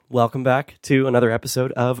Welcome back to another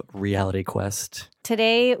episode of Reality Quest.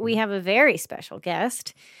 Today we have a very special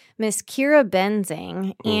guest, Miss Kira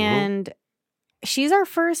Benzing, and she's our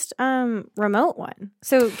first remote one.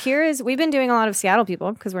 So we've been doing a lot of Seattle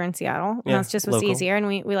people because we're in Seattle, and that's just what's easier, and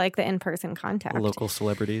we like the in-person contact. Local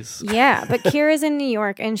celebrities. Yeah, but Kira's in New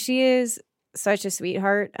York, and she is such a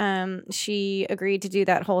sweetheart. She agreed to do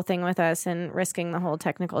that whole thing with us and risking the whole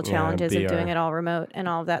technical challenges of doing it all remote and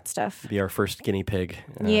all of that stuff. Be our first guinea pig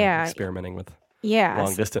experimenting with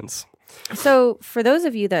long distance. So for those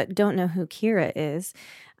of you that don't know who Kira is,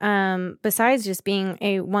 besides just being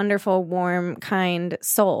a wonderful, warm, kind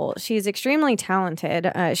soul, she's extremely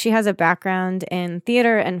talented. She has a background in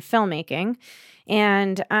theater and filmmaking.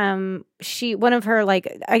 And one of her,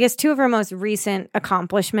 two of her most recent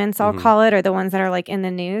accomplishments, I'll call it, are the ones that are in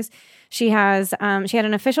the news. She had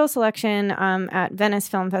an official selection at Venice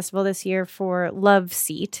Film Festival this year for Love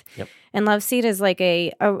Seat. Yep. And Love Seat is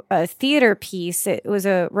a theater piece. It was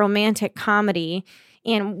a romantic comedy.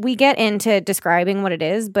 And we get into describing what it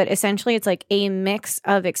is, but essentially it's a mix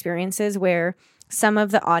of experiences where some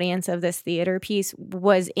of the audience of this theater piece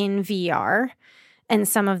was in VR and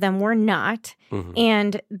some of them were not.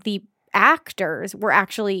 And the actors were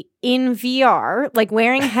actually in VR,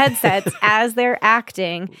 wearing headsets as they're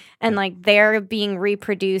acting, and they're being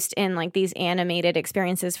reproduced in these animated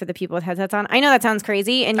experiences for the people with headsets on. I know that sounds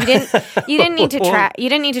crazy, and you didn't need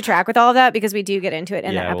to track with all of that because we do get into it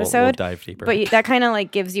in the episode. We'll dive deeper. But that kind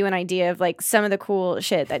of gives you an idea of some of the cool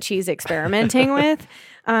shit that she's experimenting with.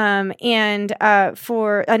 And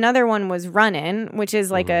for another one was Run-In, which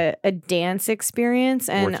is a dance experience,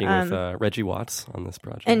 and working with Reggie Watts on this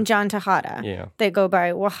project and John Tejada. Yeah, they go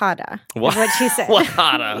by Wahada. Is what she said.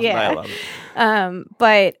 Wahada. Yeah, I love it.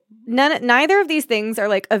 But neither of these things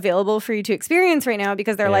are available for you to experience right now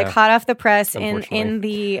because they're hot off the press in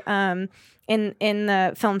the in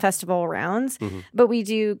the film festival rounds, but we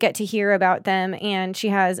do get to hear about them, and she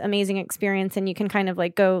has amazing experience, and you can kind of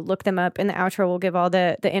go look them up. In the outro, we'll give all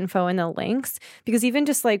the info and the links, because even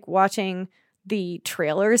just watching the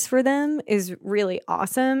trailers for them is really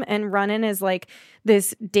awesome. And Run-In is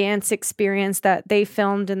this dance experience that they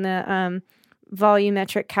filmed in the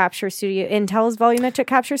volumetric capture studio, Intel's volumetric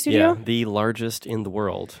capture studio. Yeah, the largest in the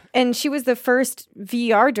world. And she was the first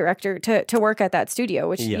VR director to work at that studio,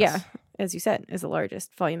 which as you said, is the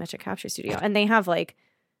largest volumetric capture studio. And they have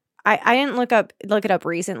I didn't look it up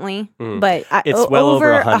recently, but it's well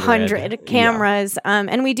over 100 cameras.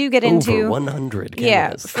 And we do get into 100 cameras.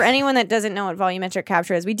 Yeah, for anyone that doesn't know what volumetric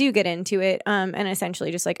capture is, we do get into it. And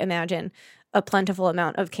essentially just imagine a plentiful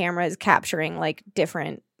amount of cameras capturing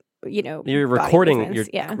different, you're recording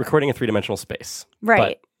a three-dimensional space. Right.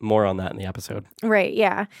 But more on that in the episode. Right,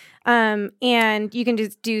 yeah. And you can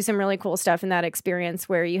just do some really cool stuff in that experience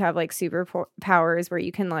where you have superpowers where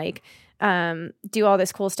you can do all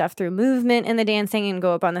this cool stuff through movement in the dancing and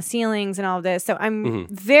go up on the ceilings and all of this. So I'm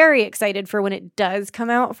very excited for when it does come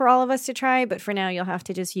out for all of us to try. But for now, you'll have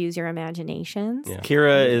to just use your imaginations. Yeah.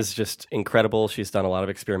 Kira is just incredible. She's done a lot of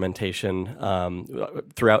experimentation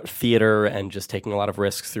throughout theater and just taking a lot of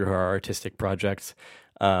risks through her artistic projects.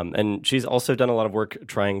 And she's also done a lot of work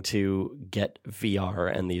trying to get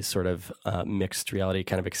VR and these sort of mixed reality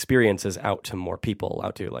kind of experiences out to more people,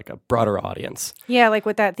 out to a broader audience. Yeah,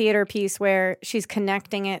 with that theater piece where she's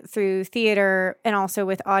connecting it through theater and also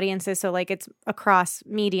with audiences. So it's across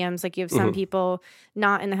mediums. You have some people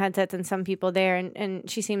not in the headsets and some people there. And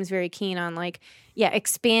she seems very keen on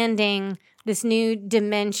expanding this new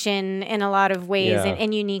dimension in a lot of ways,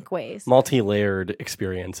 in unique ways. Multi-layered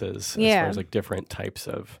experiences as far as different types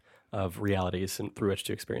of realities and through which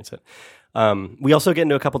to experience it. We also get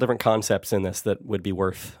into a couple different concepts in this that would be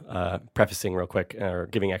worth prefacing real quick or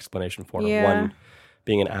giving explanation for. Yeah. One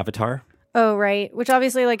being an avatar. Oh, right. Which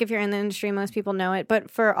obviously, if you're in the industry, most people know it. But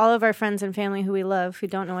for all of our friends and family who we love who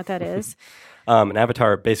don't know what that is. An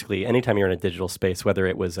avatar, basically, anytime you're in a digital space, whether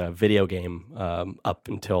it was a video game up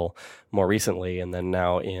until more recently, and then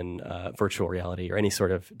now in virtual reality or any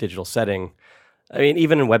sort of digital setting. I mean,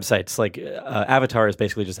 even in websites, avatar is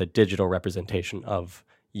basically just a digital representation of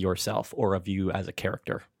yourself or of you as a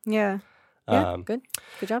character. Yeah. Yeah, good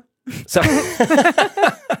job. So I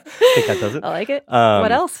think that does it. I like it.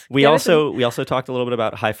 What else? We also talked a little bit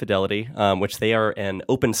about High Fidelity, which they are an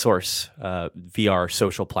open source VR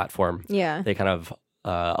social platform. Yeah. They kind of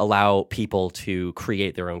allow people to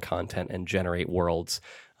create their own content and generate worlds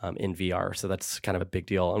in VR. So that's kind of a big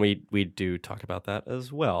deal. And we do talk about that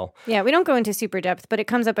as well. Yeah, we don't go into super depth, but it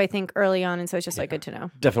comes up, I think, early on. And so it's just good to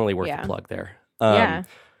know. Definitely worth the plug there.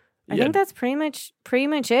 I think that's pretty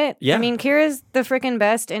much it. Yeah. I mean, Kira's the freaking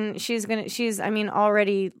best, and she's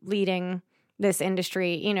already leading this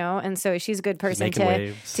industry, you know, and so she's a good person making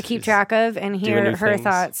waves. to keep She's track of and doing hear new her things.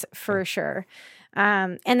 thoughts for sure.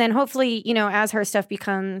 And then hopefully, you know, as her stuff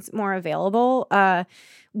becomes more available,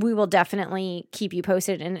 we will definitely keep you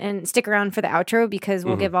posted and stick around for the outro because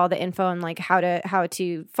we'll give all the info on like how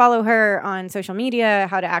to follow her on social media,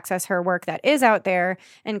 how to access her work that is out there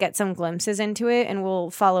and get some glimpses into it. And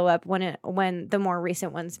we'll follow up when the more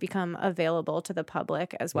recent ones become available to the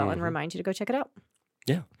public as well and remind you to go check it out.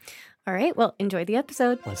 Yeah. All right. Well, enjoy the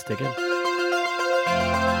episode. Let's dig in.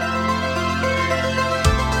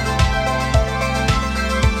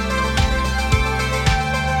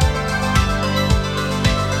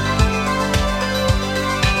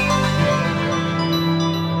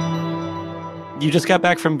 You just got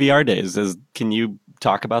back from VR Days. Can you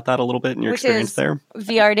talk about that a little bit and your experience there?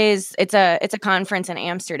 VR Days, it's a conference in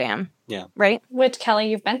Amsterdam. Yeah. Right? Which, Kelly,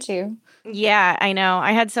 you've been to. Yeah, I know.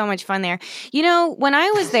 I had so much fun there. You know, when I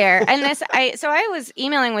was there, and I was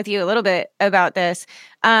emailing with you a little bit about this.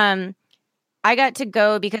 I got to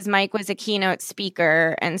go because Mike was a keynote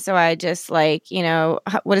speaker, and so I just like, you know,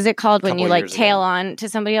 what is it called when you like tail on to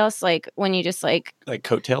somebody else, like when you just like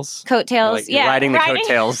coattails? Coattails, like you're riding the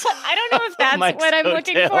coattails. I don't know if that's what I'm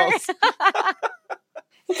looking for.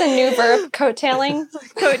 It's a new verb, coattailing.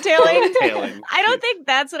 Coattailing. I don't think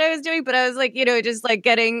that's what I was doing, but I was like, you know, just like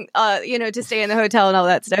getting, you know, to stay in the hotel and all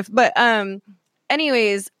that stuff. But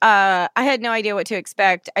anyways, I had no idea what to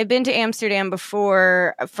expect. I've been to Amsterdam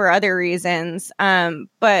before for other reasons,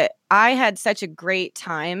 but I had such a great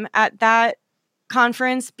time at that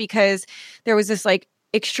conference because there was this like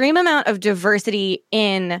extreme amount of diversity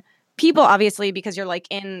in people, obviously, because you're like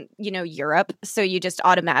in, you know, Europe. So you just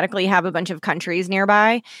automatically have a bunch of countries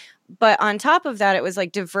nearby. But on top of that, it was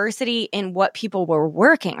like diversity in what people were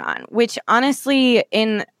working on, which honestly,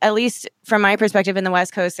 at least from my perspective in the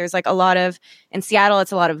West Coast, there's like a lot of, in Seattle,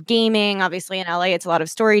 it's a lot of gaming. Obviously in LA, it's a lot of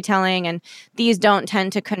storytelling. And these don't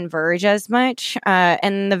tend to converge as much.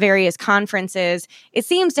 And the various conferences, it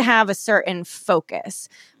seems to have a certain focus.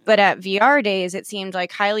 But at VR Days, it seemed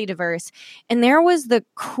like highly diverse. And there was the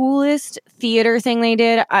coolest theater thing they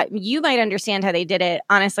did. You might understand how they did it.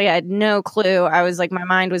 Honestly, I had no clue. I was like, my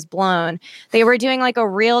mind was blown. They were doing like a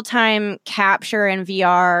real-time capture in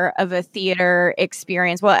VR of a theater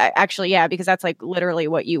experience. Well, actually, yeah, because that's like literally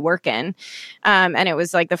what you work in. And it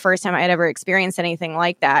was like the first time I had ever experienced anything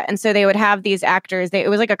like that. And so they would have these actors. It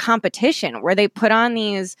was like a competition where they put on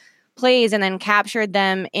these plays and then captured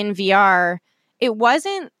them in VR. It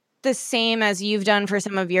wasn't the same as you've done for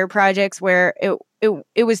some of your projects where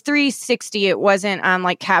it was 360. It wasn't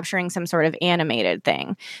like capturing some sort of animated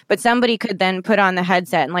thing, but somebody could then put on the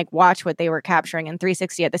headset and like watch what they were capturing in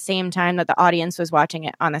 360 at the same time that the audience was watching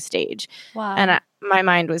it on the stage. Wow. And my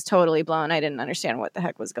mind was totally blown. I didn't understand what the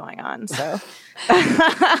heck was going on. So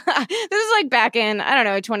this is like back in, I don't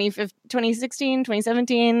know, 2016,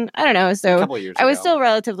 2017. I don't know. So a couple of years I was ago. still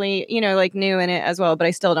relatively, you know, like new in it as well, but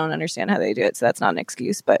I still don't understand how they do it. So that's not an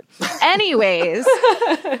excuse. But anyways,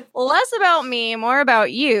 less about me, more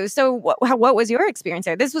about you. So what was your experience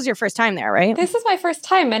there? This was your first time there, right? This is my first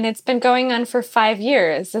time, and it's been going on for 5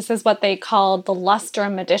 years. This is what they called the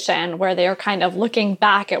Lustrum Edition, where they are kind of looking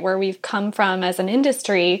back at where we've come from as an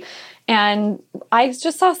industry. And I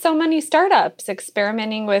just saw so many startups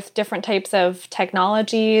experimenting with different types of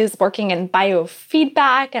technologies, working in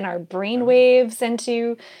biofeedback and our brain waves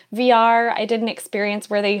into VR. I did an experience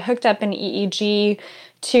where they hooked up an EEG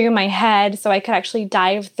to my head so I could actually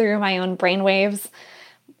dive through my own brain waves.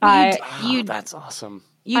 That's awesome.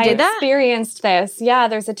 You did that? I experienced this. Yeah,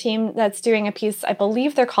 there's a team that's doing a piece, I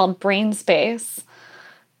believe they're called Brain Space.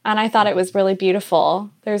 And I thought it was really beautiful.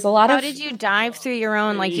 There's a lot How of... did you dive through your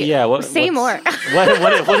own, like, say more.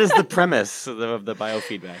 what is the premise of the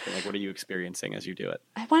biofeedback? Like, what are you experiencing as you do it?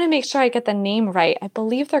 I want to make sure I get the name right. I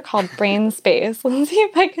believe they're called Brain Space. Let's see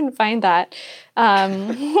if I can find that.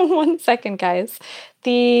 1 second, guys.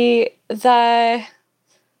 Is that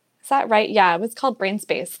right? Yeah, it was called Brain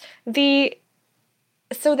Space.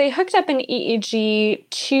 So they hooked up an EEG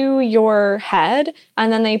to your head,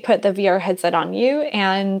 and then they put the VR headset on you,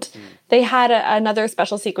 and they had another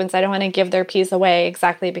special sequence. I don't want to give their piece away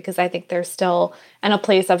exactly because I think they're still in a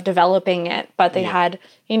place of developing it, but they had,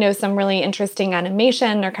 you know, some really interesting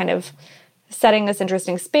animation. They're kind of setting this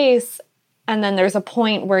interesting space. And then there's a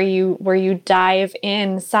point where you dive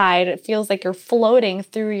inside. It feels like you're floating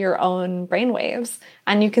through your own brainwaves,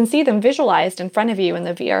 and you can see them visualized in front of you in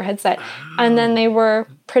the VR headset. And then they were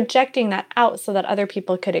projecting that out so that other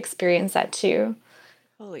people could experience that too.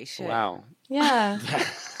 Holy shit. Wow. Yeah.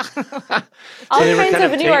 All kinds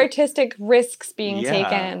of new artistic risks being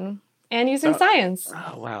taken. and using science.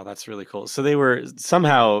 Oh, wow. That's really cool. So they were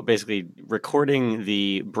somehow basically recording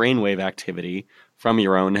the brainwave activity from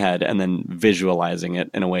your own head and then visualizing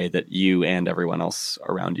it in a way that you and everyone else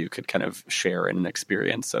around you could kind of share in an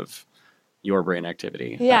experience of your brain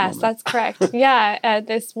activity. Yes, that's correct. Yeah,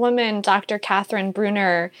 this woman, Dr. Catherine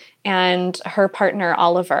Brunner, and her partner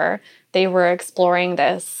Oliver, they were exploring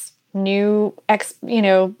this new,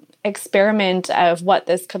 experiment of what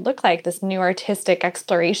this could look like, this new artistic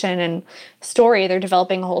exploration and story. They're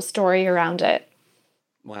developing a whole story around it.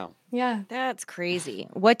 Wow. Yeah. That's crazy.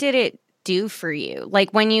 What did it do for you?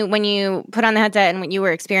 Like when you put on the headset and when you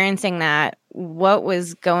were experiencing that, what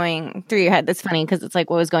was going through your head? That's funny because it's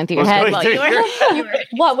like what was going through your head while you were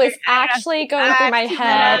what was actually going through my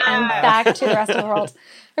head and back to the rest of the world.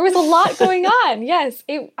 There was a lot going on. Yes,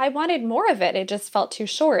 I wanted more of it. It just felt too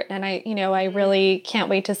short, and I really can't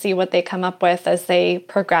wait to see what they come up with as they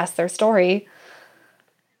progress their story.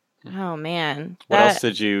 Oh man. What else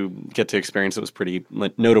did you get to experience that was pretty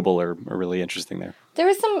notable or really interesting there? There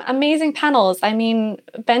were some amazing panels. I mean,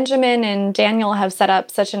 Benjamin and Daniel have set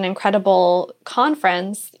up such an incredible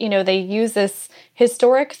conference. They use this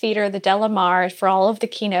historic theater, the Delamar, for all of the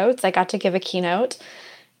keynotes. I got to give a keynote.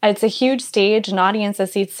 It's a huge stage, an audience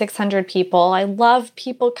that seats 600 people. I love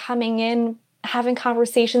people coming in, having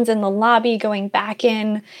conversations in the lobby, going back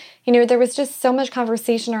in. There was just so much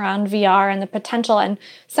conversation around VR and the potential and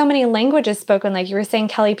so many languages spoken. Like you were saying,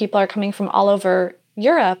 Kelly, people are coming from all over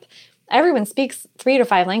Europe. Everyone speaks 3 to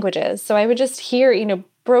 5 languages. So I would just hear,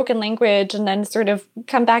 broken language and then sort of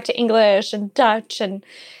come back to English and Dutch. And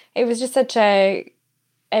it was just such a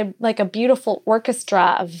beautiful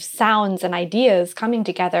orchestra of sounds and ideas coming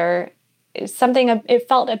together. It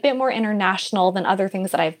felt a bit more international than other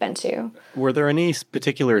things that I've been to. Were there any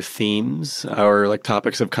particular themes or like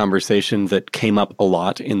topics of conversation that came up a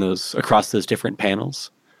lot across those different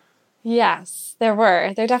panels? Yes, there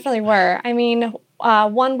were. There definitely were. I mean,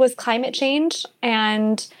 one was climate change,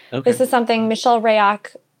 and This is something Michel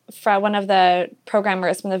Rayak, one of the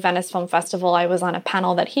programmers from the Venice Film Festival, I was on a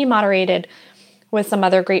panel that he moderated with some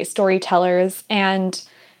other great storytellers, and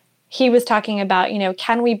he was talking about,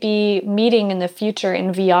 can we be meeting in the future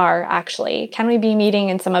in VR, actually? Can we be meeting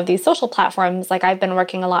in some of these social platforms? Like I've been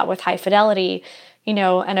working a lot with High Fidelity,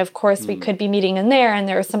 and of course we could be meeting in there, and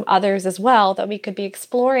there are some others as well that we could be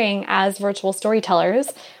exploring as virtual storytellers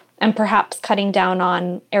and perhaps cutting down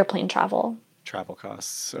on airplane travel. Travel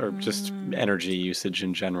costs or just energy usage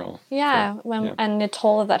in general. Yeah, and the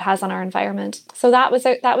toll that has on our environment. So that was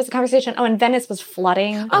a conversation. Oh, and Venice was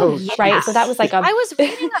flooding. Oh, yes. Right. So that was like I was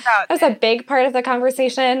reading about that was a big part of the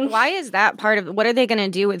conversation. Why is that part of what are they going to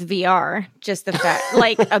do with VR? Just the fact,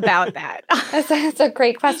 about that. That's a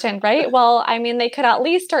great question, right? Well, I mean, they could at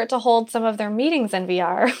least start to hold some of their meetings in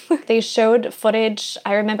VR. They showed footage.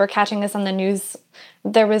 I remember catching this on the news.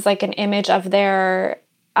 There was like an image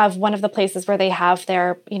of one of the places where they have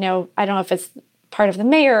their, I don't know if it's part of the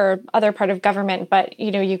mayor or other part of government, but,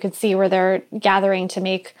 you could see where they're gathering to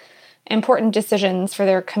make important decisions for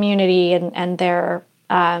their community and their,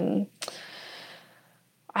 I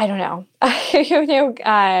don't know,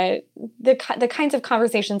 the kinds of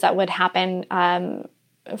conversations that would happen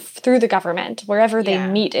through the government, wherever they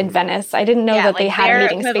meet in Venice. I didn't know that they had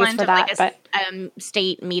a meeting space for that, but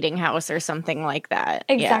state meeting house or something like that.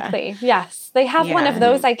 Exactly. Yeah. Yes. They have one of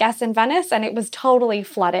those, I guess, in Venice, and it was totally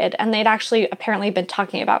flooded. And they'd actually apparently been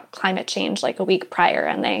talking about climate change like a week prior,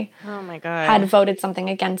 and they had voted something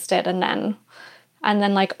against it. And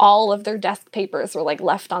then like all of their desk papers were like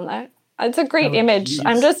left on the. It's a great image. Geez.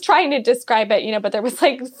 I'm just trying to describe it, but there was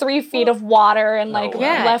like 3 feet of water and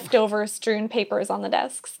leftover strewn papers on the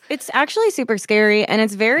desks. It's actually super scary, and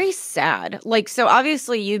it's very sad. So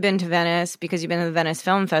obviously you've been to Venice because you've been to the Venice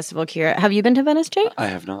Film Festival, Kira. Have you been to Venice, Jay? I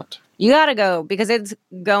have not. You gotta go because it's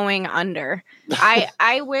going under.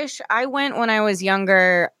 I wish I went when I was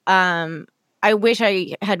younger. I wish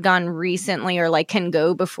I had gone recently or can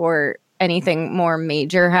go before anything more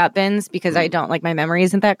major happens because I don't my memory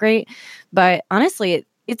isn't that great. But honestly,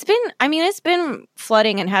 it's been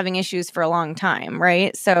flooding and having issues for a long time,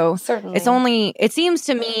 right? So certainly. It seems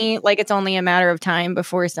to me like it's only a matter of time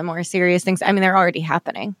before some more serious things. I mean, they're already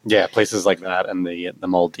happening. Yeah, places like that and the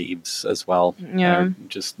Maldives as well. Yeah. Are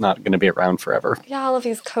just not going to be around forever. Yeah, all of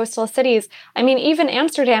these coastal cities. I mean, even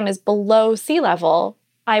Amsterdam is below sea level.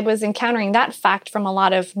 I was encountering that fact from a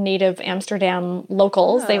lot of native Amsterdam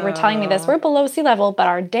locals. They were telling me this, we're below sea level, but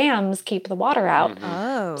our dams keep the water out.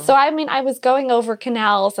 Oh. So, I mean, I was going over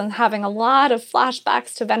canals and having a lot of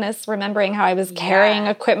flashbacks to Venice, remembering how I was carrying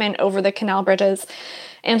equipment over the canal bridges.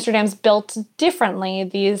 Amsterdam's built differently.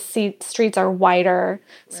 These streets are wider,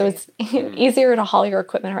 so it's easier to haul your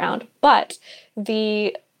equipment around. But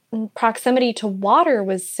the proximity to water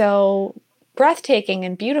was so breathtaking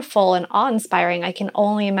and beautiful and awe-inspiring. I can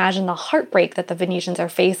only imagine the heartbreak that the Venetians are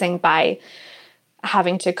facing by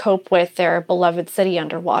having to cope with their beloved city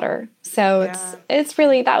underwater. So it's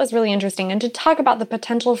really, that was really interesting. And to talk about the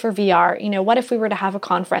potential for VR, you know, what if we were to have a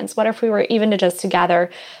conference? What if we were even to just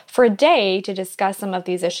gather for a day to discuss some of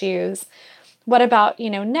these issues? What about,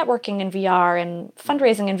 you know, networking in VR and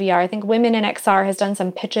fundraising in VR? I think Women in XR has done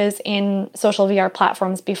some pitches in social VR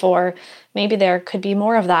platforms before. Maybe there could be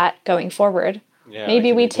more of that going forward. Yeah,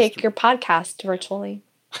 maybe we take your podcast virtually.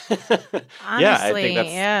 Honestly, I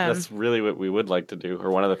think that's really what we would like to do,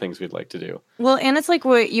 or one of the things we'd like to do. Well, and it's like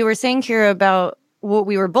what you were saying, Kira, about what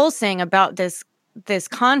we were both saying about this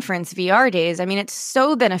conference, VR Days. I mean, it's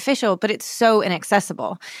so beneficial, but it's so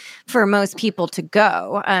inaccessible for most people to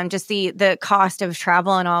go. Just the cost of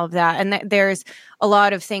travel and all of that. And there's a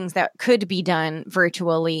lot of things that could be done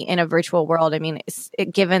virtually in a virtual world. I mean,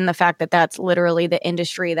 given the fact that that's literally the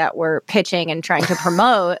industry that we're pitching and trying to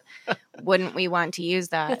promote, wouldn't we want to use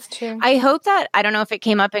that? That's true. I hope that, I don't know if it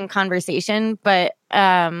came up in conversation, but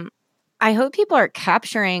I hope people are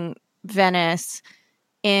capturing Venice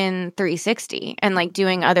in 360 and like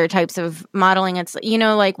doing other types of modeling. It's, you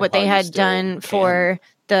know, like what they had done for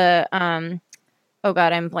the oh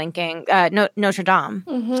god, I'm blanking, Notre Dame.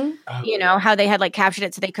 You know, how they had like captured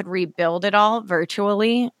it so they could rebuild it all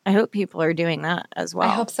virtually. I hope people are doing that as well.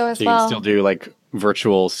 I hope so as So you well. can still do like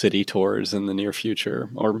virtual city tours in the near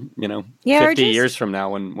future, or, you know, Yeah, 50 years from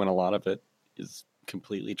now when a lot of it is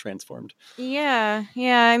completely transformed. Yeah.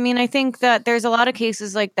 I mean, I think that there's a lot of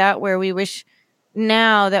cases like that where we wish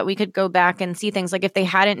now that we could go back and see things. Like if they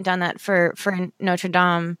hadn't done that for Notre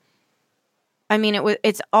Dame, I mean,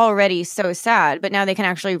 it's already so sad, but now they can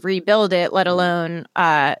actually rebuild it, let alone,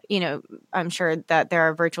 you know, I'm sure that there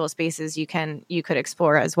are virtual spaces you could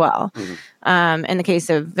explore as well. In the case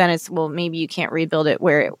of Venice, well, maybe you can't rebuild it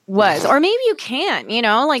where it was, or maybe you can, you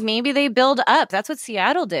know, like maybe they build up. That's what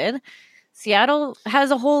Seattle did. Seattle has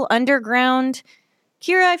a whole underground.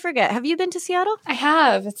 Kira, I forget. Have you been to Seattle? I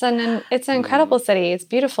have. It's an incredible city. It's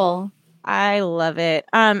beautiful. I love it.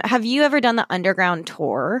 Have you ever done the underground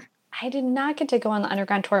tour? I did not get to go on the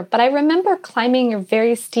underground tour, but I remember climbing your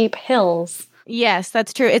very steep hills. Yes,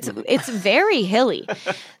 that's true. It's very hilly.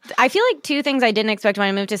 I feel like two things I didn't expect when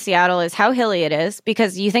I moved to Seattle is how hilly it is,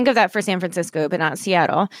 because you think of that for San Francisco, but not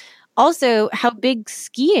Seattle. Also, how big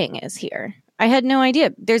skiing is here. I had no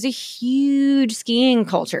idea. There's a huge skiing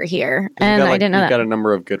culture here, and I didn't know that. You've got a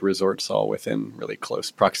number of good resorts all within really close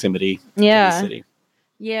proximity to Yeah. the city.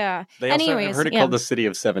 Yeah. They also, Anyways, I've heard it called the City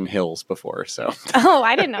of Seven Hills before, so. Oh,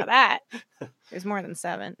 I didn't know that. There's more than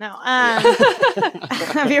 7. No.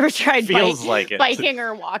 Have you ever tried Feels like it. biking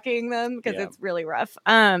or walking them? Because Yeah. it's really rough.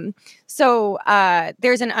 So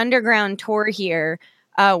there's an underground tour here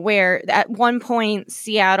where at one point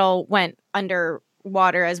Seattle went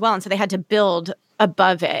underwater as well. And so they had to build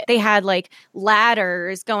above it. They had like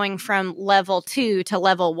ladders going from level 2 to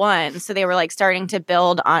level 1. So they were like starting to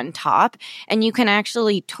build on top. And you can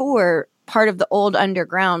actually tour part of the old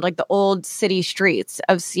underground, like the old city streets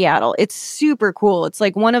of Seattle. It's super cool. It's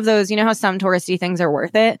like one of those, you know how some touristy things are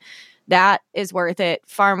worth it? That is worth it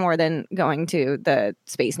far more than going to the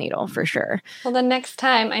Space Needle for sure. Well, the next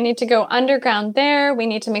time I need to go underground there. We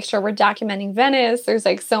need to make sure we're documenting Venice. There's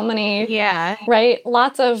like so many, Yeah. right?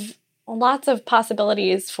 Lots of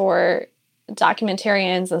possibilities for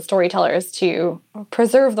documentarians and storytellers to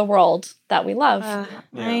preserve the world that we love.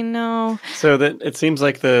 I know. So that it seems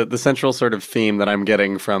like the central sort of theme that I'm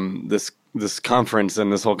getting from this conference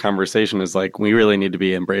and this whole conversation is like we really need to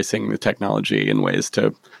be embracing the technology in ways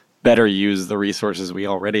to better use the resources we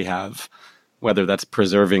already have, whether that's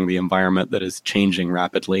preserving the environment that is changing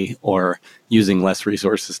rapidly or using less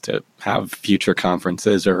resources to have future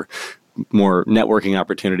conferences or more networking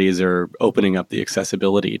opportunities or opening up the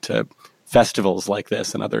accessibility to festivals like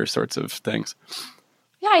this and other sorts of things.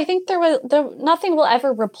 Yeah, I think nothing will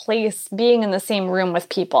ever replace being in the same room with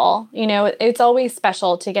people. You know, it's always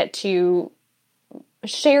special to get to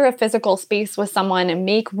share a physical space with someone and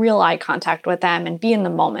make real eye contact with them and be in the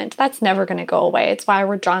moment. That's never going to go away. It's why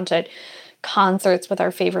we're drawn to concerts with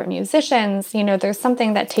our favorite musicians. You know, there's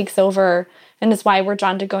something that takes over, and it's why we're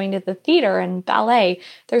drawn to going to the theater and ballet.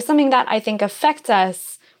 There's something that I think affects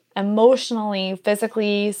us emotionally,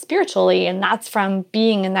 physically, spiritually, and that's from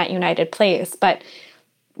being in that united place. But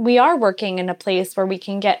we are working in a place where we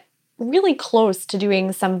can get really close to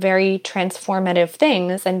doing some very transformative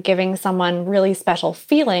things and giving someone really special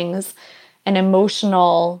feelings, an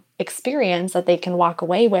emotional experience that they can walk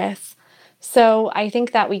away with. So I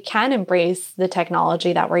think that we can embrace the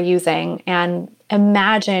technology that we're using and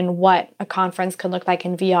imagine what a conference could look like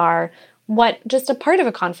in VR, what just a part of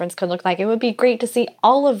a conference could look like. It would be great to see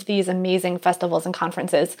all of these amazing festivals and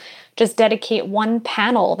conferences just dedicate one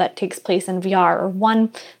panel that takes place in VR or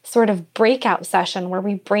one sort of breakout session where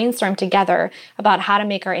we brainstorm together about how to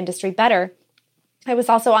make our industry better. I was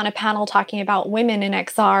also on a panel talking about women in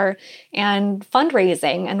XR and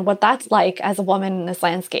fundraising and what that's like as a woman in this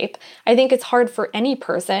landscape. I think it's hard for any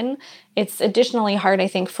person. It's additionally hard, I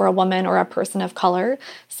think, for a woman or a person of color.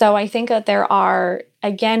 So I think that there are,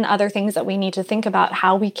 again, other things that we need to think about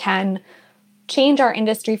how we can change our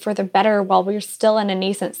industry for the better while we're still in a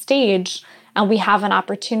nascent stage and we have an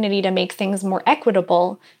opportunity to make things more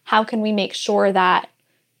equitable. How can we make sure that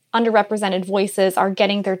underrepresented voices are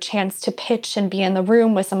getting their chance to pitch and be in the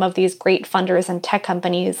room with some of these great funders and tech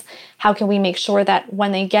companies? How can we make sure that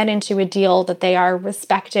when they get into a deal that they are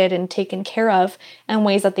respected and taken care of in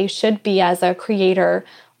ways that they should be as a creator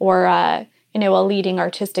or a leading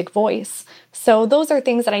artistic voice? So those are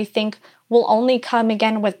things that I think will only come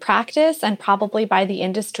again with practice and probably by the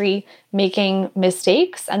industry making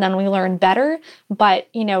mistakes, and then we learn better. But,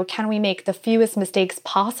 can we make the fewest mistakes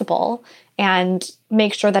possible and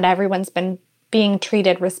make sure that everyone's been being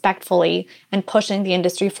treated respectfully and pushing the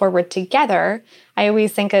industry forward together? I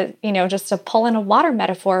always think of, just to pull in a water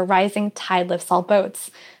metaphor, rising tide lifts all boats.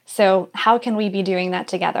 So how can we be doing that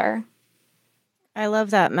together? I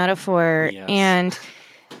love that metaphor. Yes. And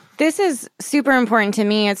this is super important to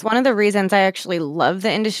me. It's one of the reasons I actually love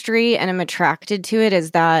the industry and am attracted to it,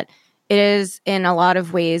 is that it is in a lot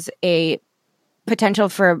of ways a potential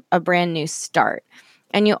for a brand new start.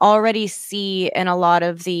 And you already see in a lot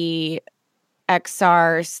of the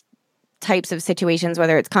XR types of situations,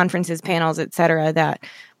 whether it's conferences, panels, et cetera, that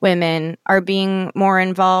women are being more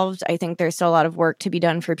involved. I think there's still a lot of work to be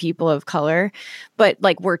done for people of color, but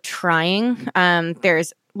we're trying.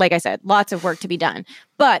 There's, like I said, lots of work to be done,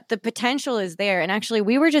 but the potential is there. And actually,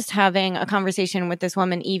 we were just having a conversation with this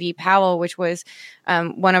woman, Evie Powell, which was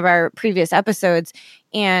one of our previous episodes.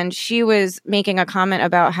 And she was making a comment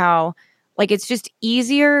about how it's just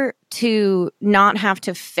easier to not have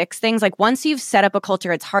to fix things. Once you've set up a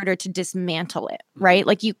culture, it's harder to dismantle it, right?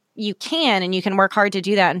 You can, and you can work hard to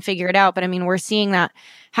do that and figure it out. But I mean, we're seeing that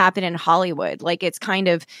happen in Hollywood. It's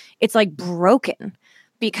broken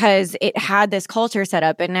because it had this culture set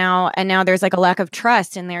up, and now there's a lack of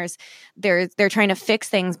trust, and they're trying to fix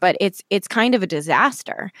things, but it's kind of a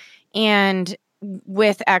disaster. And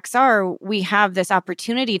with XR, we have this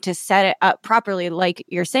opportunity to set it up properly. Like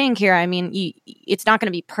you're saying, Kira, I mean, it's not going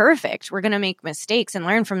to be perfect. We're going to make mistakes and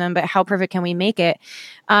learn from them, but how perfect can we make it?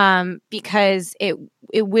 Because it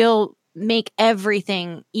will make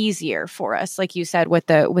everything easier for us, like you said, with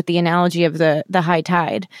the analogy of the high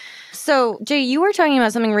tide. So, Jay, you were talking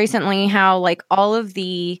about something recently, how all of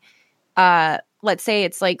the let's say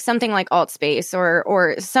it's something like Altspace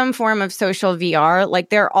or some form of social VR,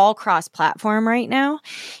 they're all cross-platform right now.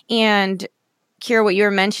 And Kira, what you were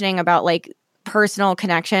mentioning about personal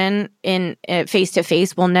connection in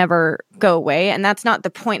face-to-face will never go away. And that's not the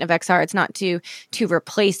point of XR. It's not to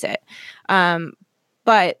replace it.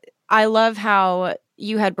 But I love how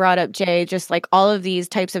you had brought up, Jay, just all of these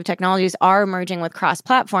types of technologies are emerging with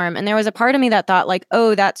cross-platform. And there was a part of me that thought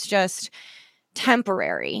oh, that's just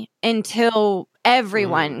temporary until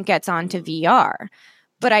everyone gets onto VR.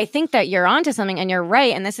 But I think that you're onto something, and you're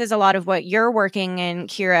right. And this is a lot of what you're working in,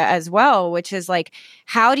 Kira, as well, which is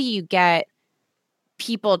how do you get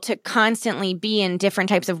people to constantly be in different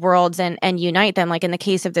types of worlds and unite them? In the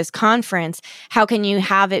case of this conference, how can you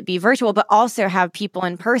have it be virtual, but also have people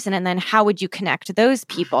in person? And then how would you connect those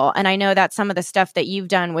people? And I know that's some of the stuff that you've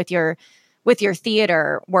done with your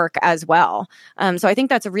theater work as well. So I think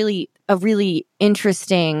that's a really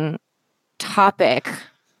interesting topic.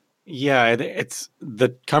 Yeah, it's the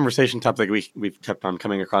conversation topic we've kept on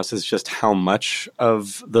coming across is just how much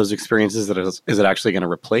of those experiences is it actually going to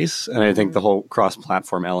replace? And I think the whole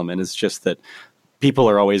cross-platform element is just that people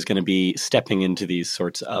are always going to be stepping into these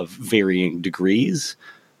sorts of varying degrees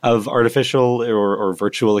of artificial or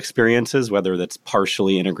virtual experiences, whether that's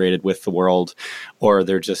partially integrated with the world or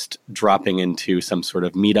they're just dropping into some sort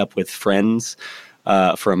of meetup with friends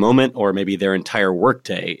for a moment, or maybe their entire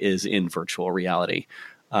workday is in virtual reality.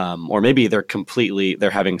 Or maybe they're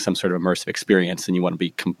having some sort of immersive experience and you want to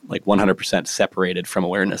be like 100% separated from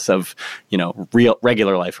awareness of, real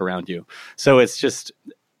regular life around you. So it's just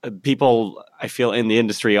people, I feel, in the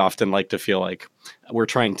industry often like to feel like we're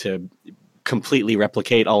trying to completely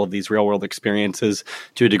replicate all of these real world experiences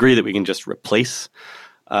to a degree that we can just replace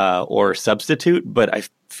or substitute. But I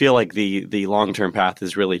feel like the long-term path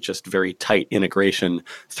is really just very tight integration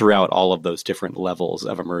throughout all of those different levels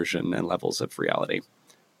of immersion and levels of reality.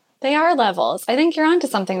 They are levels. I think you're onto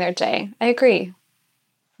something there, Jay. I agree.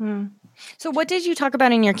 So what did you talk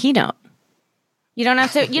about in your keynote? You don't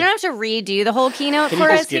have to redo the whole keynote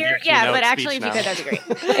for us here. Yeah, but actually if you could, that'd be great.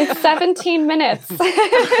 It's 17 minutes.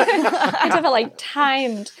 I have it like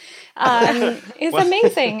timed. It's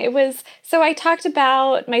amazing. So I talked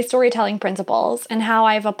about my storytelling principles and how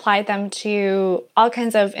I've applied them to all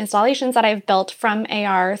kinds of installations that I've built from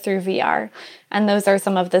AR through VR. And those are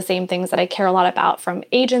some of the same things that I care a lot about, from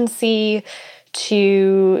agency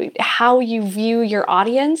to how you view your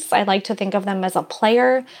audience. I like to think of them as a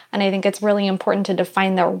player, and I think it's really important to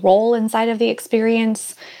define their role inside of the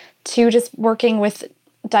experience, to just working with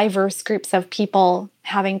diverse groups of people,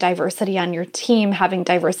 having diversity on your team, having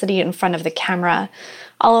diversity in front of the camera.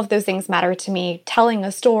 All of those things matter to me. Telling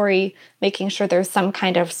a story, making sure there's some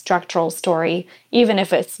kind of structural story, even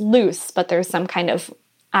if it's loose, but there's some kind of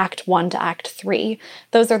Act 1 to Act 3.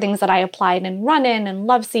 Those are things that I applied in Run-In and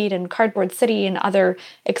Loveseat and Cardboard City and other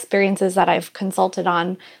experiences that I've consulted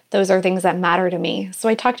on. Those are things that matter to me. So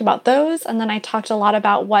I talked about those, and then I talked a lot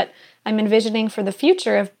about what I'm envisioning for the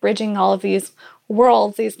future of bridging all of these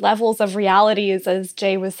worlds, these levels of realities, as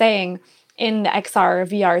Jay was saying, in the XR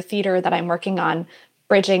VR theater that I'm working on,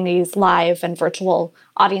 bridging these live and virtual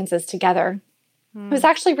audiences together. It was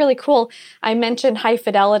actually really cool. I mentioned High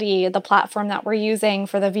Fidelity, the platform that we're using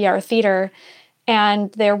for the VR theater,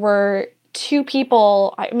 and there were two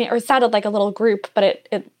people. I mean, it sounded like a little group, but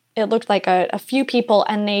it looked like a few people,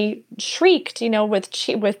 and they shrieked,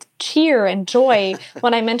 with cheer and joy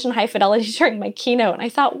when I mentioned High Fidelity during my keynote. And I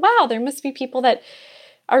thought, wow, there must be people that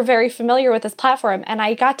are very familiar with this platform. And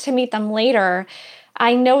I got to meet them later.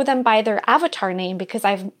 I know them by their avatar name because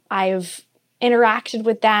I've interacted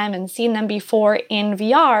with them and seen them before in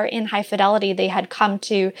VR in High Fidelity. They had come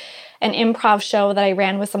to an improv show that I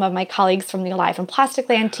ran with some of my colleagues from the Alive in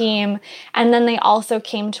Plasticland team. And then they also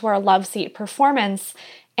came to our Loveseat performance,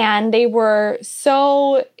 and they were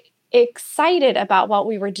so excited about what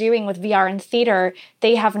we were doing with VR and theater.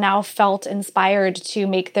 They have now felt inspired to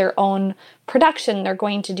make their own production. They're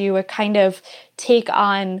going to do a kind of take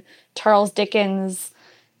on Charles Dickens'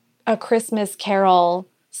 A Christmas Carol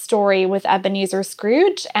story with Ebenezer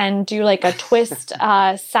Scrooge and do like a twist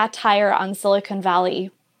satire on Silicon Valley.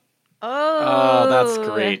 Oh, that's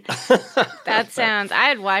great.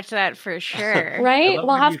 I'd watch that for sure. Right?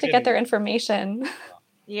 We'll have to get their information.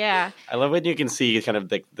 Yeah. I love when you can see kind of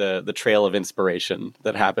the trail of inspiration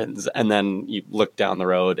that happens, and then you look down the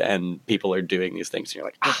road and people are doing these things and you're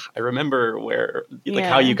like, I remember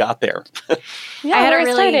how you got there. Yeah,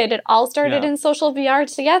 it all started in social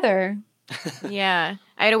VR together. Yeah.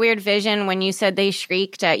 I had a weird vision when you said they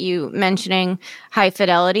shrieked at you mentioning High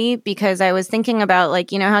Fidelity, because I was thinking about,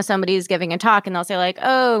 how somebody's giving a talk and they'll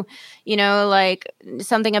say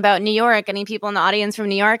something about New York, any people in the audience from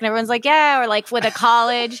New York, and everyone's like, yeah, or with a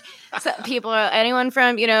college, so anyone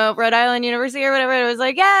from, Rhode Island University or whatever, it was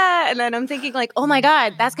like, yeah. And then I'm thinking oh my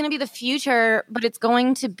God, that's going to be the future, but it's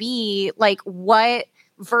going to be what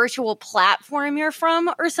virtual platform you're from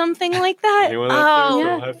or something like that.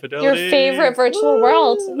 High Fidelity? Your favorite virtual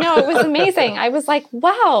world. No, it was amazing. I was like,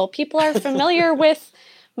 wow, people are familiar with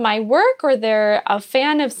my work, or they're a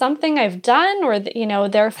fan of something I've done, or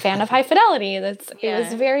they're a fan of High Fidelity. It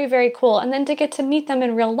was very, very cool. And then to get to meet them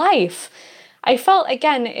in real life, I felt,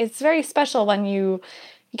 again, it's very special when you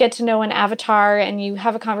get to know an avatar and you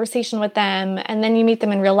have a conversation with them and then you meet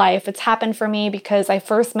them in real life. It's happened for me because I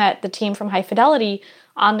first met the team from High Fidelity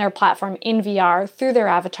on their platform in VR through their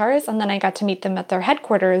avatars, and then I got to meet them at their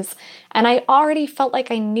headquarters, and I already felt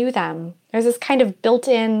like I knew them. There's this kind of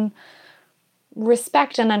built-in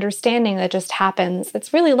respect and understanding that just happens.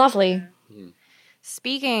 It's really lovely.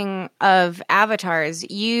 Speaking of avatars,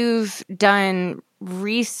 you've done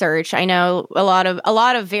research. I know a lot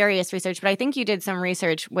of various research, but I think you did some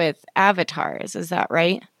research with avatars. Is that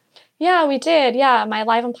right? Yeah, we did. Yeah, my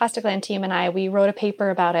Alive in Plasticland team and we wrote a paper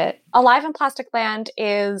about it. Alive in Plasticland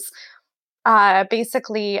is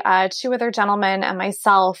basically two other gentlemen and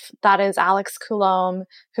myself. That is Alex Coulombe,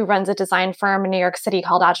 who runs a design firm in New York City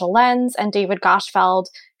called Agile Lens, and David Goshfeld,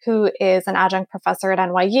 who is an adjunct professor at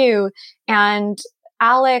NYU. And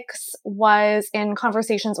Alex was in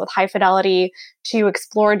conversations with High Fidelity to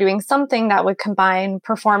explore doing something that would combine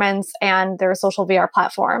performance and their social VR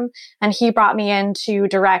platform. And he brought me in to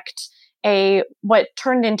direct what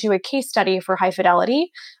turned into a case study for High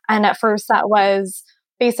Fidelity. And at first that was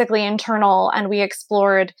basically internal, and we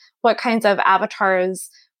explored what kinds of avatars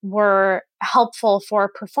were helpful for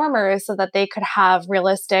performers so that they could have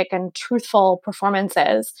realistic and truthful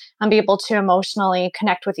performances and be able to emotionally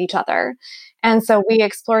connect with each other. And so we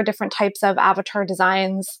explored different types of avatar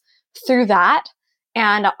designs through that,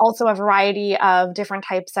 and also a variety of different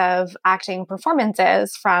types of acting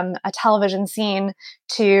performances, from a television scene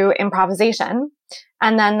to improvisation.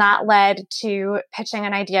 And then that led to pitching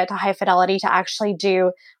an idea to High Fidelity to actually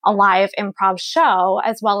do a live improv show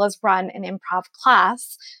as well as run an improv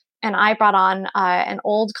class. And I brought on an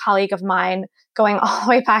old colleague of mine going all the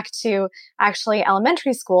way back to actually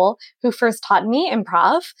elementary school, who first taught me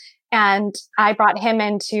improv. And I brought him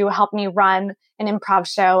in to help me run an improv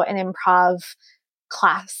show, an improv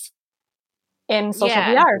class in social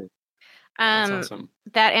VR. That's awesome.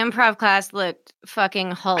 That improv class looked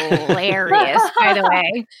fucking hilarious, by the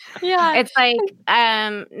way. Yeah. It's like,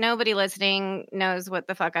 nobody listening knows what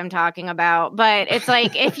the fuck I'm talking about. But it's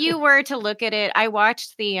like, if you were to look at it, I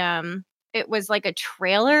watched it was like a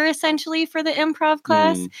trailer essentially for the improv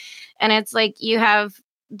class. And it's like, you have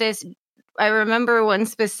this, I remember one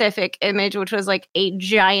specific image, which was like a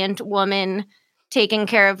giant woman taking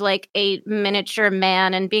care of like a miniature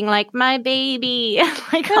man and being like, my baby.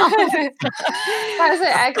 Like, that was an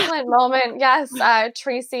excellent moment. Yes.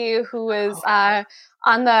 Tracy, who was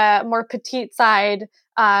on the more petite side,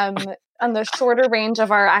 on the shorter range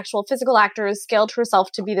of our actual physical actors, scaled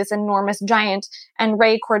herself to be this enormous giant. And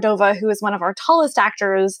Ray Cordova, who is one of our tallest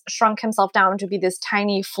actors, shrunk himself down to be this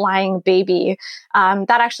tiny flying baby. That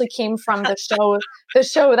actually came from the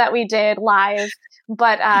show that we did live.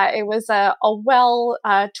 But it was a well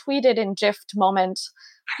tweeted and gifed moment.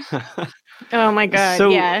 Oh my God! So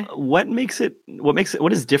yeah. What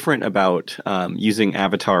is different about using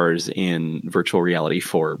avatars in virtual reality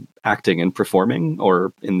for acting and performing,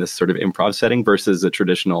 or in this sort of improv setting, versus a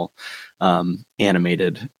traditional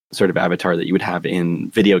animated sort of avatar that you would have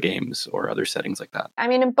in video games or other settings like that? I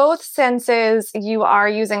mean, in both senses, you are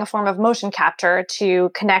using a form of motion capture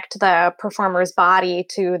to connect the performer's body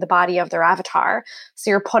to the body of their avatar. So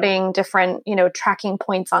you're putting different, tracking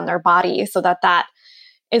points on their body so that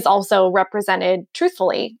is also represented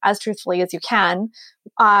truthfully as you can.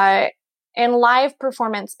 In live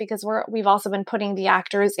performance, because we've also been putting the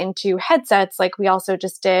actors into headsets, like we also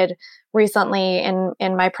just did recently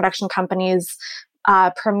in my production company's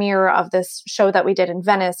premiere of this show that we did in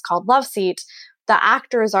Venice called Love Seat. The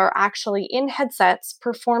actors are actually in headsets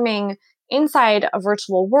performing inside a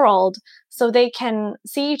virtual world, so they can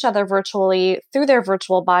see each other virtually through their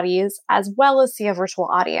virtual bodies, as well as see a virtual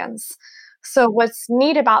audience. So what's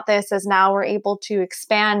neat about this is now we're able to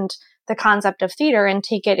expand the concept of theater and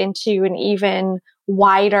take it into an even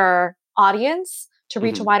wider audience, to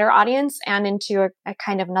reach a wider audience, and into a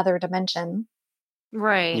kind of another dimension.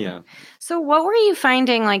 Right. Yeah. So what were you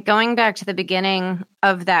finding, like going back to the beginning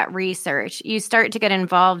of that research, you start to get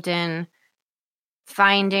involved in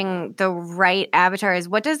finding the right avatars.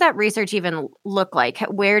 What does that research even look like?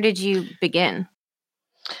 Where did you begin?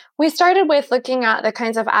 We started with looking at the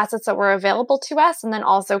kinds of assets that were available to us, and then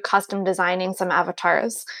also custom designing some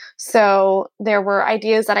avatars. So there were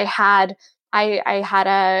ideas that I had. I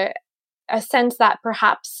had a sense that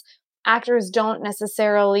perhaps actors don't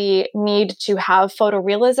necessarily need to have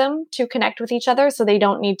photorealism to connect with each other. So they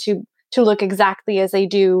don't need to look exactly as they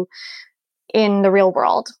do in the real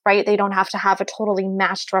world, right? They don't have to have a totally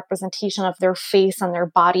matched representation of their face and their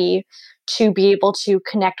body to be able to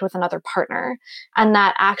connect with another partner. And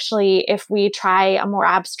that actually, if we try a more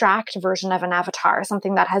abstract version of an avatar,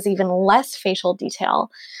 something that has even less facial detail,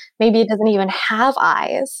 maybe it doesn't even have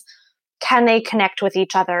eyes, can they connect with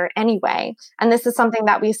each other anyway? And this is something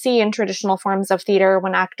that we see in traditional forms of theater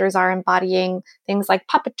when actors are embodying things like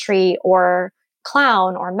puppetry or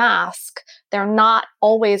clown or mask. They're not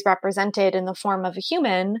always represented in the form of a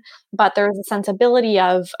human, but there's a sensibility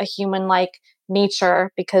of a human-like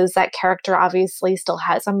nature, because that character obviously still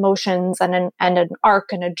has emotions and an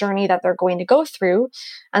arc and a journey that they're going to go through.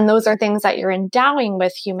 And those are things that you're endowing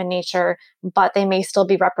with human nature, but they may still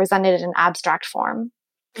be represented in an abstract form.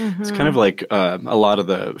 Mm-hmm. It's kind of like a lot of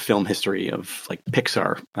the film history of like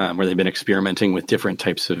Pixar, where they've been experimenting with different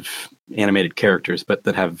types of animated characters, but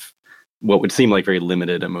that have what would seem like very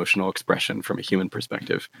limited emotional expression from a human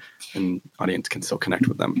perspective, and audience can still connect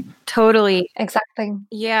with them. Totally. Exactly.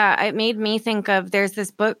 Yeah, it made me think of, there's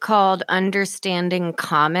this book called Understanding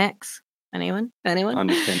Comics Anyone?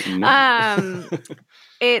 Understand? No.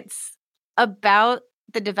 It's about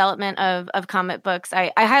the development of comic books.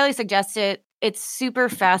 I highly suggest it. It's super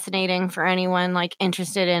fascinating for anyone like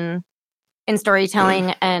interested in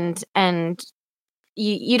storytelling, and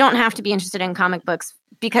you don't have to be interested in comic books,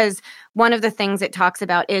 because one of the things it talks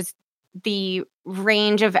about is the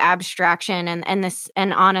range of abstraction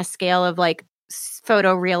and on a scale of like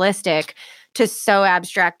photorealistic to so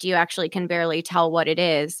abstract you actually can barely tell what it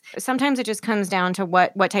is. Sometimes it just comes down to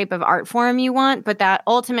what type of art form you want, but that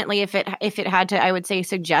ultimately, if it had to, I would say,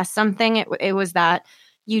 suggest something, it was that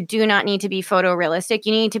you do not need to be photorealistic.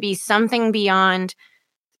 You need to be something beyond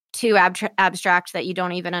too abstract that you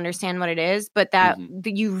don't even understand what it is, but that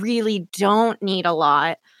you really don't need a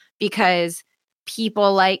lot, because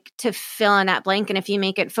people like to fill in that blank. And if you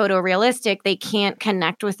make it photorealistic, they can't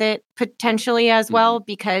connect with it potentially as well,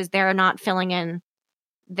 because they're not filling in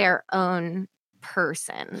their own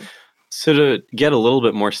person. So to get a little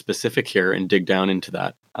bit more specific here and dig down into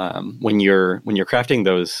that, when you're crafting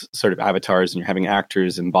those sort of avatars and you're having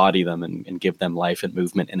actors embody them and give them life and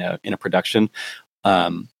movement in a production,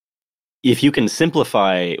 if you can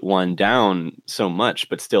simplify one down so much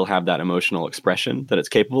but still have that emotional expression that it's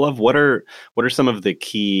capable of, what are some of the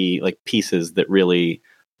key like pieces that really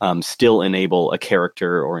still enable a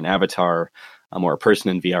character or an avatar or a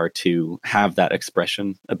person in VR to have that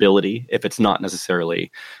expression ability, if it's not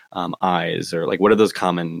necessarily eyes, or like what are those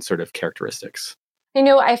common sort of characteristics?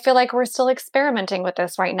 I feel like we're still experimenting with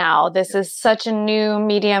this right now. This is such a new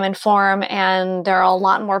medium and form, and there are a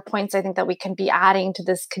lot more points I think that we can be adding to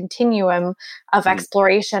this continuum of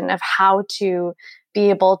exploration of how to be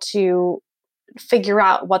able to figure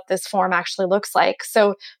out what this form actually looks like.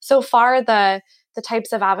 So far, the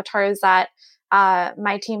types of avatars that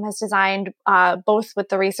my team has designed, both with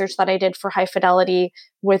the research that I did for High Fidelity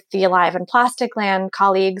with the Alive and Plasticland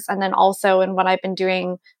colleagues, and then also in what I've been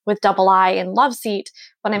doing with Double I and Loveseat,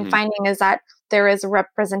 what I'm finding is that there is a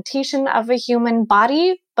representation of a human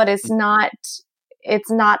body, but it's not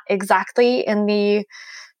exactly in the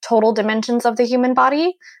total dimensions of the human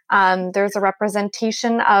body. There's a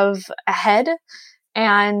representation of a head,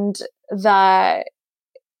 and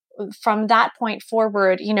from that point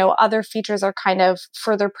forward, other features are kind of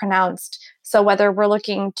further pronounced. So whether we're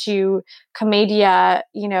looking to Commedia,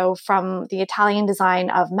 from the Italian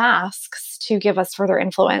design of masks to give us further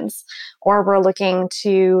influence, or we're looking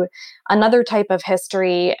to another type of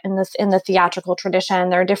history in the theatrical tradition,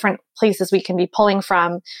 there are different places we can be pulling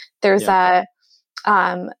from. There's a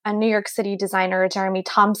New York City designer, Jeremy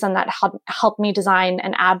Thompson, that helped me design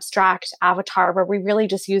an abstract avatar where we really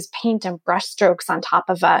just use paint and brush strokes on top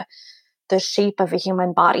of the shape of a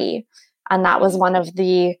human body. And that was one of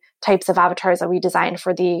the types of avatars that we designed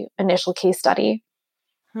for the initial case study.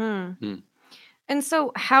 And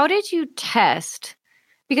so how did you test?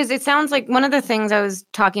 Because it sounds like one of the things I was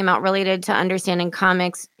talking about related to understanding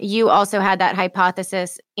comics, you also had that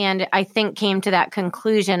hypothesis, and I think came to that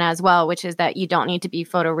conclusion as well, which is that you don't need to be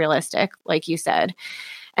photorealistic, like you said.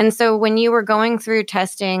 And so when you were going through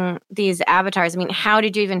testing these avatars, how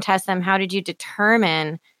did you even test them? How did you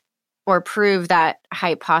determine or prove that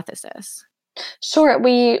hypothesis? Sure.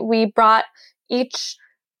 We brought each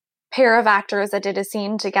pair of actors that did a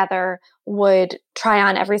scene together would try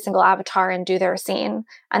on every single avatar and do their scene.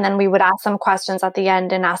 And then we would ask them questions at the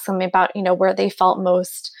end and ask them about, where they felt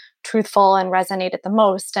most truthful and resonated the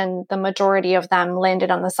most. And the majority of them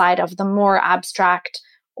landed on the side of the more abstract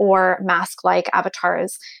or mask-like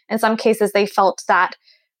avatars. In some cases, they felt that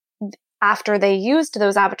after they used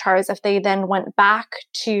those avatars, if they then went back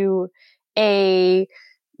to a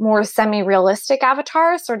more semi-realistic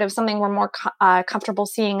avatar, sort of something we're more comfortable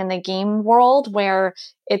seeing in the game world, where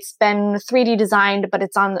it's been 3D designed, but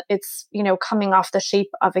it's coming off the shape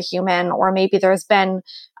of a human, or maybe there's been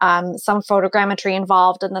some photogrammetry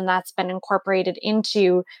involved, and then that's been incorporated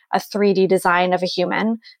into a 3D design of a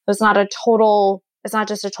human. It's not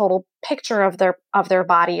just a total picture of their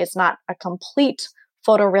body. It's not a complete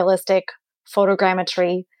photorealistic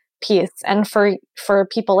photogrammetry piece. And for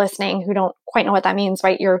people listening who don't quite know what that means,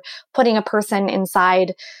 right? You're putting a person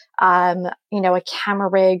inside, a camera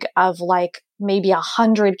rig of like maybe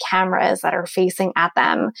 100 cameras that are facing at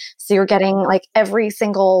them. So you're getting like every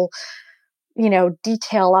single,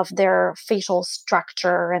 detail of their facial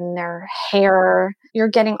structure and their hair. You're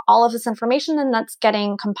getting all of this information, and that's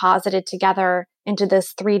getting composited together into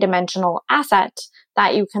this 3-dimensional asset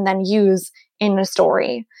that you can then use in a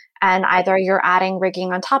story. And either you're adding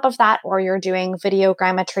rigging on top of that, or you're doing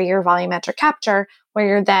videogrammetry or volumetric capture, where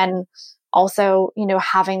you're then also,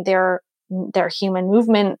 having their human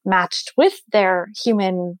movement matched with their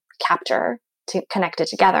human capture connected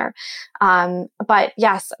together. But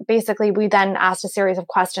yes, basically, we then asked a series of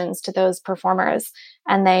questions to those performers,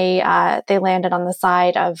 and they landed on the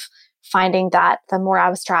side of finding that the more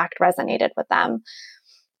abstract resonated with them.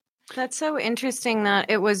 That's so interesting that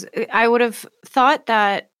it was, I would have thought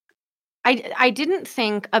that, I didn't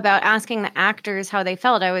think about asking the actors how they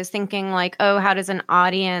felt. I was thinking like, oh, how does an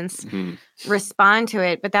audience respond to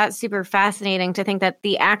it? But that's super fascinating to think that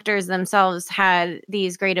the actors themselves had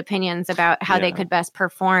these great opinions about how they could best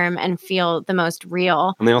perform and feel the most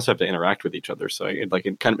real. And they also have to interact with each other. So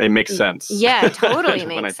it makes sense. Yeah, it totally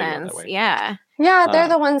makes sense. Yeah. Yeah, they're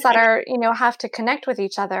the ones that are, have to connect with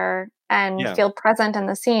each other and feel present in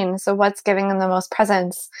the scene. So what's giving them the most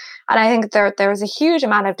presence? And I think there's a huge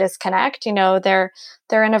amount of disconnect. They're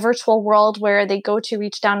in a virtual world where they go to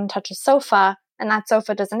reach down and touch a sofa, and that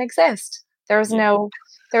sofa doesn't exist. There's no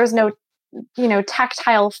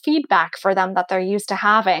tactile feedback for them that they're used to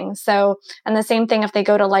having. So, and the same thing if they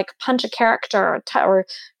go to like punch a character or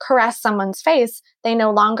caress someone's face, they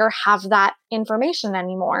no longer have that information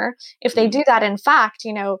anymore. If they do that, in fact,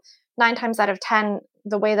 9 times out of 10,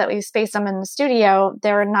 the way that we space them in the studio,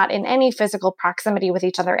 they're not in any physical proximity with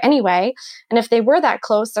each other anyway. And if they were that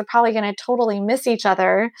close, they're probably going to totally miss each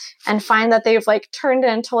other and find that they've like turned in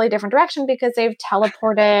a totally different direction because they've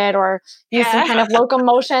teleported or used some kind of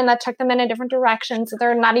locomotion that took them in a different direction. So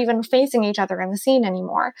they're not even facing each other in the scene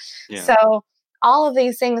anymore. Yeah. So all of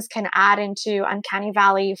these things can add into uncanny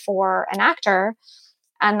valley for an actor.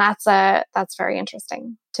 And that's very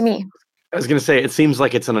interesting to me. I was going to say, it seems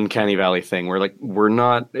like it's an uncanny valley thing where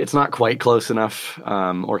it's not quite close enough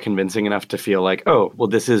or convincing enough to feel like, oh, well,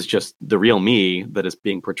 this is just the real me that is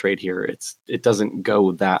being portrayed here. It doesn't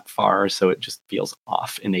go that far, so it just feels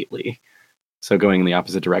off innately. So going in the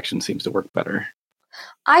opposite direction seems to work better.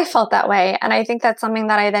 I felt that way. And I think that's something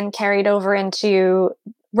that I then carried over into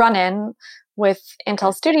Run-In with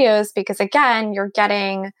Intel Studios, because again, you're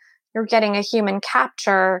getting a human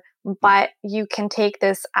capture, but you can take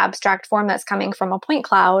this abstract form that's coming from a point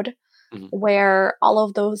cloud where all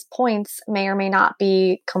of those points may or may not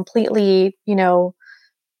be completely,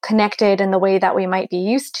 connected in the way that we might be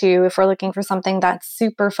used to if we're looking for something that's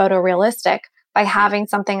super photorealistic. By having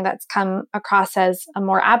something that's come across as a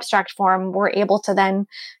more abstract form, we're able to then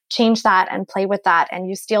change that and play with that. And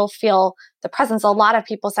you still feel the presence. A lot of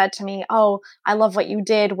people said to me, oh, I love what you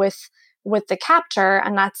did with the capture.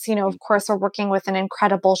 And that's, of course, we're working with an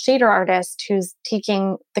incredible shader artist who's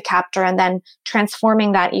taking the capture and then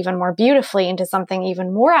transforming that even more beautifully into something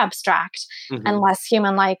even more abstract and less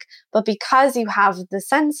human-like. But because you have the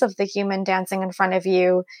sense of the human dancing in front of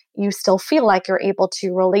you, you still feel like you're able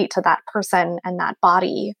to relate to that person and that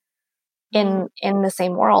body in the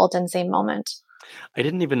same world and same moment. I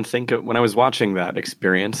didn't even think of, when I was watching that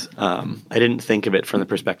experience, I didn't think of it from the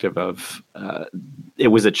perspective of, it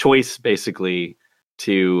was a choice basically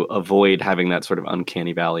to avoid having that sort of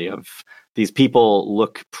uncanny valley of these people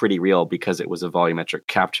look pretty real because it was a volumetric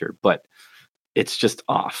capture, but it's just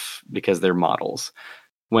off because they're models.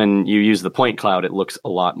 When you use the point cloud, it looks a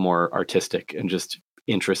lot more artistic and just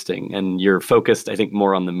interesting. And you're focused, I think,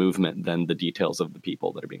 more on the movement than the details of the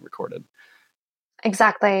people that are being recorded.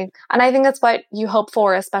 Exactly. And I think that's what you hope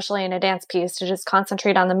for, especially in a dance piece, to just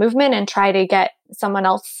concentrate on the movement and try to get someone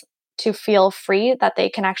else to feel free that they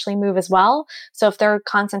can actually move as well. So if they're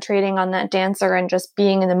concentrating on that dancer and just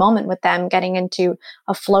being in the moment with them, getting into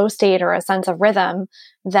a flow state or a sense of rhythm,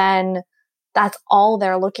 then that's all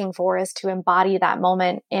they're looking for, is to embody that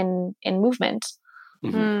moment in movement.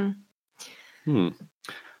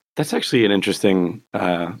 That's actually an interesting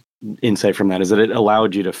insight from that, is that it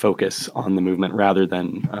allowed you to focus on the movement rather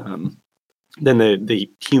than the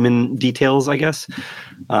human details, I guess.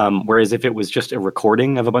 Whereas if it was just a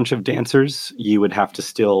recording of a bunch of dancers, you would have to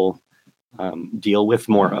still deal with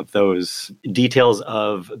more of those details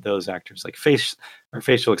of those actors, like face or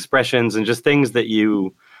facial expressions and just things that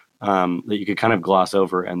you could kind of gloss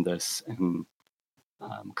over and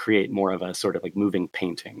create more of a sort of like moving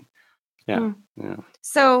painting. Yeah.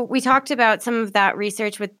 So we talked about some of that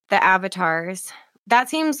research with the avatars. That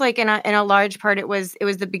seems like in a large part it was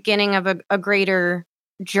the beginning of a greater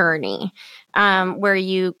journey where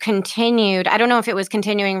you continued. I don't know if it was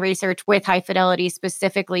continuing research with High Fidelity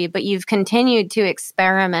specifically, but you've continued to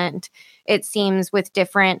experiment, it seems, with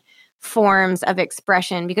different forms of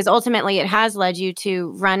expression, because ultimately it has led you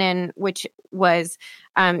to Run-In, which was,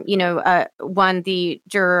 won the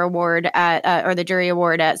juror award or the jury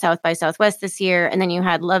award at South by Southwest this year. And then you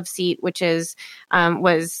had Love Seat, which is,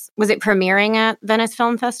 was it premiering at Venice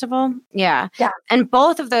Film Festival? Yeah. And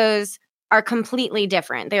both of those are completely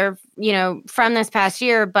different. They're, from this past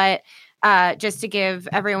year, but just to give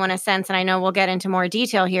everyone a sense, and I know we'll get into more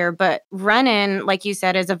detail here, but Run-In, like you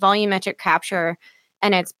said, is a volumetric capture,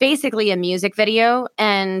 and it's basically a music video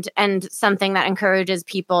and something that encourages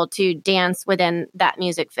people to dance within that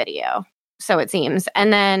music video, so it seems.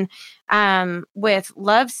 And then with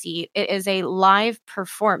Love Seat, it is a live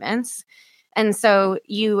performance. And so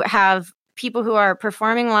you have people who are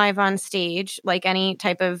performing live on stage, like any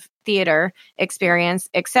type of theater experience,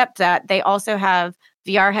 except that they also have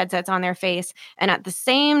VR headsets on their face. And at the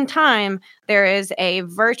same time, there is a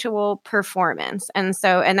virtual performance. And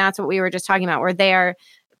that's what we were just talking about, where they are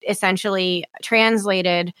essentially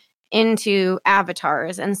translated into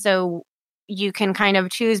avatars. And so you can kind of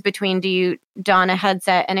choose between, do you don a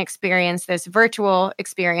headset and experience this virtual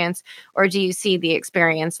experience, or do you see the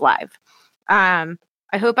experience live?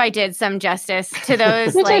 I hope I did some justice to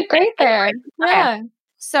those. You did great there. Yeah. Okay.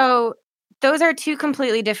 So those are two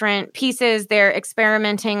completely different pieces. They're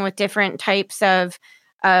experimenting with different types of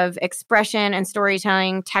expression and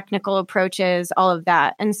storytelling, technical approaches, all of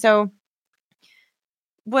that. And so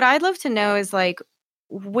what I'd love to know is, like,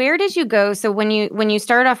 where did you go? So when you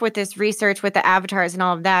started off with this research with the avatars and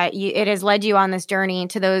all of that, it has led you on this journey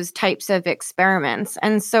to those types of experiments.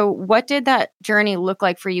 And so what did that journey look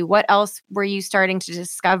like for you? What else were you starting to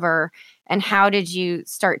discover? And how did you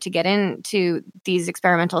start to get into these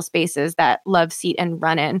experimental spaces that Love Seat and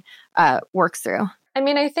Run-In works through? I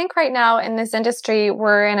mean, I think right now in this industry,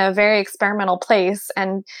 we're in a very experimental place.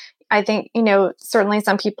 And I think, certainly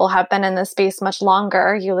some people have been in this space much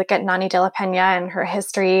longer. You look at Nani de la Peña and her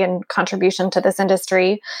history and contribution to this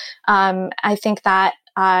industry. I think that,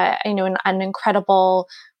 an incredible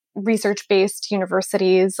research-based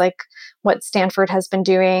universities like what Stanford has been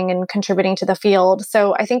doing and contributing to the field.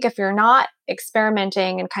 So I think if you're not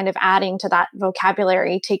experimenting and kind of adding to that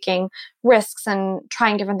vocabulary, taking risks and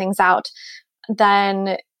trying different things out,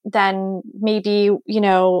 then maybe,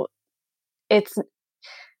 it's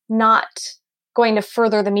not going to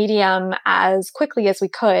further the medium as quickly as we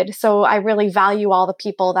could. So I really value all the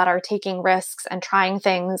people that are taking risks and trying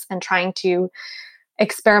things and trying to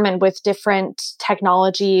experiment with different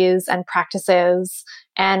technologies and practices,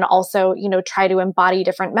 and also, try to embody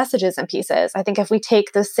different messages and pieces. I think if we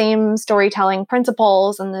take the same storytelling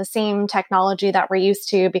principles and the same technology that we're used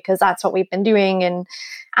to, because that's what we've been doing in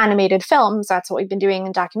animated films, that's what we've been doing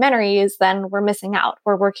in documentaries, then we're missing out.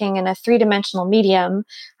 We're working in a three-dimensional medium.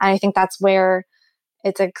 And I think that's where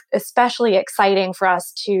it's especially exciting for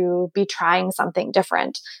us to be trying something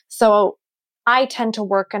different. So I tend to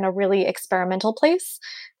work in a really experimental place.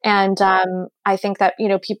 And I think that,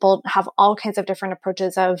 people have all kinds of different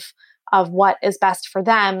approaches of what is best for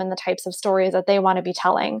them and the types of stories that they want to be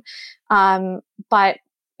telling. But,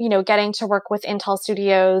 getting to work with Intel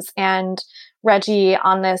Studios and Reggie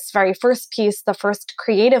on this very first piece, the first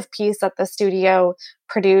creative piece that the studio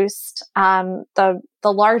produced, the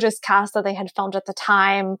largest cast that they had filmed at the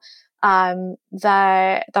time,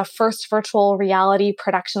 the first virtual reality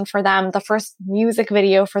production for them, the first music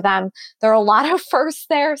video for them. There are a lot of firsts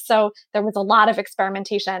there. So there was a lot of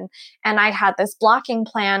experimentation. And I had this blocking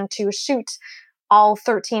plan to shoot all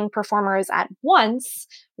 13 performers at once,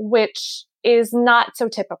 which is not so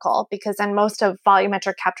typical, because in most of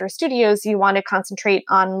volumetric capture studios, you want to concentrate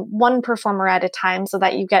on one performer at a time so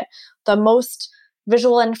that you get the most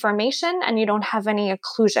visual information and you don't have any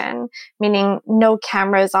occlusion, meaning no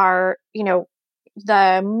cameras are,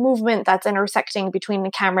 the movement that's intersecting between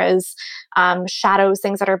the cameras, shadows,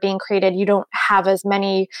 things that are being created. You don't have as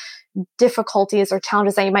many difficulties or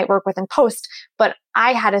challenges that you might work with in post. But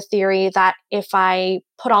I had a theory that if I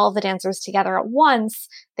put all of the dancers together at once,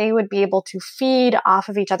 they would be able to feed off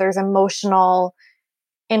of each other's emotional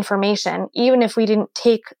information, even if we didn't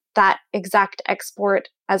take that exact export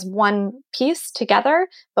as one piece together,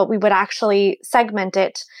 but we would actually segment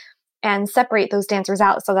it and separate those dancers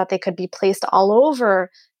out so that they could be placed all over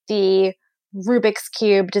the Rubik's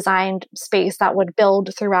Cube designed space that would build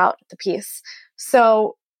throughout the piece.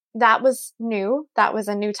 So that was new. That was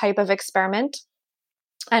a new type of experiment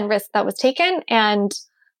and risk that was taken. And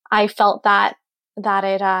I felt that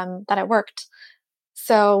it worked.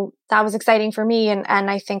 So that was exciting for me. And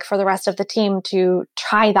I think for the rest of the team to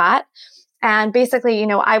try that. And basically,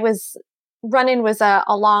 Run-In was a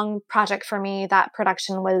long project for me. That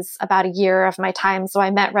production was about a year of my time. So I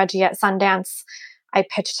met Reggie at Sundance. I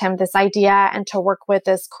pitched him this idea and to work with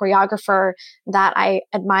this choreographer that I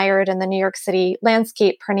admired in the New York City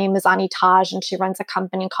landscape. Her name is Ani Taj, and she runs a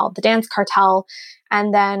company called The Dance Cartel.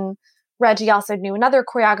 And then Reggie also knew another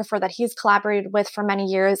choreographer that he's collaborated with for many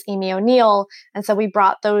years, Amy O'Neill. And so we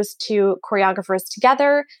brought those two choreographers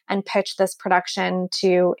together and pitched this production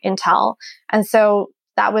to Intel. And so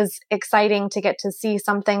that was exciting to get to see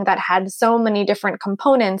something that had so many different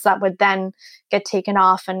components that would then get taken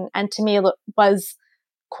off. And to me, it was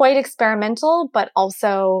quite experimental, but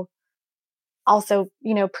also,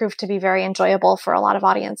 proved to be very enjoyable for a lot of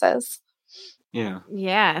audiences.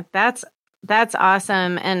 Yeah, that's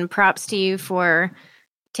awesome. And props to you for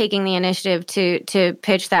taking the initiative to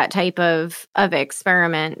pitch that type of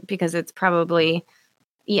experiment, because it's probably,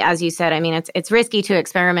 as you said, I mean, it's risky to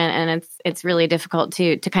experiment, and it's really difficult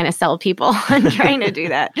to kind of sell people on trying to do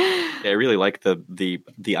that. Yeah, I really like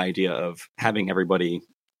the idea of having everybody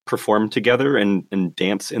perform together and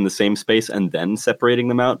dance in the same space and then separating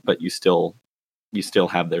them out, but you still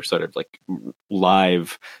have their sort of like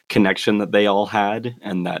live connection that they all had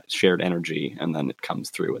and that shared energy, and then it comes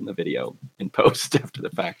through in the video in post after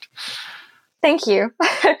the fact. Thank you.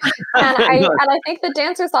 and I think the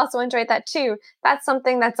dancers also enjoyed that too. That's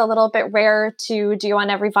something that's a little bit rare to do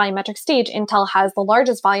on every volumetric stage. Intel has the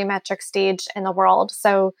largest volumetric stage in the world.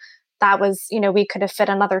 So that was, we could have fit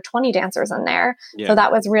another 20 dancers in there. Yeah. So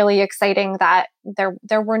that was really exciting that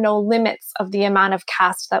there were no limits of the amount of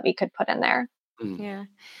cast that we could put in there. Yeah.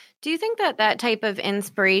 Do you think that type of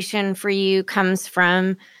inspiration for you comes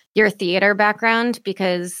from your theater background?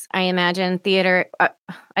 Because I imagine theater,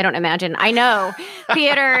 I know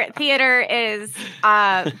theater is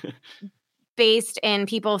based in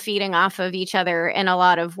people feeding off of each other in a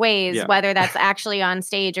lot of ways, whether that's actually on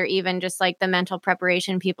stage or even just like the mental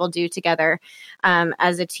preparation people do together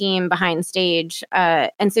as a team behind stage.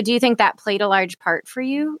 And so do you think that played a large part for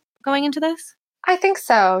you going into this? I think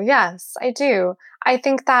so. Yes, I do. I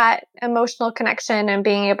think that emotional connection and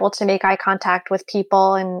being able to make eye contact with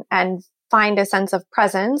people and find a sense of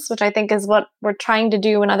presence, which I think is what we're trying to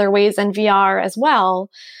do in other ways in VR as well,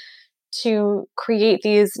 to create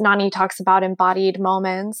these, Nani talks about embodied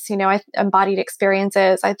moments, embodied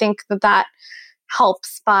experiences. I think that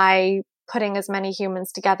helps by putting as many humans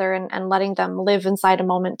together and letting them live inside a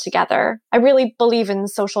moment together. I really believe in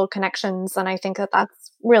social connections, and I think that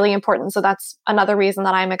that's really important. So that's another reason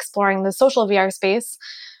that I'm exploring the social VR space,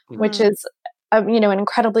 which is an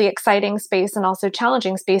incredibly exciting space and also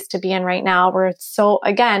challenging space to be in right now, where it's so,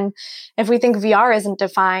 again, if we think VR isn't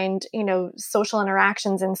defined, social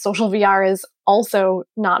interactions in social VR is also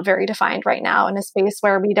not very defined right now in a space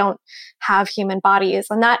where we don't have human bodies.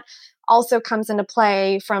 And that also comes into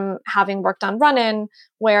play from having worked on Run-In,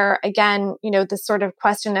 where again, this sort of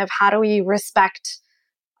question of how do we respect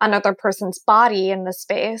another person's body in the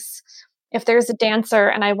space? If there's a dancer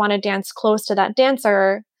and I want to dance close to that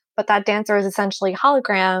dancer, but that dancer is essentially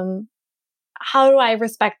hologram, how do I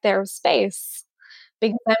respect their space?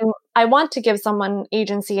 Because I want to give someone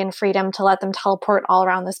agency and freedom to let them teleport all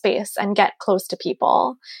around the space and get close to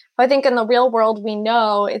people. But I think in the real world, we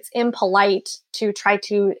know it's impolite to try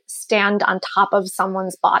to stand on top of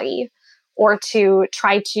someone's body or to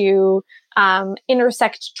try to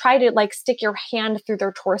intersect, try to like stick your hand through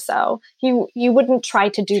their torso. You wouldn't try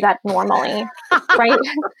to do that normally, right?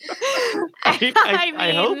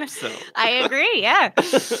 I hope so. I agree. Yeah.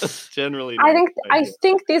 Generally, I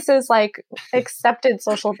think this is like accepted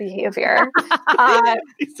social behavior.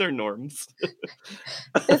 These are norms.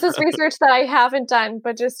 This is research that I haven't done,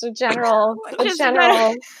 but just a general. Probably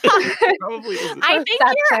I think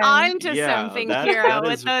you're onto something, Kira,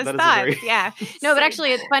 with those thoughts. Yeah. No, but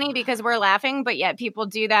actually, it's funny because we're laughing, but yet people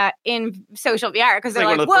do that in social VR because they're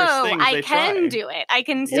like, whoa, I can do it. I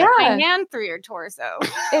can stick my hand through your torso.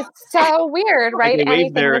 It's so weird, right? They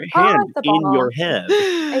wave their hand in your head.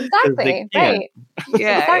 Exactly. Right.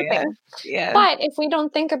 Yeah. Exactly. Yeah. But if we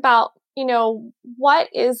don't think about, what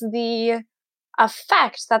is the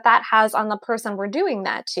effect that has on the person we're doing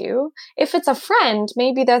that to? If it's a friend,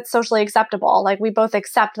 maybe that's socially acceptable. Like we both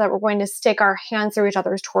accept that we're going to stick our hands through each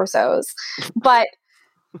other's torsos.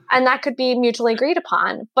 And that could be mutually agreed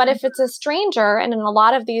upon. But if it's a stranger, and in a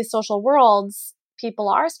lot of these social worlds, people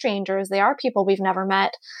are strangers, they are people we've never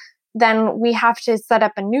met, then we have to set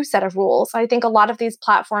up a new set of rules. I think a lot of these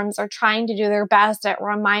platforms are trying to do their best at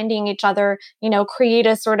reminding each other, create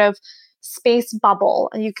a sort of space bubble.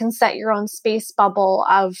 You can set your own space bubble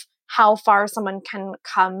of how far someone can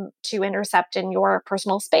come to intercept in your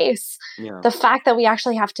personal space. Yeah. The fact that we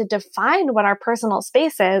actually have to define what our personal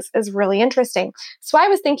space is really interesting. So I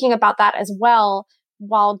was thinking about that as well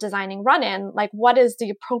while designing Run-In, like what is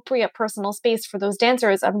the appropriate personal space for those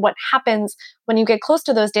dancers and what happens when you get close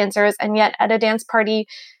to those dancers and yet at a dance party,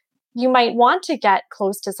 you might want to get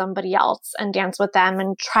close to somebody else and dance with them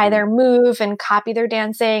and try their move and copy their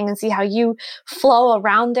dancing and see how you flow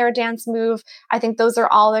around their dance move. I think those are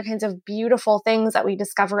all the kinds of beautiful things that we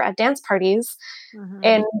discover at dance parties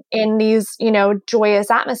in these, joyous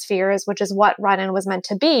atmospheres, which is what Run-In was meant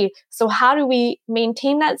to be. So how do we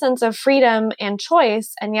maintain that sense of freedom and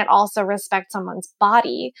choice and yet also respect someone's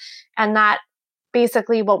body? And that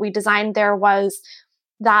basically what we designed there was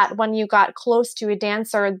that when you got close to a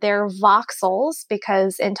dancer, their voxels,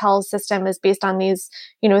 because Intel's system is based on these,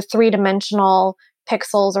 three-dimensional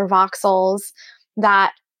pixels or voxels,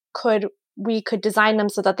 that we could design them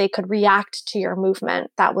so that they could react to your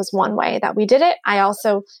movement. That was one way that we did it. I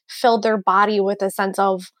also filled their body with a sense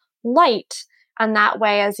of light. And that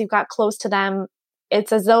way, as you got close to them,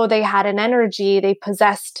 it's as though they had an energy, they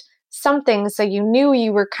possessed something. So you knew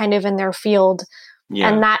you were kind of in their field. Yeah.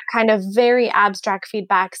 And that kind of very abstract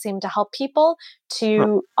feedback seemed to help people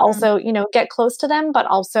to also, get close to them, but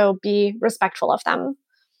also be respectful of them.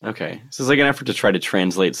 Okay. So it's like an effort to try to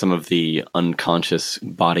translate some of the unconscious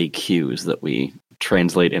body cues that we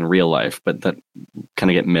translate in real life, but that kind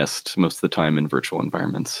of get missed most of the time in virtual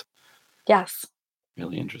environments. Yes.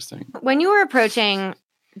 Really interesting. When you were approaching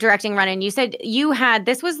directing Run-In, you said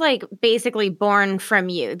this was like basically born from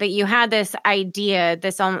you, that you had this idea,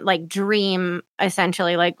 this like dream,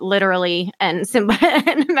 essentially, like literally and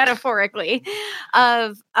and metaphorically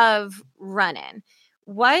of Run-In.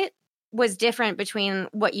 What was different between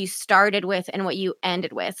what you started with and what you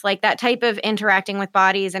ended with? Like that type of interacting with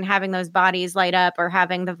bodies and having those bodies light up or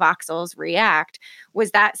having the voxels react.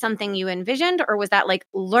 Was that something you envisioned, or was that like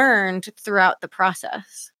learned throughout the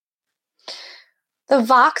process? The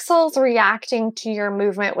voxels reacting to your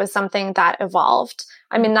movement was something that evolved.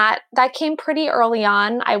 I mean, that came pretty early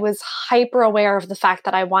on. I was hyper aware of the fact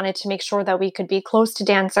that I wanted to make sure that we could be close to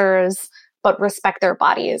dancers, but respect their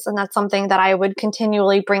bodies. And that's something that I would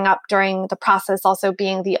continually bring up during the process, also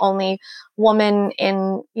being the only woman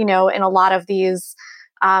in a lot of these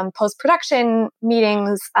post-production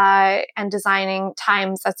meetings and designing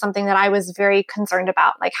times. That's something that I was very concerned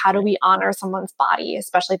about. Like, how do we honor someone's body,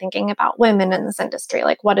 especially thinking about women in this industry?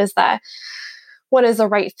 Like, what is the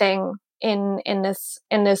right thing in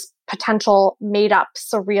this potential made up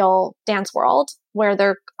surreal dance world where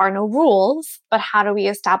there are no rules, but how do we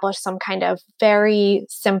establish some kind of very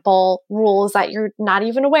simple rules that you're not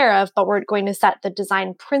even aware of, but we're going to set the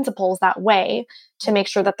design principles that way to make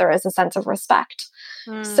sure that there is a sense of respect.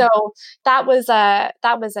 So that was a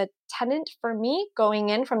tenet for me going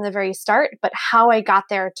in from the very start, but how I got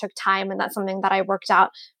there took time. And that's something that I worked out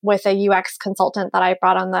with a UX consultant that I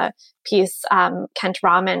brought on the piece, Kent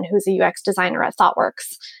Rahman, who's a UX designer at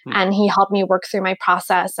ThoughtWorks. And he helped me work through my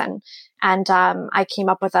process. And I came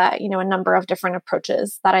up with a number of different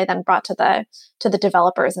approaches that I then brought to the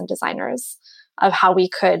developers and designers of how we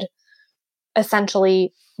could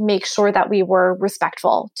essentially make sure that we were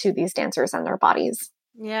respectful to these dancers and their bodies.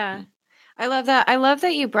 Yeah. I love that. I love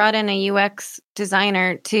that you brought in a UX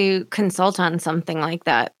designer to consult on something like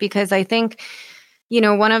that, because I think,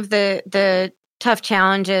 one of the tough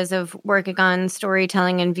challenges of working on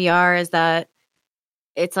storytelling in VR is that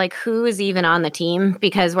it's like, who is even on the team?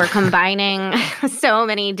 Because we're combining so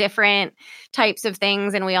many different types of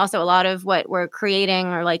things. And we also, a lot of what we're creating,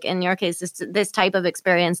 or like in your case, this type of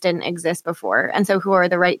experience didn't exist before. And so who are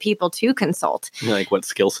the right people to consult? Like, what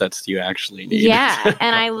skill sets do you actually need? Yeah.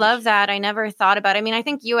 And I love that. I never thought about it. I mean, I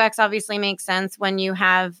think UX obviously makes sense when you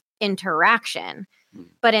have interaction.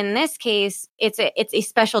 But in this case, it's a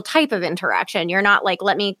special type of interaction. You're not like,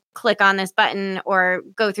 let me click on this button or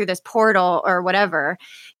go through this portal or whatever.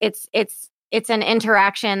 It's an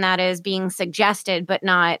interaction that is being suggested, but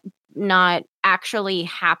not actually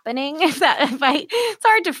happening. It's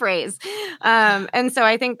hard to phrase. And so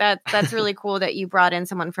I think that's really cool that you brought in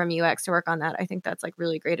someone from UX to work on that. I think that's like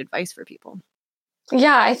really great advice for people.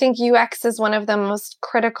 Yeah, I think UX is one of the most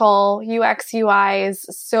critical. UX, UI is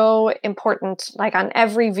so important, like on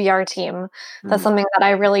every VR team. That's something that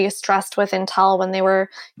I really stressed with Intel when they were,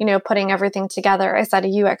 putting everything together. I said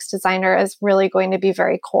a UX designer is really going to be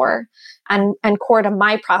very core and core to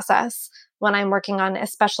my process when I'm working on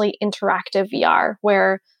especially interactive VR,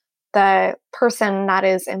 where the person that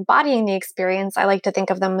is embodying the experience, I like to think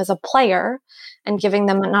of them as a player and giving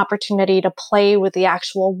them an opportunity to play with the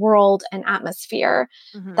actual world and atmosphere.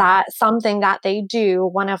 That something that they do,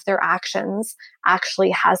 one of their actions,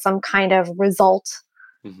 actually has some kind of result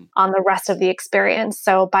on the rest of the experience.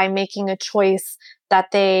 So by making a choice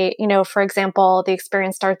that they, for example, the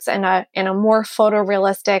experience starts in a more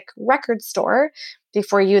photorealistic record store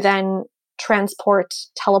before you then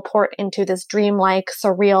teleport into this dreamlike,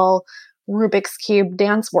 surreal Rubik's Cube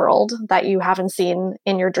dance world that you haven't seen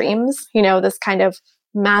in your dreams, this kind of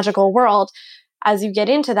magical world. As you get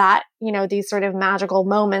into that, these sort of magical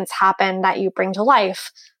moments happen that you bring to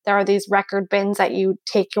life. There are these record bins that you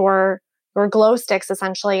take your glow sticks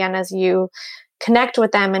essentially, and as you connect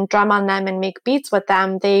with them and drum on them and make beats with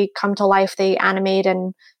them, they come to life, they animate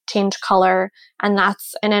and change color. And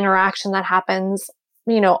that's an interaction that happens,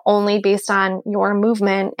 only based on your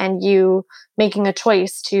movement and you making a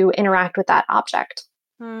choice to interact with that object.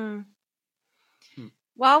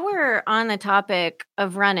 While we're on the topic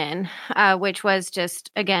of run-in, which was just,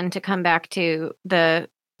 again, to come back to the,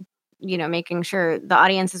 making sure the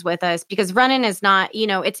audience is with us, because run-in is not,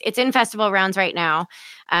 it's in festival rounds right now.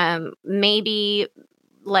 Maybe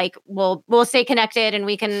like we'll stay connected and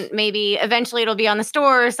we can maybe eventually it'll be on the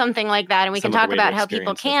store or something like that. And we can talk about how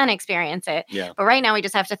people can experience it. Yeah. But right now we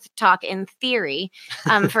just have to talk in theory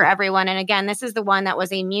for everyone. And again, this is the one that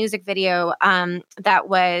was a music video that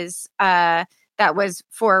was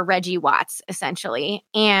for Reggie Watts, essentially.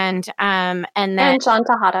 And then Sean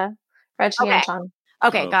Tejada. Reggie and Sean.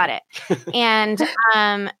 Okay, got it. And so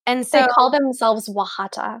they call themselves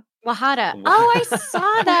Wahata. Wahata. Oh, I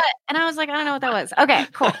saw that. And I was like, I don't know what that was. Okay,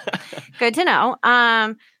 cool. Good to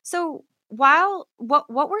know. So what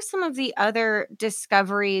were some of the other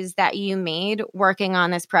discoveries that you made working on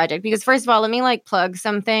this project? Because first of all, let me plug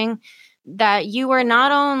something that you were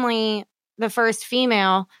not only the first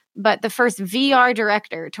female, but the first VR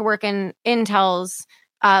director to work in Intel's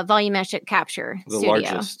volumetric capture studio.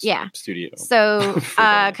 Largest studio. So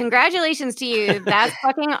congratulations to you. That's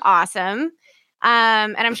fucking awesome.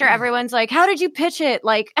 And I'm sure everyone's like, how did you pitch it?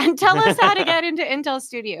 And tell us how to get into Intel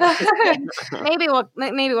Studio. maybe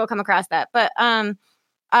we'll come across that. But and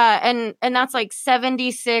that's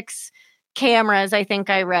 76 cameras, I think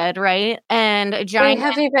I read, right? And a giant. We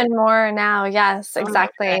have even more now. Yes,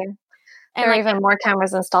 exactly. Okay. There are even more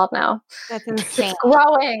cameras installed now. That's insane. It's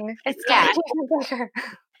growing. It's getting even bigger.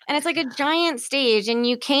 And it's like a giant stage, and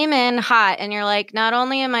you came in hot, and you're like, not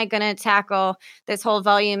only am I going to tackle this whole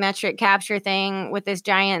volumetric capture thing with this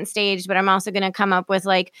giant stage, but I'm also going to come up with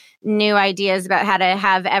new ideas about how to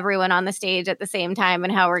have everyone on the stage at the same time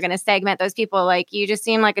and how we're going to segment those people. You just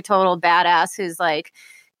seem like a total badass who's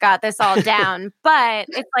got this all down. But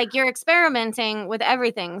it's you're experimenting with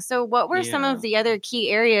everything. So what were some of the other key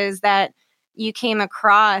areas that you came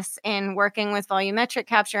across in working with volumetric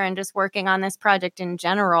capture and just working on this project in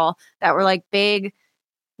general that were big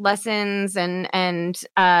lessons and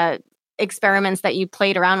experiments that you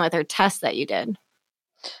played around with or tests that you did?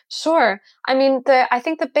 Sure. I mean, I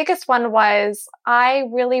think the biggest one was I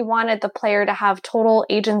really wanted the player to have total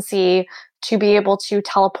agency to be able to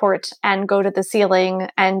teleport and go to the ceiling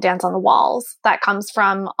and dance on the walls. That comes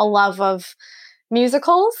from a love of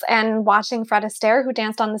musicals and watching Fred Astaire, who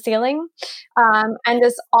danced on the ceiling, and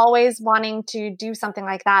just always wanting to do something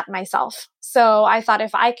like that myself. So I thought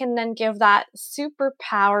if I can then give that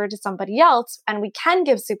superpower to somebody else, and we can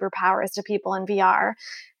give superpowers to people in VR,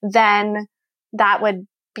 then that would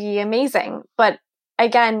be amazing. But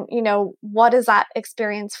again, what does that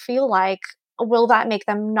experience feel like? Will that make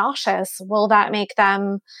them nauseous? Will that make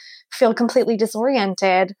them feel completely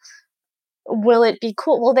disoriented? Will it be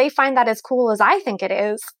cool? Will they find that as cool as I think it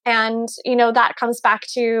is? And, that comes back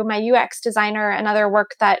to my UX designer and other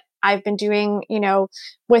work that I've been doing,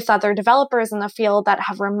 with other developers in the field that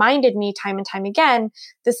have reminded me time and time again,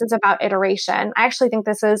 this is about iteration. I actually think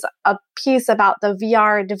this is a piece about the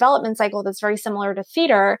VR development cycle that's very similar to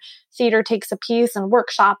theater. Theater takes a piece and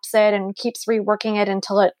workshops it and keeps reworking it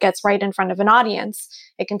until it gets right in front of an audience.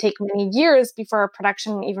 It can take many years before a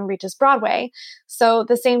production even reaches Broadway. So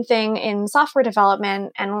the same thing in software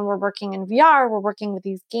development. And when we're working in VR, we're working with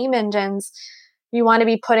these game engines. You want to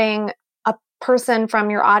be putting person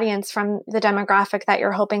from your audience, from the demographic that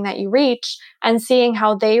you're hoping that you reach, and seeing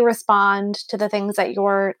how they respond to the things that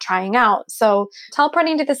you're trying out. So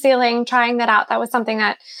teleporting to the ceiling, trying that out, that was something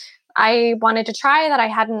that I wanted to try that I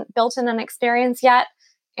hadn't built in an experience yet.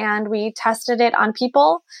 And we tested it on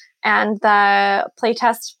people, and the play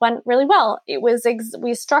test went really well. It was,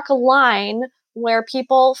 we struck a line where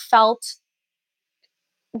people felt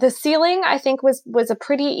the ceiling, I think, was a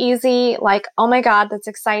pretty easy, oh my God, that's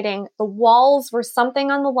exciting. The walls were something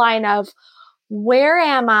on the line of, where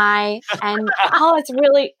am I? And it's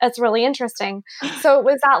really interesting. So it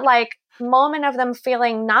was that moment of them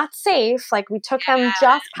feeling not safe. We took them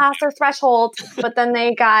just past their threshold, but then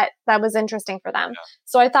that was interesting for them.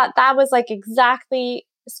 So I thought that was exactly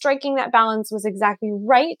striking that balance was exactly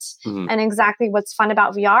right Mhm. and exactly what's fun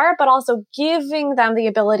about VR, but also giving them the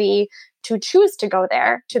ability to choose to go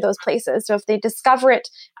there to those places. So if they discover it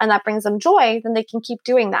and that brings them joy, then they can keep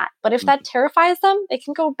doing that. But if that terrifies them, they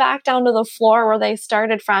can go back down to the floor where they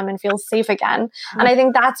started from and feel safe again. And I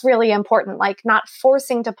think that's really important, like not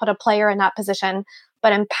forcing to put a player in that position,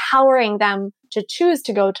 but empowering them to choose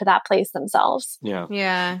to go to that place themselves. Yeah.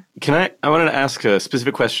 Yeah. I wanted to ask a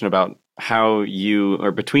specific question about how you,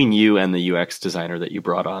 or between you and the UX designer that you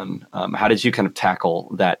brought on, how did you kind of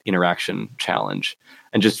tackle that interaction challenge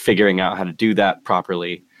and just figuring out how to do that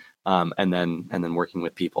properly, and then working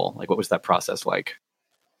with people? Like, what was that process like?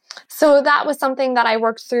 So that was something that I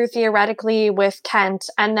worked through theoretically with Kent,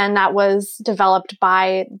 and then that was developed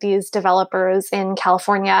by these developers in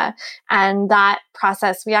California. And that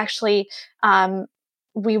process, we actually,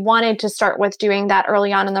 we wanted to start with doing that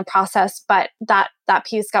early on in the process, but that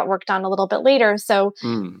piece got worked on a little bit later. So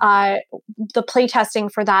the play testing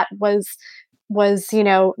for that was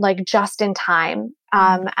like just in time.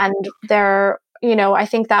 And there, I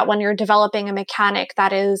think that when you're developing a mechanic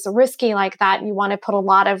that is risky like that, you want to put a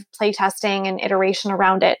lot of play testing and iteration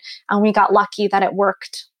around it. And we got lucky that it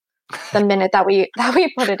worked the minute that we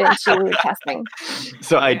put it into testing.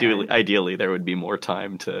 So ideally, there would be more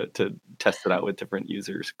time to test it out with different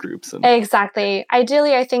users groups. Exactly.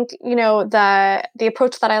 Ideally, I think the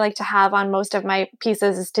approach that I like to have on most of my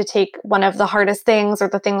pieces is to take one of the hardest things or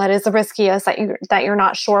the thing that is the riskiest that you're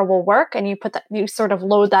not sure will work, and you sort of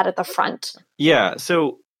load that at the front. Yeah.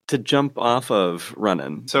 So to jump off of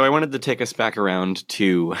Runnin', so I wanted to take us back around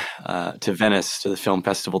to Venice, to the film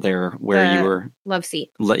festival there, where you were Love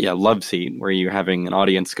Seat. Love Seat, where you're having an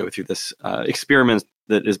audience go through this experiment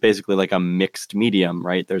that is basically like a mixed medium,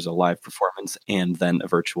 right? There's a live performance and then a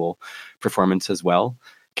virtual performance as well.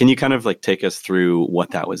 Can you kind of like take us through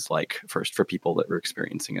what that was like first for people that were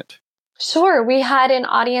experiencing it? Sure. We had an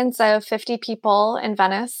audience of 50 people in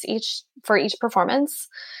Venice for each performance.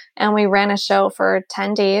 And we ran a show for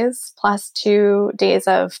 10 days plus 2 days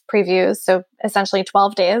of previews. So essentially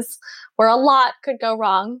 12 days where a lot could go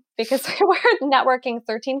wrong because we were networking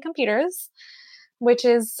 13 computers, which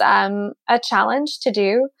is a challenge to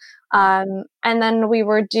do. And then we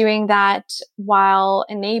were doing that while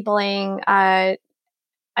enabling an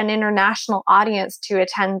international audience to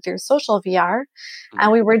attend through social VR.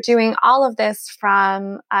 And we were doing all of this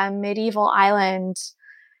from a medieval island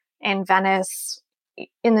in Venice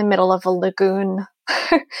in the middle of a lagoon.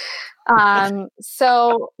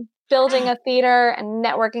 So building a theater and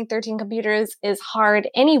networking 13 computers is hard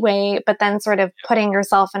anyway, but then sort of putting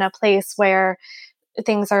yourself in a place where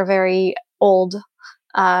things are very old,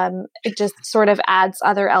 it just sort of adds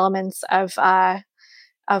other elements of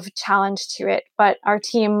challenge to it. But our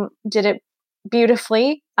team did it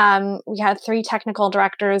beautifully. We had 3 technical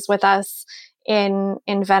directors with us in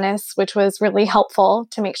Venice, which was really helpful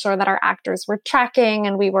to make sure that our actors were tracking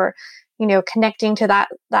and we were, connecting to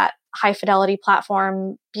that high fidelity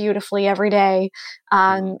platform beautifully every day.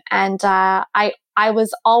 I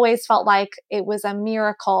was always felt like it was a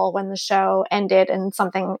miracle when the show ended and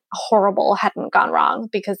something horrible hadn't gone wrong,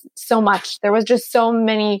 because there was just so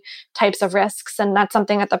many types of risks. And that's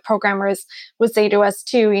something that the programmers would say to us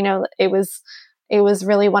too. It was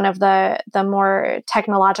really one of the more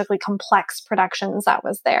technologically complex productions that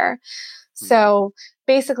was there. So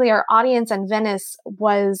basically our audience in Venice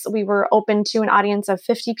we were open to an audience of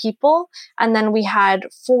 50 people. And then we had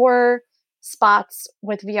 4 spots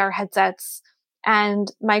with VR headsets.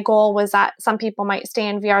 And my goal was that some people might stay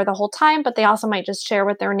in VR the whole time, but they also might just share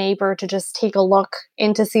with their neighbor to just take a look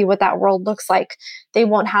in to see what that world looks like. They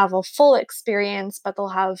won't have a full experience, but they'll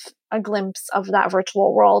have a glimpse of that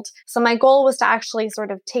virtual world. So my goal was to actually sort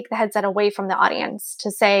of take the headset away from the audience, to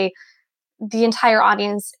say the entire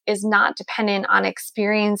audience is not dependent on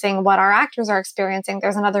experiencing what our actors are experiencing.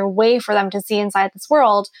 There's another way for them to see inside this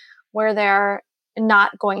world where they're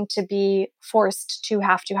not going to be forced to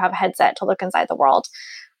have a headset to look inside the world.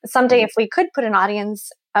 Someday, if we could put an audience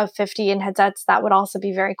of 50 in headsets, that would also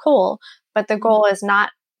be very cool. But the goal is not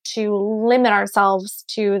to limit ourselves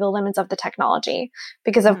to the limits of the technology,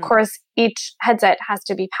 because of course, each headset has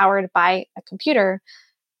to be powered by a computer.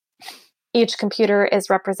 Each computer is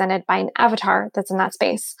represented by an avatar that's in that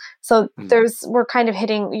space. So we're kind of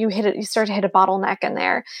you start to hit a bottleneck in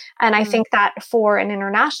there. And I think that for an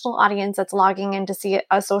international audience that's logging in to see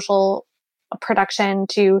a social production,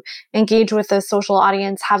 to engage with a social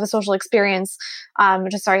audience, have a social experience,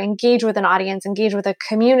 engage with an audience, engage with a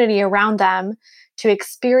community around them, to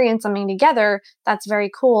experience something together, that's very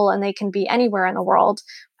cool. And they can be anywhere in the world.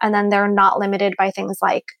 And then they're not limited by things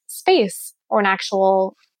like space or an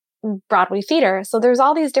actual Broadway theater. So there's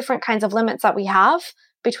all these different kinds of limits that we have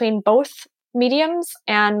between both mediums.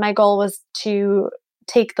 And my goal was to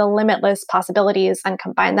take the limitless possibilities and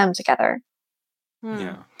combine them together.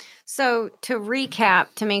 Yeah. So to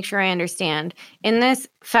recap, to make sure I understand, in this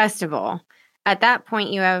festival, at that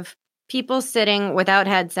point, you have people sitting without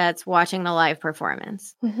headsets watching the live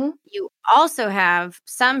performance. Mm-hmm. You also have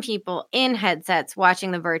some people in headsets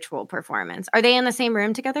watching the virtual performance. Are they in the same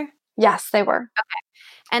room together? Yes, they were.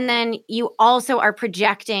 Okay. And then you also are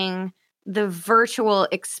projecting the virtual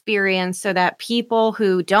experience so that people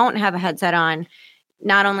who don't have a headset on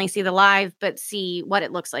not only see the live, but see what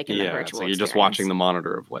it looks like in the virtual so you're experience. just watching the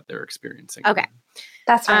monitor of what they're experiencing. Okay.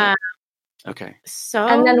 That's right. Okay. So,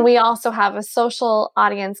 And then we also have a social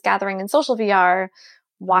audience gathering in social VR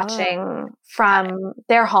watching from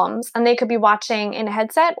their homes. And they could be watching in a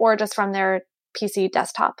headset or just from their PC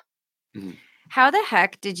desktop. Mm-hmm. How the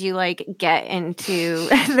heck did you get into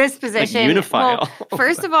this position? Unify Well,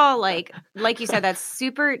 first of all, like you said, that's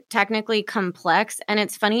super technically complex. And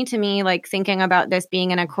it's funny to me, thinking about this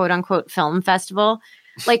being in a quote unquote film festival.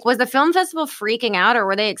 Was the film festival freaking out or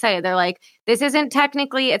were they excited? They're like, this isn't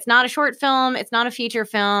technically, it's not a short film. It's not a feature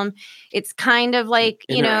film. It's kind of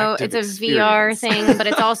it's a VR thing, but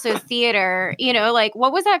it's also theater.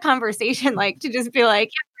 What was that conversation like to just be like,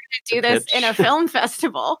 yeah, we're going to do this in a film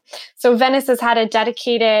festival? So Venice has had a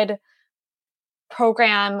dedicated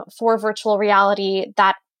program for virtual reality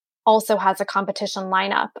that also has a competition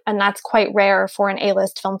lineup. And that's quite rare for an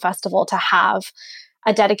A-list film festival to have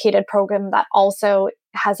a dedicated program that also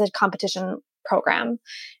has a competition program.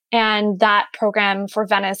 And that program for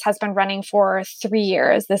Venice has been running for 3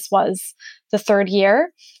 years. This was the 3rd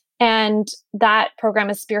year. And that program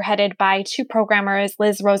is spearheaded by 2 programmers,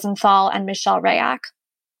 Liz Rosenthal and Michelle Rayak.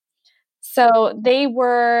 So they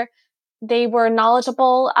were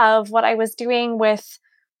knowledgeable of what I was doing with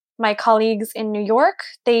my colleagues in New York.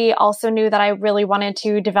 They also knew that I really wanted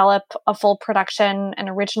to develop a full production, an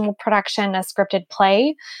original production, a scripted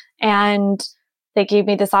play. And they gave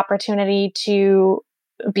me this opportunity to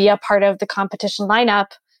be a part of the competition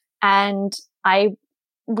lineup. And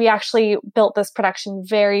we actually built this production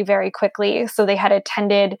very, very quickly. So they had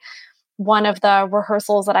attended one of the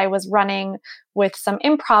rehearsals that I was running with some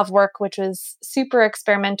improv work, which was super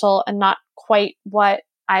experimental and not quite what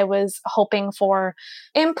I was hoping for.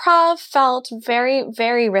 Improv felt very,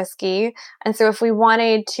 very risky. And so if we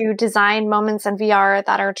wanted to design moments in VR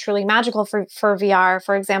that are truly magical for VR,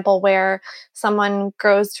 for example, where someone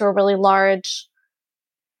grows to a really large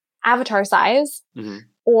avatar size, Mm-hmm.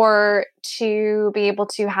 or to be able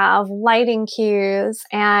to have lighting cues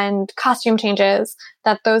and costume changes,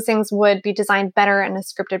 that those things would be designed better in a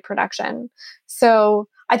scripted production. So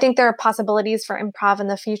I think there are possibilities for improv in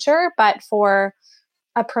the future, but for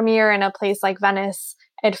a premiere in a place like Venice,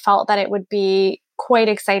 it felt that it would be quite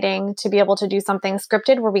exciting to be able to do something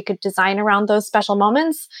scripted where we could design around those special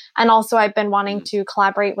moments. And also I've been wanting to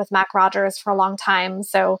collaborate with Mac Rogers for a long time.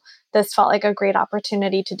 So this felt like a great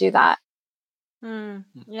opportunity to do that.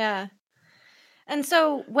 Yeah. And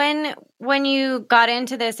so when you got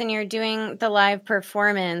into this and you're doing the live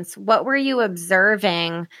performance, what were you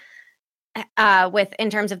observing in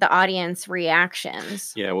terms of the audience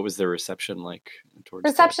reactions? Yeah, what was the reception like towards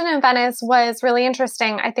Reception in Venice was really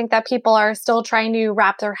interesting. I think that people are still trying to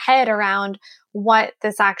wrap their head around what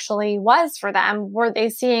this actually was for them. Were they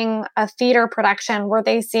seeing a theater production? Were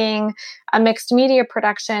they seeing a mixed media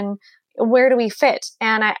production? Where do we fit?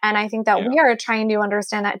 And I think that we are trying to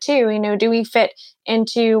understand that too. Do we fit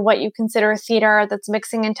into what you consider theater that's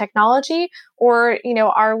mixing in technology? Or,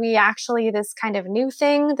 are we actually this kind of new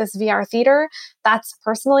thing, this VR theater? That's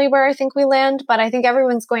personally where I think we land. But I think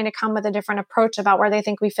everyone's going to come with a different approach about where they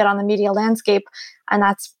think we fit on the media landscape. And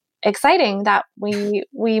that's exciting that we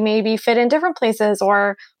maybe fit in different places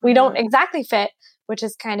or we don't exactly fit, which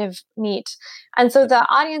is kind of neat. And so the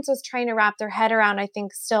audience was trying to wrap their head around, I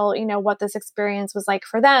think, still, what this experience was like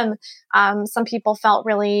for them. Some people felt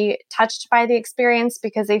really touched by the experience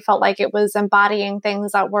because they felt like it was embodying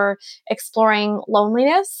things that were exploring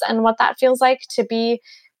loneliness and what that feels like to be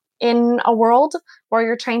in a world where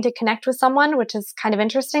you're trying to connect with someone, which is kind of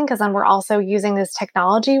interesting because then we're also using this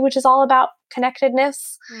technology, which is all about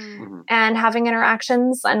connectedness and having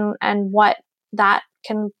interactions and what that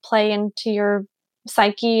can play into your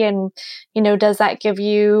psyche. And, does that give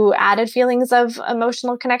you added feelings of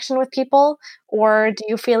emotional connection with people, or do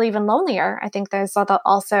you feel even lonelier? I think there's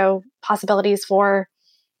also possibilities for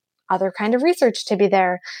other kind of research to be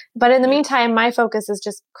there. But in the meantime, my focus is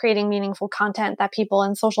just creating meaningful content that people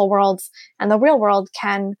in social worlds and the real world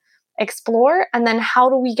can explore? And then how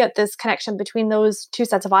do we get this connection between those two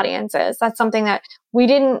sets of audiences? That's something that we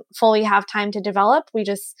didn't fully have time to develop. We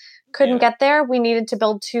just couldn't get there. We needed to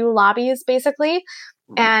build 2 lobbies basically.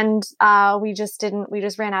 And we just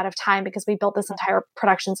ran out of time because we built this entire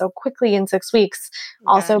production so quickly in 6 weeks.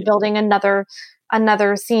 Also building another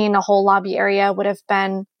scene, a whole lobby area would have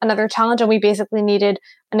been another challenge. And we basically needed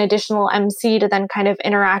an additional MC to then kind of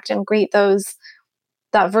interact and greet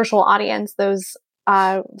that virtual audience, those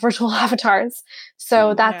virtual avatars.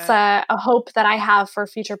 So that's a hope that I have for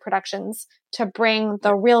future productions, to bring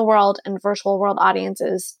the real world and virtual world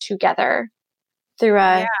audiences together through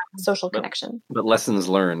a social connection. But lessons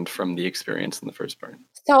learned from the experience in the first part.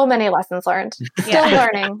 So many lessons learned. Still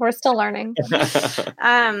learning. We're still learning.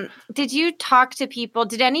 Did you talk to people?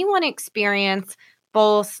 Did anyone experience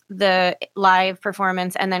both the live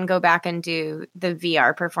performance and then go back and do the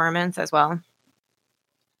VR performance as well?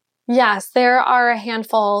 Yes, there are a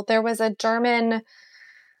handful. There was a German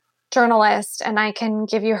journalist, and I can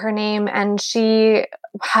give you her name, and she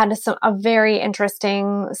had a very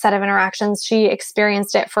interesting set of interactions. She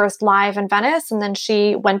experienced it first live in Venice, and then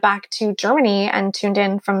she went back to Germany and tuned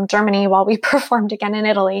in from Germany while we performed again in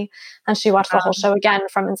Italy, and she watched the whole show again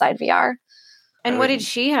from inside VR. And what did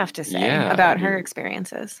she have to say about her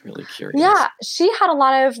experiences? Really curious. Yeah, she had a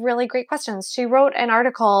lot of really great questions. She wrote an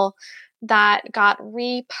article that got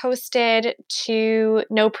reposted to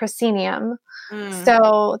No Proscenium.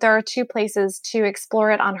 So there are 2 places to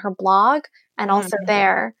explore it on her blog and also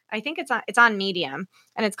there. I think it's on Medium,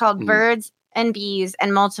 and it's called Birds and Bees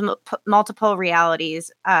and Multiple Realities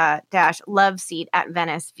Love Seat at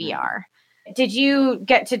Venice VR. Did you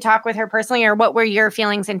get to talk with her personally, or what were your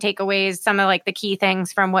feelings and takeaways, some of like the key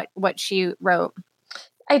things from what she wrote?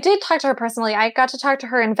 I did talk to her personally. I got to talk to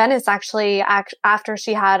her in Venice, actually, after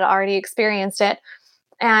she had already experienced it.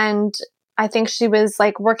 And I think she was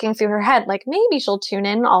like working through her head, like maybe she'll tune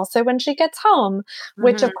in also when she gets home,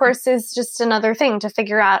 which of course is just another thing to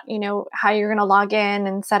figure out, how you're going to log in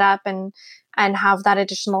and set up and have that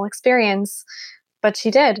additional experience. But she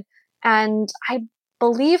did. And I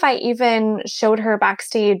believe I even showed her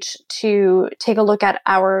backstage to take a look at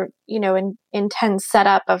our, intense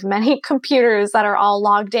setup of many computers that are all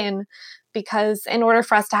logged in, because in order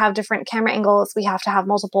for us to have different camera angles, we have to have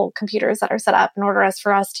multiple computers that are set up in order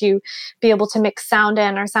for us to be able to mix sound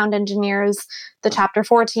in. Our sound engineers, the Chapter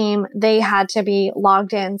 4 team, they had to be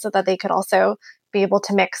logged in so that they could also be able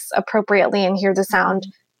to mix appropriately and hear the sound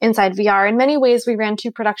inside VR. In many ways, we ran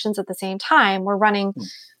 2 productions at the same time. We're running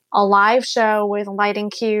a live show with lighting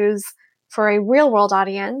cues for a real world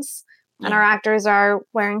audience. And our actors are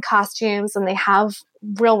wearing costumes and they have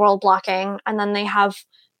real world blocking. And then they have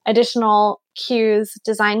additional cues,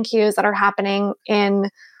 design cues that are happening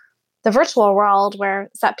in the virtual world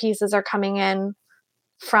where set pieces are coming in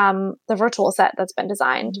from the virtual set that's been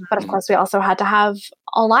designed. But of course, we also had to have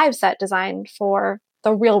a live set designed for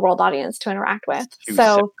the real world audience to interact with.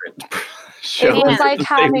 So it was like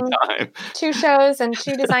having 2 shows and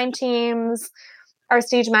 2 design teams. Our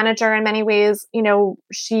stage manager, in many ways,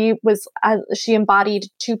 she embodied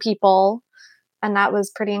 2 people, and that was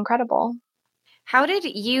pretty incredible. How did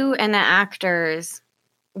you and the actors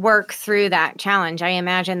work through that challenge? I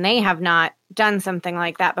imagine they have not done something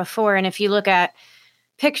like that before. And if you look at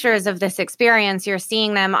pictures of this experience, you're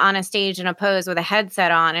seeing them on a stage in a pose with a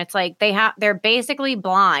headset on. It's like they're basically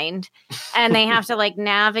blind, and they have to like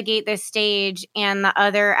navigate this stage and the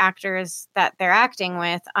other actors that they're acting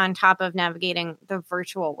with on top of navigating the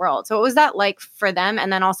virtual world. So what was that like for them,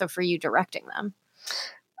 and then also for you directing them?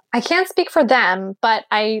 I can't speak for them, but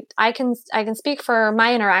I can speak for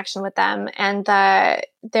my interaction with them, and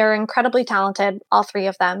they're incredibly talented, all 3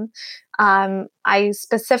 of them. I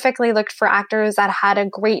specifically looked for actors that had a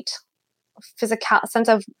great sense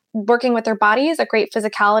of working with their bodies, a great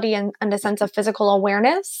physicality and a sense of physical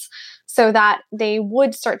awareness, so that they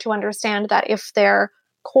would start to understand that if their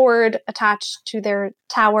cord attached to their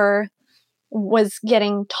tower was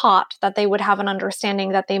getting taut, that they would have an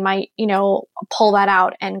understanding that they might, pull that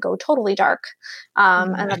out and go totally dark.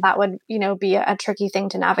 And that would, be a tricky thing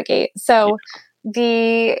to navigate. So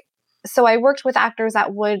so I worked with actors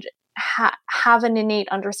that would have an innate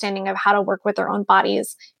understanding of how to work with their own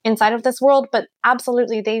bodies inside of this world, but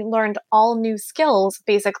absolutely they learned all new skills,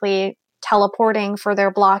 basically teleporting for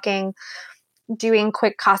their blocking, doing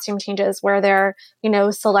quick costume changes where they're,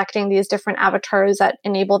 selecting these different avatars that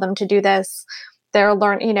enable them to do this. They're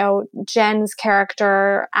Jen's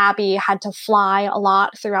character, Abby, had to fly a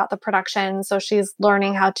lot throughout the production. So she's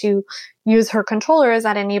learning how to use her controllers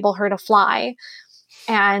that enable her to fly.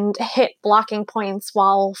 and hit blocking points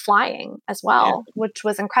while flying as well, which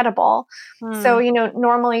was incredible. So,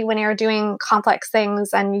 normally when you're doing complex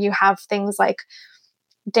things and you have things like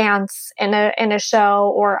dance in a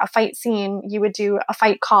show or a fight scene, you would do a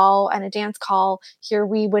fight call and a dance call. Here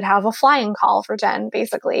we would have a flying call for Jen,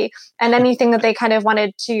 basically. And anything that they kind of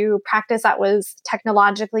wanted to practice that was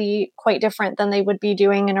technologically quite different than they would be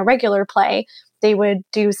doing in a regular play, they would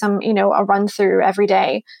do some, a run through every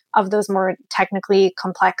day of those more technically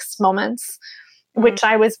complex moments, which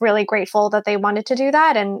I was really grateful that they wanted to do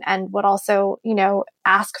that and would also,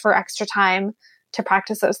 ask for extra time to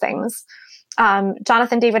practice those things.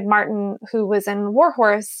 Jonathan David Martin, who was in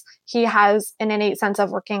Warhorse, he has an innate sense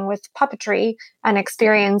of working with puppetry and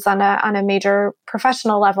experience on a major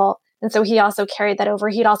professional level. And so he also carried that over.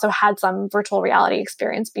 He'd also had some virtual reality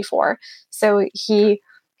experience before. So he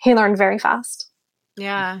learned very fast.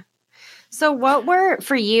 Yeah. So what were,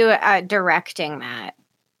 for you, directing that,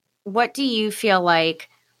 what do you feel like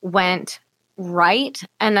went right?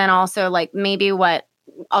 And then also like maybe what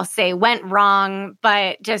I'll say went wrong,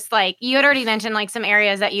 but just like you had already mentioned, like some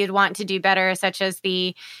areas that you'd want to do better, such as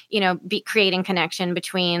the, creating connection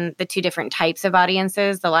between the two different types of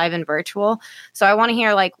audiences, the live and virtual. So I want to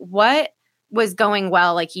hear like what was going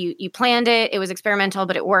well, like you planned it was experimental,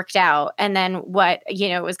 but it worked out. And then what,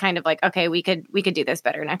 it was kind of like, okay, we could do this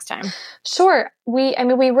better next time. Sure. We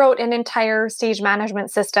wrote an entire stage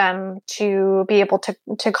management system to be able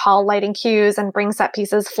to call lighting cues and bring set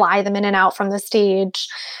pieces, fly them in and out from the stage,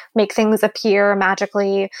 make things appear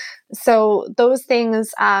magically. So those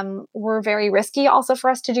things were very risky also for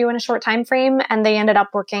us to do in a short time frame, and they ended up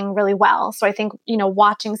working really well. So I think,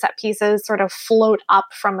 watching set pieces sort of float up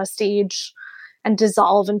from a stage and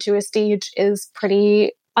dissolve into a stage is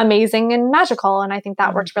pretty amazing and magical. And I think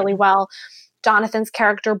that worked really well. Jonathan's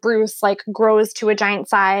character, Bruce, like grows to a giant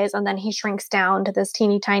size and then he shrinks down to this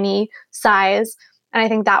teeny tiny size. And I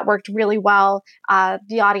think that worked really well.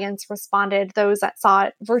 The audience responded. Those that saw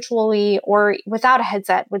it virtually or without a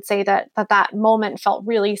headset would say that moment felt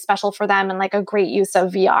really special for them and like a great use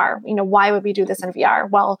of VR. Why would we do this in VR?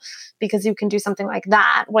 Well, because you can do something like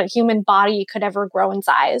that. What human body could ever grow in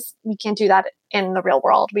size? We can't do that in the real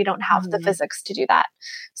world. We don't have the physics to do that.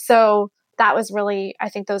 So that was really, I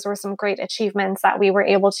think those were some great achievements that we were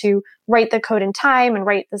able to write the code in time and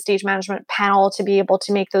write the stage management panel to be able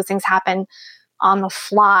to make those things happen on the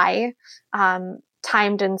fly,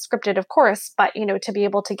 timed and scripted, of course, but, to be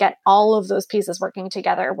able to get all of those pieces working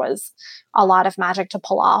together was a lot of magic to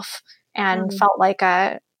pull off and felt like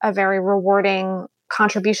a very rewarding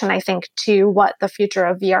contribution, I think, to what the future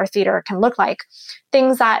of VR theater can look like.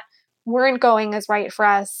 Things that weren't going as right for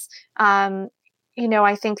us, I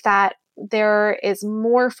think that there is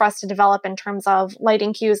more for us to develop in terms of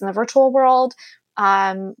lighting cues in the virtual world,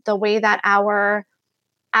 the way that our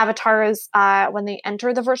avatars, when they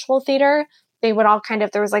enter the virtual theater, they would all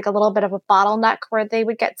there was like a little bit of a bottleneck where they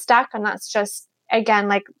would get stuck. And that's just, again,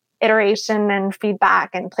 like iteration and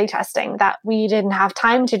feedback and playtesting that we didn't have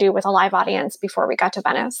time to do with a live audience before we got to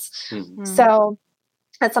Venice. Mm-hmm. So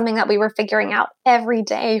that's something that we were figuring out every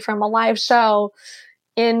day from a live show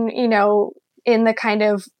in the kind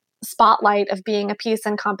of spotlight of being a piece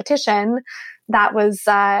in competition. That was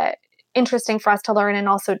interesting for us to learn and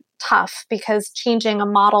also tough because changing a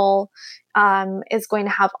model is going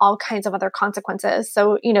to have all kinds of other consequences.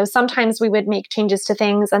 So, sometimes we would make changes to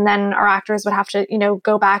things and then our actors would have to,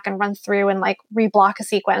 go back and run through and like reblock a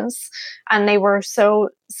sequence. And they were so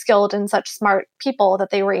skilled and such smart people that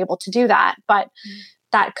they were able to do that. But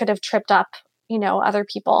that could have tripped up, other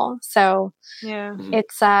people. So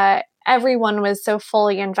it's, everyone was so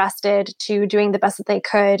fully invested to doing the best that they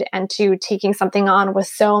could and to taking something on with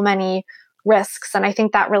so many risks. And I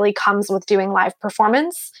think that really comes with doing live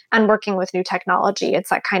performance and working with new technology. It's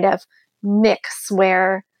that kind of mix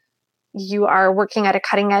where you are working at a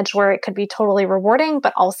cutting edge where it could be totally rewarding,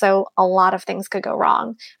 but also a lot of things could go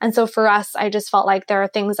wrong. And so for us, I just felt like there are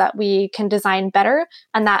things that we can design better.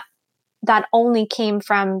 And that only came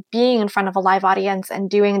from being in front of a live audience and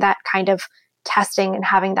doing that kind of testing and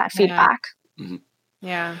having that feedback. Mm-hmm.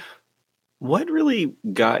 Yeah. What really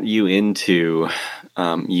got you into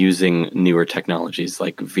using newer technologies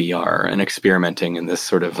like VR and experimenting in this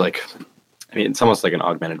sort of it's almost like an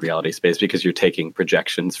augmented reality space because you're taking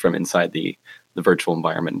projections from inside the virtual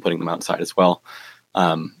environment and putting them outside as well.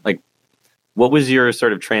 What was your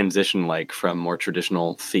sort of transition like from more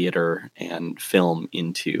traditional theater and film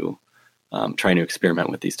into trying to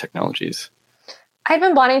experiment with these technologies? I'd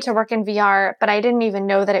been wanting to work in VR, but I didn't even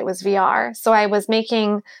know that it was VR. So I was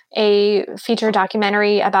making a feature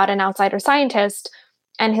documentary about an outsider scientist,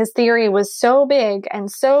 and his theory was so big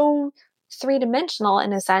and so three-dimensional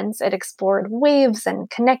in a sense. It explored waves and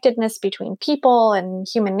connectedness between people and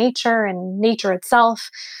human nature and nature itself.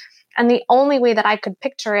 And the only way that I could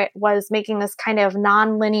picture it was making this kind of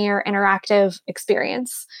non-linear interactive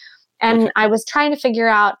experience. And I was trying to figure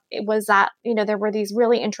out, it was that, there were these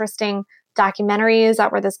really interesting documentaries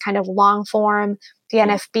that were this kind of long form. The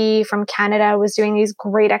NFB from Canada was doing these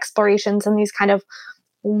great explorations and these kind of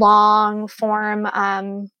long form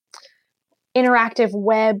interactive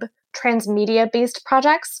web transmedia based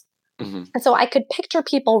projects. And so I could picture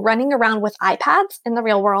people running around with iPads in the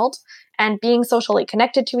real world and being socially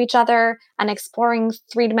connected to each other and exploring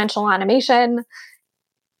three-dimensional animation.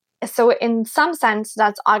 So in some sense,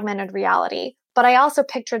 that's augmented reality. But I also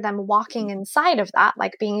pictured them walking inside of that,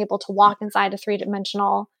 like being able to walk inside a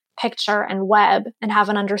three-dimensional picture and web and have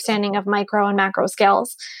an understanding of micro and macro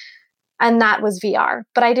scales. And that was VR.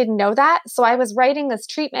 But I didn't know that. So I was writing this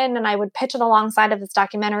treatment and I would pitch it alongside of this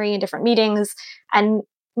documentary in different meetings, and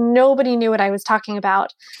nobody knew what I was talking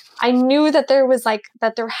about. I knew that there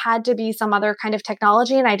had to be some other kind of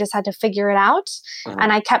technology, and I just had to figure it out.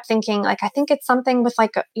 And I kept thinking, I think it's something with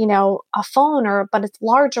a phone, but it's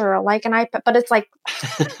larger, like an iPad, but it's like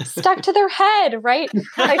stuck to their head, right?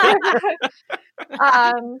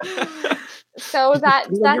 So that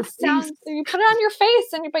sounds, you put it on your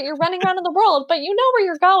face, but you're running around in the world, but you know where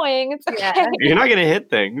you're going. It's okay. Yeah. You're not going to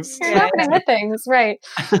hit things. You're not going to hit things, right?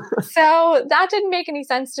 So that didn't make any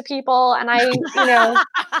sense to people, and I, a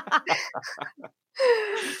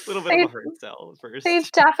little bit of a hard sell first. They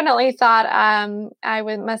definitely thought I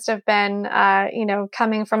must have been,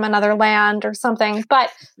 coming from another land or something.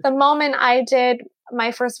 But the moment I did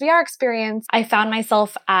my first VR experience, I found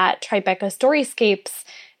myself at Tribeca Storyscapes,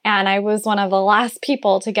 and I was one of the last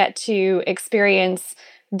people to get to experience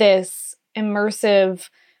this immersive,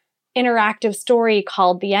 interactive story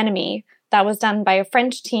called The Enemy that was done by a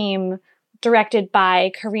French team, directed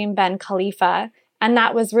by Karim Ben Khalifa. And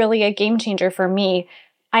that was really a game changer for me.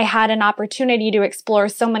 I had an opportunity to explore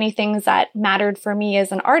so many things that mattered for me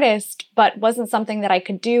as an artist, but wasn't something that I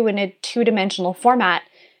could do in a two-dimensional format.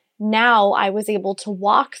 Now I was able to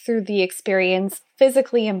walk through the experience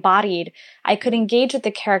physically embodied. I could engage with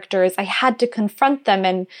the characters. I had to confront them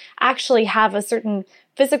and actually have a certain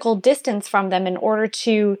physical distance from them in order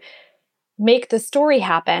to make the story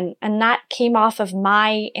happen. And that came off of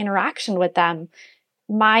my interaction with them,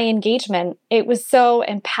 my engagement. It was so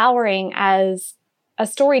empowering as a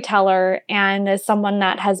storyteller and as someone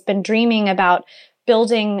that has been dreaming about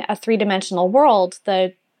building a three-dimensional world.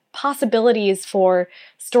 The possibilities for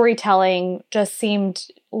storytelling just seemed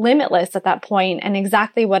limitless at that point, and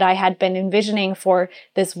exactly what I had been envisioning for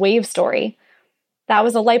this wave story. That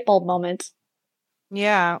was a light bulb moment.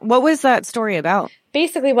 Yeah. What was that story about?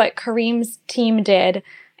 Basically what Karim's team did,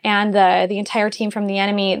 and the entire team from The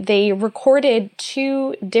Enemy, they recorded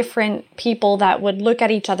two different people that would look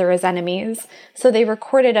at each other as enemies. So they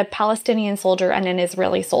recorded a Palestinian soldier and an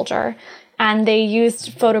Israeli soldier, and they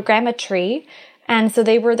used photogrammetry. And so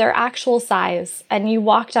they were their actual size, and you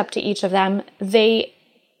walked up to each of them. They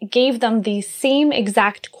gave them the same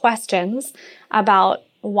exact questions about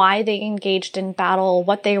why they engaged in battle,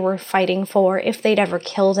 what they were fighting for, if they'd ever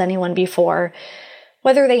killed anyone before,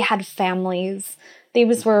 whether they had families.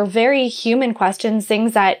 These were very human questions,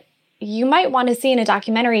 things that you might want to see in a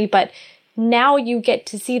documentary, but now you get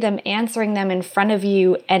to see them answering them in front of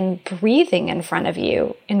you and breathing in front of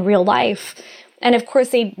you in real life. And of course,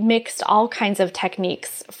 they mixed all kinds of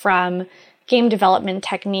techniques, from game development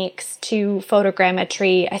techniques to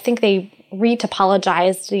photogrammetry. I think they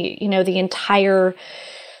retopologized the entire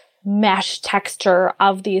mesh texture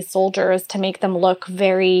of these soldiers to make them look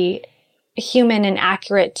very human and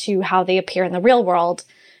accurate to how they appear in the real world,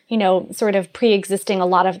 sort of pre-existing a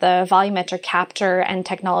lot of the volumetric capture and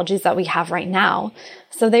technologies that we have right now.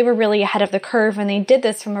 So they were really ahead of the curve, and they did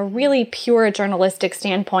this from a really pure journalistic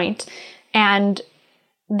standpoint, and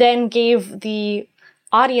then gave the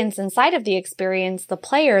audience inside of the experience, the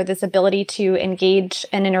player, this ability to engage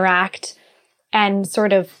and interact and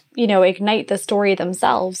sort of, ignite the story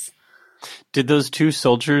themselves. Did those two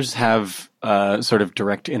soldiers have sort of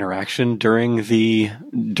direct interaction during the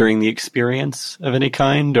experience of any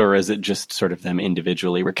kind, or is it just sort of them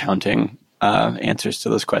individually recounting answers to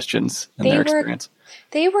those questions in their experience?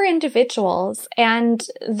 They were individuals, and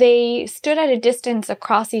they stood at a distance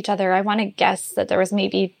across each other. I want to guess that there was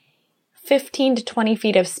maybe 15 to 20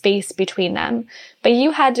 feet of space between them, but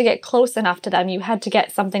you had to get close enough to them. You had to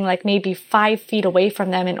get something like maybe 5 feet away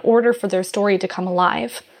from them in order for their story to come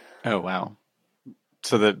alive. Oh, wow.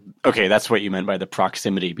 So that's what you meant by the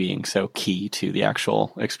proximity being so key to the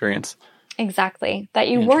actual experience. Exactly. That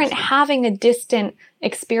you weren't having a distant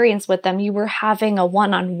experience with them. You were having a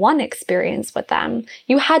one-on-one experience with them.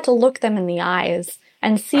 You had to look them in the eyes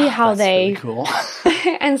and see how they, really cool.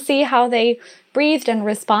 and see how they breathed and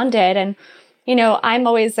responded. And, you know, I'm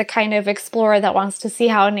always the kind of explorer that wants to see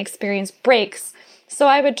how an experience breaks. So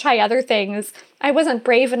I would try other things. I wasn't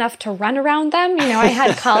brave enough to run around them. You know, I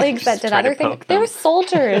had colleagues that did other things. They were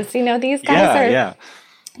soldiers. You know, these guys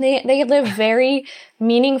they live very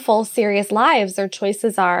meaningful, serious lives. Their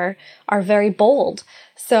choices are very bold.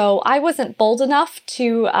 So I wasn't bold enough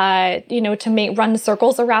to, to run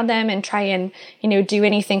circles around them and try and, do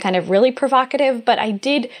anything kind of really provocative. But I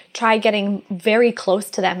did try getting very close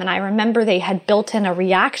to them. And I remember they had built in a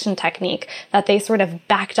reaction technique that they sort of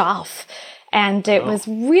backed off. And it was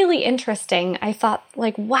really interesting. I thought,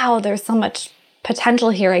 like, wow, there's so much potential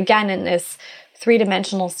here again in this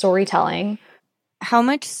three-dimensional storytelling. How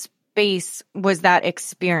much space was that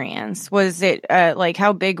experience? Was it,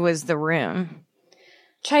 how big was the room?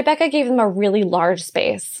 Tribeca gave them a really large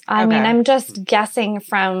space. I mean, I'm just guessing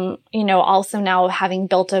from, also now having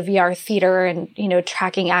built a VR theater and,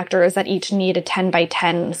 tracking actors that each need a 10 by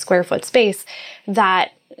 10 square foot space,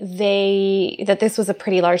 that this was a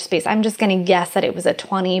pretty large space. I'm just going to guess that it was a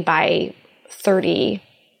 20 by 30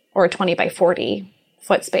 or a 20 by 40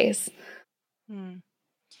 foot space.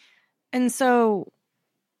 And so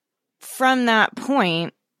from that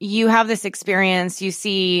point, you have this experience, you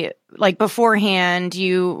see, like beforehand,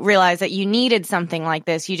 you realize that you needed something like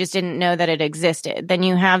this. You just didn't know that it existed. Then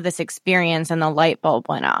you have this experience and the light bulb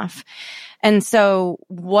went off. And so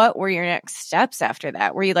what were your next steps after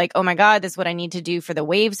that? Were you like, oh my God, this is what I need to do for the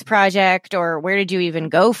Waves project? Or where did you even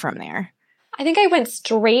go from there? I think I went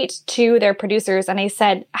straight to their producers and I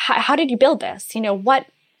said, how did you build this? What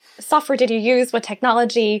software did you use? What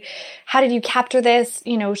technology? How did you capture this?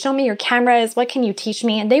 Show me your cameras. What can you teach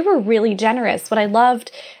me? And they were really generous. What I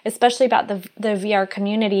loved, especially about the VR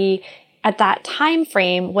community at that time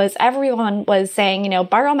frame, was everyone was saying,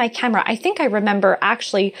 borrow my camera. I think I remember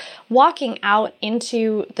actually walking out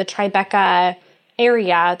into the Tribeca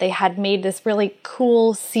area. They had made this really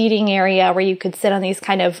cool seating area where you could sit on these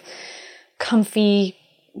kind of comfy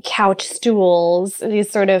couch stools, these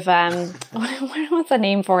sort of, what's the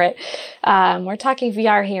name for it? We're talking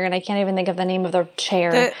VR here and I can't even think of the name of the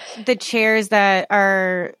chair. The chairs that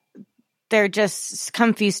they're just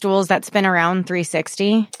comfy stools that spin around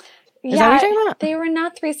 360. Is that what you're talking about? They were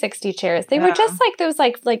not 360 chairs. They were just like those,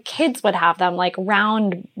 like kids would have them, like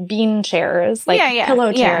round bean chairs, like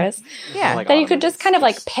pillow chairs. Yeah. Like that you could just kind of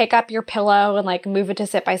like pick up your pillow and like move it to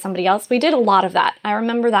sit by somebody else. We did a lot of that. I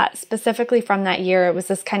remember that specifically from that year. It was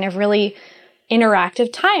this kind of really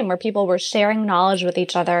interactive time where people were sharing knowledge with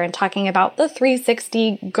each other and talking about the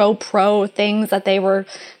 360 GoPro things that they were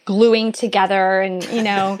gluing together. And,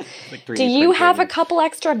 like do you have a couple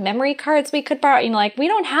extra memory cards we could borrow? Like, we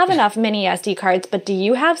don't have enough mini SD cards, but do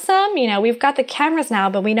you have some? We've got the cameras now,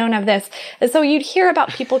 but we don't have this. And so you'd hear about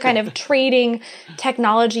people kind of trading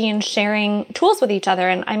technology and sharing tools with each other.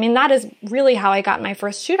 And I mean, that is really how I got my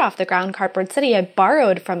first shoot off the ground, Cardboard City. I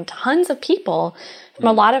borrowed from tons of people, from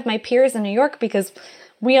a lot of my peers in New York, because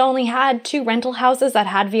we only had 2 rental houses that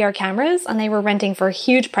had VR cameras and they were renting for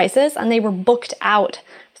huge prices and they were booked out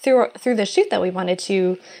through the shoot that we wanted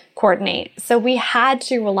to coordinate. So we had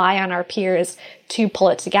to rely on our peers to pull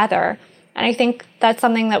it together. And I think that's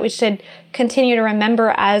something that we should continue to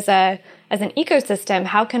remember as an ecosystem.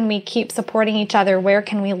 How can we keep supporting each other? Where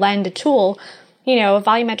can we lend a tool? A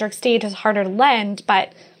volumetric stage is harder to lend,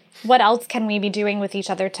 but what else can we be doing with each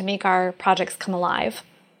other to make our projects come alive?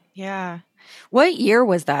 Yeah. What year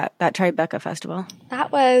was that Tribeca Festival?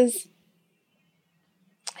 That was,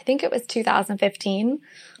 I think it was 2015.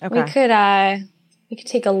 Okay. We could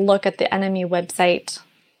take a look at the NMU website.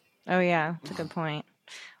 Oh yeah, that's a good point.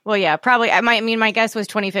 Well, yeah, probably. My guess was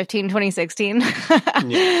 2015, 2016.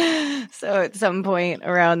 Yeah. So at some point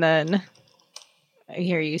around then, I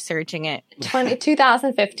hear you searching it.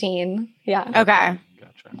 2015. Yeah. Okay.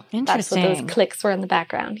 Interesting. That's what those clicks were in the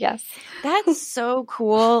background. Yes. That's so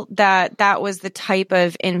cool that was the type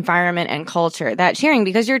of environment and culture that sharing,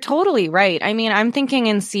 because you're totally right. I mean, I'm thinking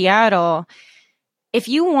in Seattle, if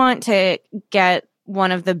you want to get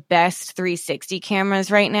one of the best 360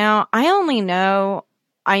 cameras right now, I only know,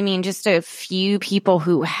 just a few people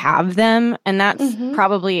who have them, and that's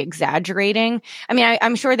probably exaggerating. I mean,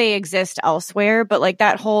 I'm sure they exist elsewhere, but like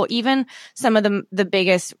that whole, even some of the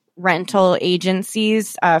biggest rental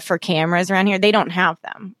agencies for cameras around here, they don't have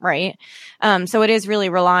them, right? So it is really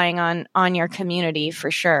relying on your community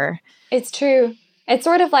for sure. It's true. It's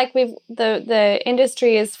sort of like the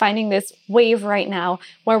industry is finding this wave right now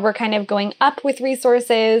where we're kind of going up with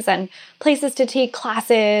resources and places to take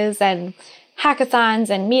classes and hackathons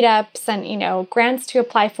and meetups and, you know, grants to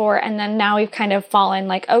apply for. And then now we've kind of fallen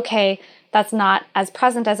like, okay, that's not as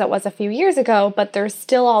present as it was a few years ago, but there's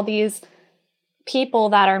still all these people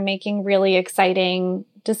that are making really exciting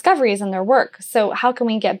discoveries in their work. So how can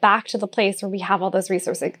we get back to the place where we have all those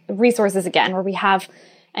resources again, where we have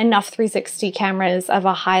enough 360 cameras of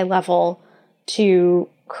a high level to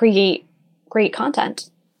create great content?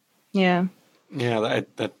 Yeah. Yeah,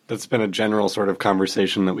 that's been a general sort of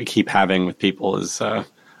conversation that we keep having with people is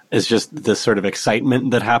just this sort of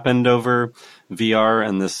excitement that happened over VR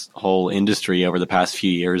and this whole industry over the past few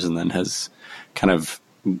years, and then has kind of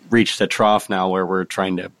reached a trough now where we're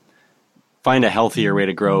trying to find a healthier way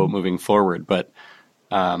to grow moving forward. But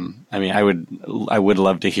I mean, I would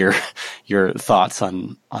love to hear your thoughts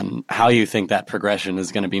on how you think that progression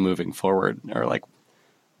is going to be moving forward, or like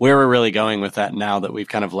where we're really going with that now that we've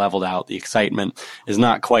kind of leveled out. The excitement is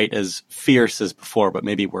not quite as fierce as before, but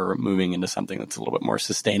maybe we're moving into something that's a little bit more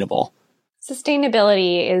sustainable.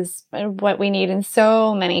 Sustainability is what we need in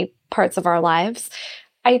so many parts of our lives.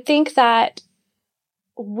 I think that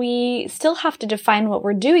we still have to define what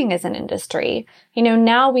we're doing as an industry. You know,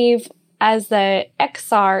 now as the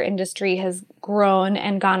XR industry has grown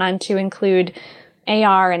and gone on to include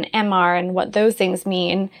AR and MR and what those things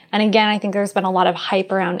mean. And again, I think there's been a lot of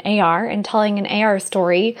hype around AR, and telling an AR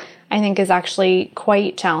story, I think, is actually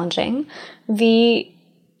quite challenging. Are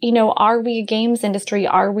we a games industry?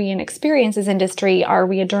 Are we an experiences industry? Are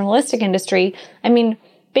we a journalistic industry? I mean,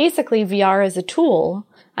 basically VR is a tool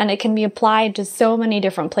and it can be applied to so many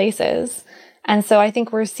different places. And so I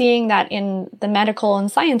think we're seeing that in the medical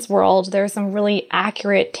and science world, there are some really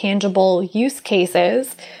accurate, tangible use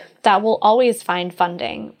cases that will always find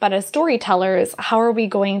funding. But as storytellers, how are we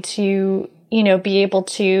going to, be able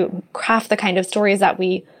to craft the kind of stories that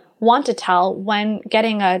we want to tell when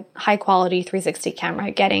getting a high quality 360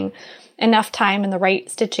 camera, getting enough time in the right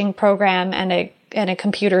stitching program and a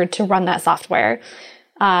computer to run that software,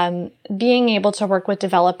 being able to work with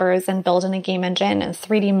developers and build in a game engine and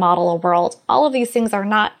 3D model a world. All of these things are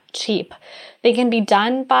not cheap. They can be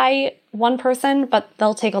done by one person, but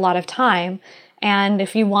they'll take a lot of time. And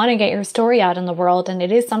if you want to get your story out in the world and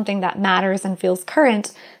it is something that matters and feels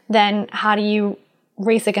current, then how do you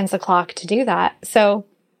race against the clock to do that? So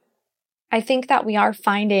I think that we are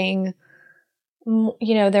finding,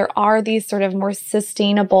 there are these sort of more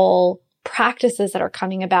sustainable practices that are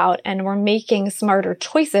coming about, and we're making smarter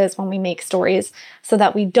choices when we make stories so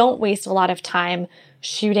that we don't waste a lot of time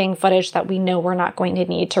shooting footage that we know we're not going to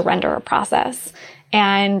need to render a process.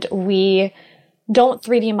 And we don't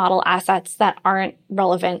 3D model assets that aren't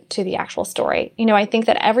relevant to the actual story. I think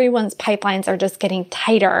that everyone's pipelines are just getting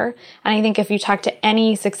tighter. And I think if you talk to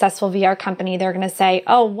any successful VR company, they're going to say,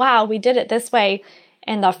 oh, wow, we did it this way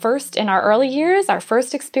in our early years, our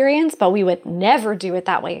first experience, but we would never do it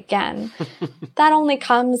that way again. That only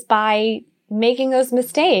comes by making those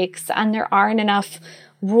mistakes. And there aren't enough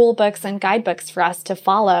rule books and guidebooks for us to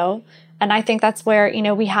follow. And I think that's where,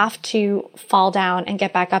 we have to fall down and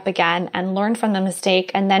get back up again and learn from the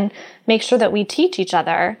mistake, and then make sure that we teach each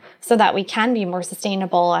other so that we can be more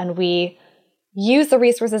sustainable and we use the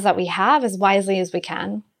resources that we have as wisely as we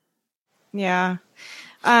can. Yeah.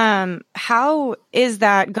 How is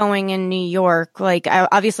that going in New York? Like,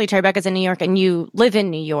 obviously Tribeca's in New York and you live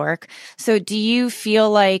in New York. So do you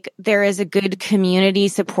feel like there is a good community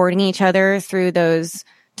supporting each other through those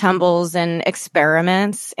tumbles and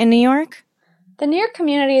experiments in New York? The New York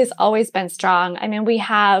community has always been strong. I mean, we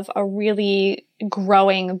have a really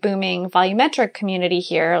growing, booming volumetric community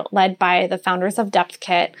here, led by the founders of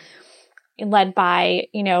DepthKit, led by,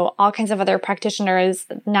 all kinds of other practitioners.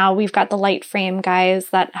 Now we've got the Lightframe guys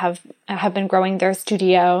that have been growing their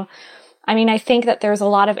studio. I mean, I think that there's a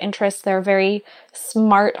lot of interest. They're very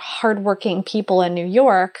smart, hardworking people in New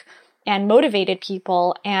York and motivated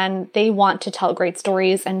people, and they want to tell great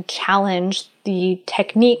stories and challenge the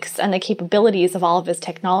techniques and the capabilities of all of this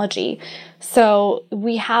technology. So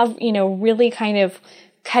we have, really kind of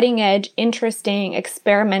cutting edge, interesting,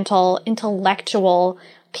 experimental, intellectual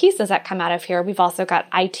pieces that come out of here. We've also got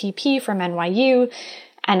ITP from NYU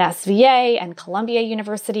and SVA and Columbia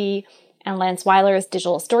University and Lance Weiler's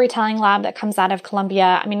Digital Storytelling Lab that comes out of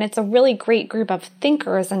Columbia. I mean, it's a really great group of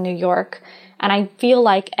thinkers in New York. And I feel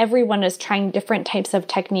like everyone is trying different types of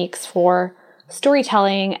techniques for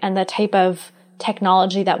storytelling and the type of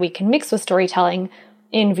technology that we can mix with storytelling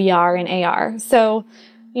in VR and AR. So,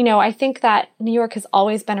 I think that New York has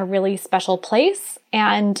always been a really special place.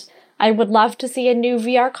 And I would love to see a new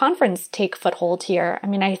VR conference take foothold here. I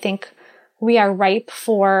mean, I think we are ripe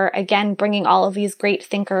for, again, bringing all of these great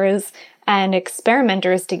thinkers and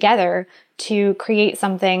experimenters together to create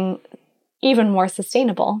something even more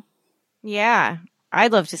sustainable. Yeah,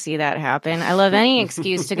 I'd love to see that happen. I love any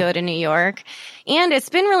excuse to go to New York. And it's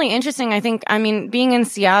been really interesting. I mean, being in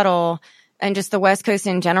Seattle and just the West Coast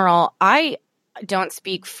in general, I don't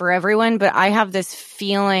speak for everyone, but I have this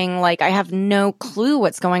feeling like I have no clue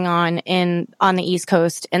what's going on the East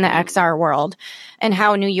Coast in the XR world and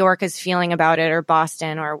how New York is feeling about it, or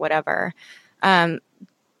Boston or whatever.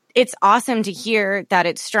 It's awesome to hear that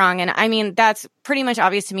it's strong. And I mean, that's pretty much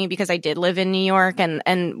obvious to me because I did live in New York, and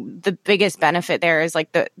the biggest benefit there is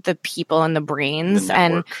like the people and the brains,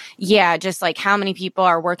 and yeah, just like how many people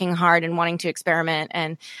are working hard and wanting to experiment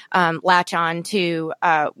and latch on to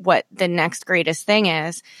what the next greatest thing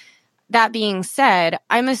is. That being said,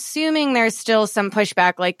 I'm assuming there's still some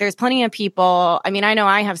pushback. Like there's plenty of people. I mean, I know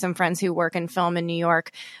I have some friends who work in film in New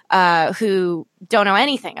York who don't know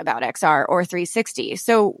anything about XR or 360.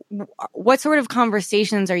 So what sort of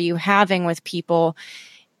conversations are you having with people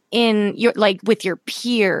with your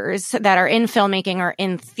peers that are in filmmaking or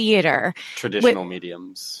in theater? Traditional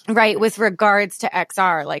mediums. Right. With regards to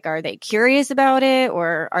XR, like, are they curious about it,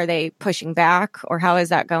 or are they pushing back, or how is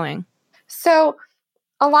that going? So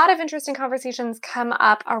a lot of interesting conversations come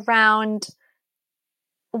up around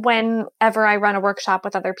whenever I run a workshop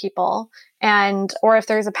with other people, or if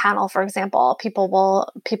there's a panel, for example, people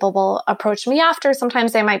will approach me after.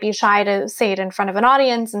 Sometimes they might be shy to say it in front of an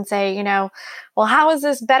audience and say, well, how is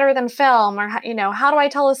this better than film? Or, how do I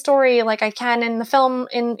tell a story like I can in the film?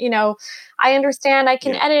 I understand I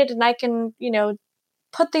can edit and I can,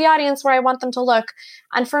 put the audience where I want them to look.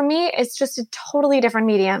 And for me, it's just a totally different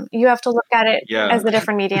medium. You have to look at it as a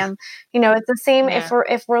different medium. It's the same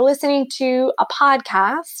if we're listening to a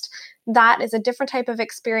podcast, that is a different type of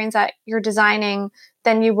experience that you're designing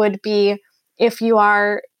than you would be if you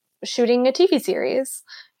are shooting a TV series,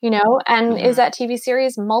 and is that TV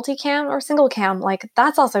series multicam or single cam? Like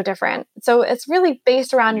that's also different. So it's really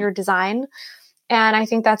based around your design. And I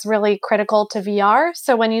think that's really critical to VR.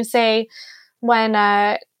 So when you say, when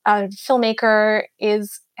a filmmaker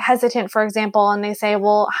is hesitant, for example, and they say,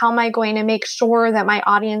 well, how am I going to make sure that my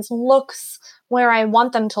audience looks where I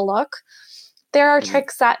want them to look? There are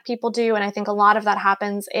tricks that people do. And I think a lot of that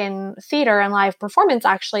happens in theater and live performance,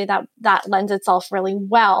 actually, that lends itself really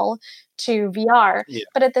well to VR. Yeah.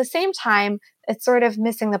 But at the same time, it's sort of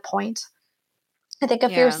missing the point. I think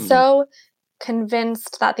if you're so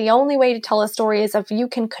convinced that the only way to tell a story is if you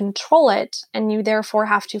can control it and you therefore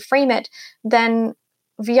have to frame it, then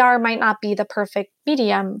VR might not be the perfect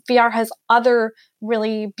medium. VR has other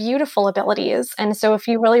really beautiful abilities. And so if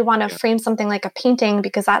you really want to frame something like a painting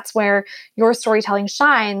because that's where your storytelling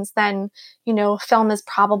shines, then, film is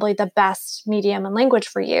probably the best medium and language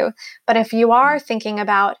for you. But if you are thinking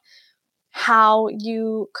about how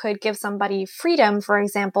you could give somebody freedom, for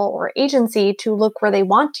example, or agency to look where they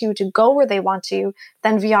want to go where they want to,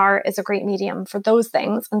 then VR is a great medium for those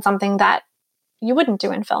things and something that you wouldn't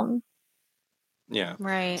do in film. Yeah.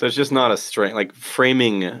 Right. So it's just not a straight, like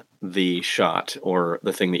framing the shot or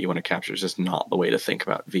the thing that you want to capture is just not the way to think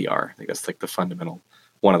about VR. I think that's like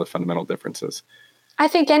one of the fundamental differences. I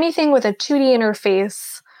think anything with a 2D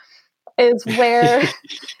interface is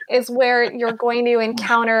where you're going to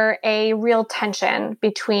encounter a real tension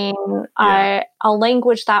between a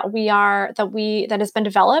language that has been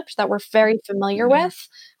developed, that we're very familiar with.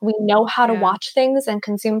 We know how to watch things and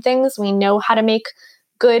consume things. We know how to make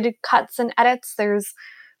good cuts and edits. There's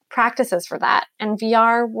practices for that. And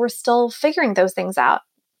VR, we're still figuring those things out.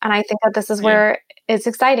 And I think that this is where it's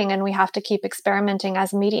exciting, and we have to keep experimenting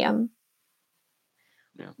as a medium.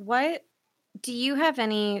 Yeah. What do you have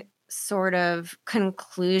any sort of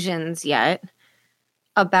conclusions yet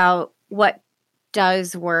about what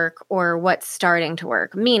does work or what's starting to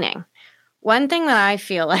work? Meaning, one thing that I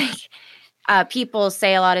feel like people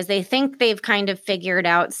say a lot is they think they've kind of figured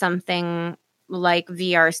out something like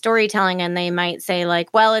VR storytelling, and they might say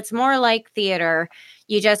like, well, it's more like theater.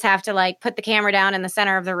 You just have to like put the camera down in the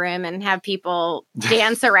center of the room and have people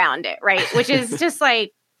dance around it, right? Which is just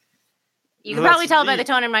like, you can probably tell by the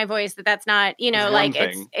tone in my voice that that's not, like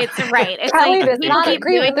it's right. It's Kelly does not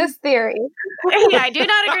agree with this theory. Yeah, I do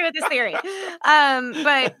not agree with this theory.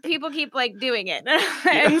 But people keep like doing it.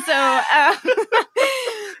 And so,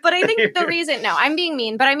 but I think the reason, no, I'm being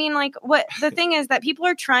mean, but I mean like what the thing is that people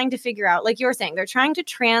are trying to figure out, like you were saying, they're trying to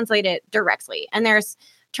translate it directly, and they're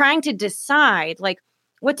trying to decide like,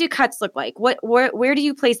 what do cuts look like? Where do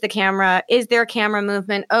you place the camera? Is there camera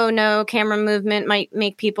movement? Oh no, camera movement might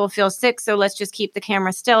make people feel sick, so let's just keep the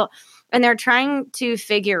camera still. And they're trying to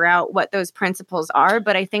figure out what those principles are,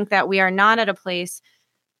 but I think that we are not at a place.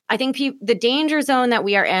 I think the danger zone that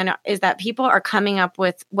we are in is that people are coming up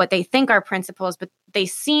with what they think are principles, but they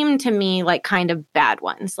seem to me like kind of bad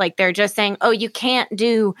ones. Like they're just saying, oh, you can't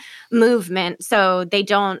do movement, so they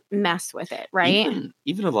don't mess with it, right?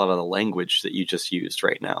 Even a lot of the language that you just used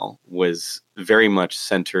right now was very much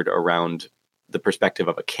centered around the perspective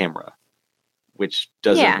of a camera, which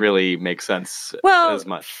doesn't really make sense as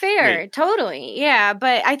much. Fair, totally. Yeah,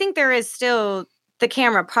 but I think there is still the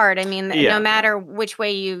camera part. I mean, no matter which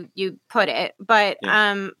way you put it. But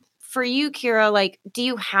for you, Kira, like, do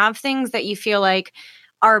you have things that you feel like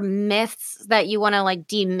are myths that you want to like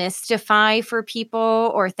demystify for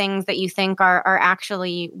people, or things that you think are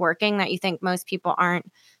actually working that you think most people aren't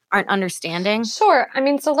understanding? Sure. I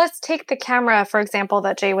mean, so let's take the camera, for example,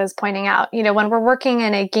 that Jay was pointing out. You know, when we're working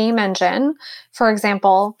in a game engine, for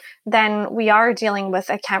example, then we are dealing with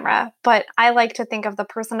a camera. But I like to think of the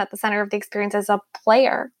person at the center of the experience as a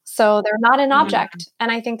player. So they're not an object.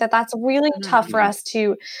 And I think that that's really tough for us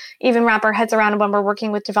to even wrap our heads around when we're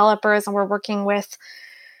working with developers and we're working with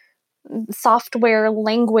software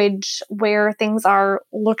language where things are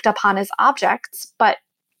looked upon as objects, but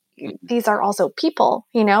these are also people.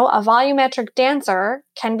 You know, a volumetric dancer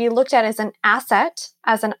can be looked at as an asset,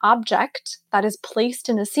 as an object that is placed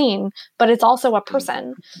in a scene, but it's also a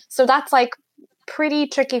person. So that's like pretty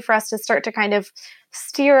tricky for us to start to kind of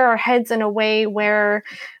steer our heads in a way where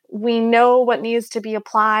we know what needs to be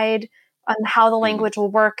applied and how the language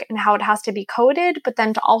will work and how it has to be coded, but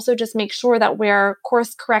then to also just make sure that we're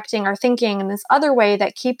course correcting our thinking in this other way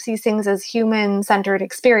that keeps these things as human-centered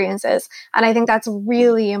experiences. And I think that's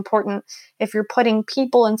really important. If you're putting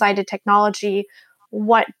people inside a technology,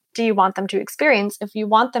 what do you want them to experience? If you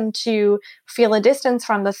want them to feel a distance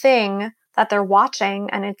from the thing that they're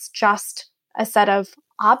watching and it's just a set of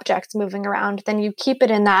objects moving around, then you keep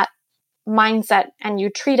it in that mindset and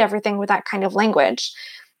you treat everything with that kind of language.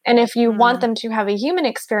 And if you want them to have a human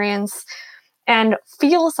experience and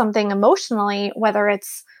feel something emotionally, whether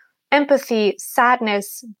it's empathy,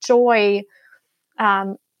 sadness, joy,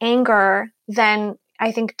 anger, then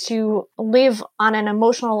I think to live on an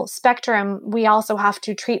emotional spectrum, we also have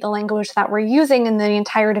to treat the language that we're using in the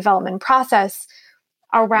entire development process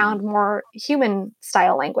around more human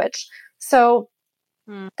style language. So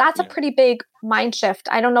that's a pretty big mind shift.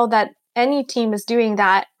 I don't know that any team is doing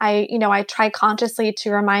that. I try consciously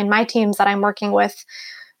to remind my teams that I'm working with,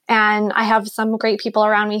 and I have some great people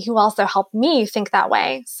around me who also help me think that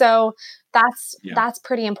way. So that's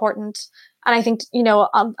pretty important. And I think,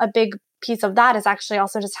 a big piece of that is actually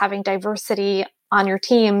also just having diversity on your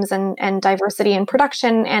teams and diversity in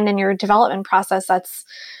production and in your development process.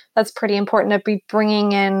 That's pretty important, to be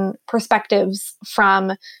bringing in perspectives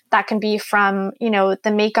that can be from,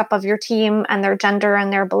 the makeup of your team and their gender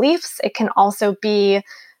and their beliefs. It can also be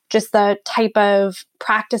just the type of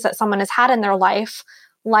practice that someone has had in their life,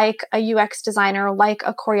 like a UX designer, like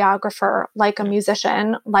a choreographer, like a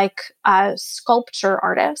musician, like a sculpture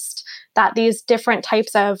artist, that these different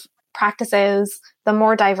types of practices, the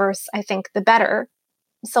more diverse, I think, the better,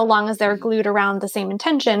 so long as they're glued around the same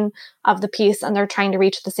intention of the piece and they're trying to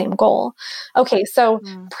reach the same goal. Okay, so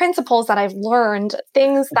principles that I've learned,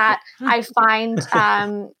 things that I find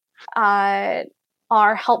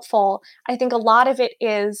are helpful. I think a lot of it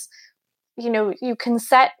is, you can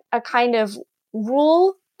set a kind of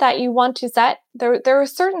rule that you want to set. There are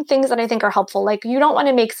certain things that I think are helpful. Like, you don't want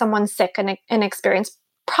to make someone sick in an experience.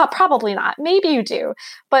 Probably not. Maybe you do,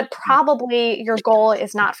 but probably your goal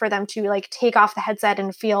is not for them to like take off the headset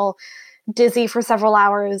and feel dizzy for several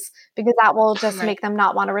hours, because that will just make them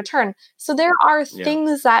not want to return. So there are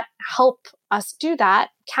things that help us do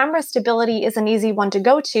that. Camera stability is an easy one to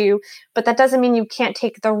go to, but that doesn't mean you can't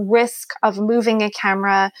take the risk of moving a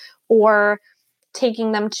camera or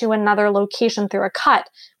taking them to another location through a cut.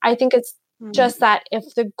 I think it's just that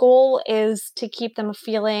if the goal is to keep them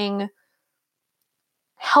feeling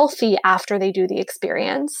healthy after they do the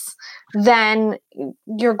experience, then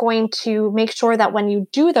you're going to make sure that when you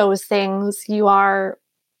do those things, you are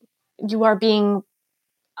being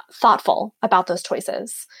thoughtful about those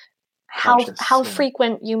choices. How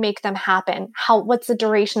frequent you make them happen, what's the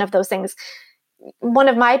duration of those things. One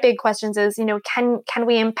of my big questions is, can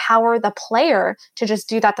we empower the player to just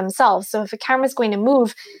do that themselves? So if a camera is going to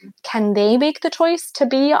move, can they make the choice to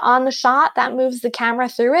be on the shot that moves the camera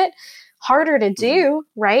through it? Harder to do,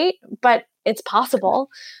 right? But it's possible.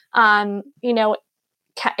 Is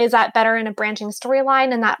that better in a branching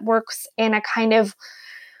storyline? And that works in a kind of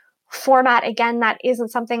format, again, that isn't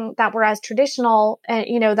something that we're as traditional,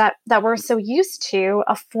 that we're so used to,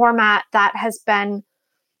 a format that has been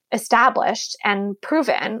established and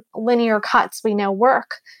proven. Linear cuts we know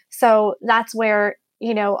work. So that's where,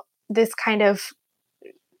 this kind of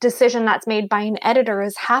decision that's made by an editor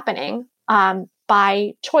is happening,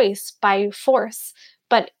 by choice, by force.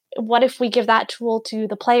 But what if we give that tool to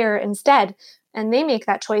the player instead, and they make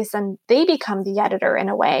that choice and they become the editor in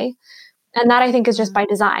a way? And that, I think, is just by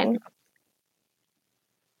design.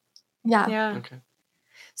 Yeah. Okay.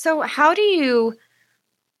 So how do you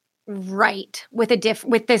write with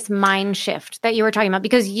this mind shift that you were talking about?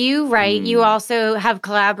 Because you write, you also have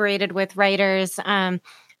collaborated with writers, and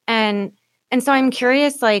so I'm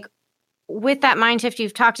curious, like, with that mind shift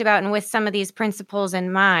you've talked about and with some of these principles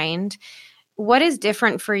in mind, what is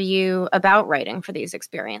different for you about writing for these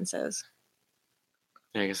experiences?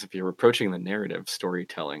 I guess if you're approaching the narrative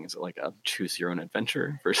storytelling, is it like a choose your own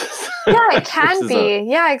adventure versus? Yeah, it can be.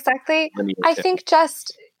 Yeah, exactly. I think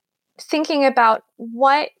just thinking about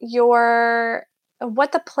what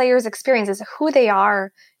the player's experience is, who they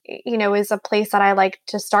are, is a place that I like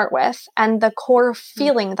to start with, and the core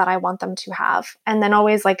feeling that I want them to have. And then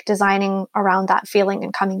always like designing around that feeling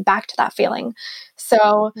and coming back to that feeling.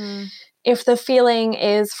 So if the feeling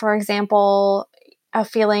is, for example, a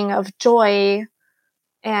feeling of joy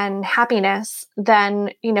and happiness,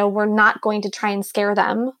 then, we're not going to try and scare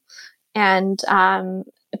them and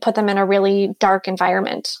put them in a really dark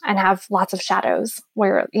environment and have lots of shadows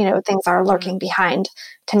where, things are lurking behind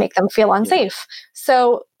to make them feel unsafe.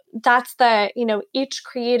 So that's each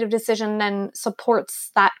creative decision then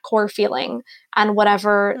supports that core feeling and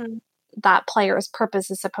whatever that player's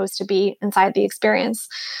purpose is supposed to be inside the experience.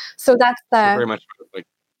 So that's very much like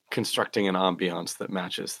constructing an ambiance that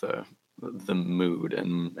matches the mood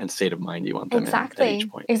and state of mind you want them in at each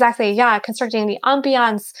point. Exactly. Yeah. Constructing the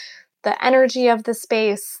ambiance, the energy of the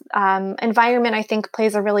space, environment, I think,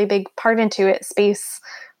 plays a really big part into it. Space,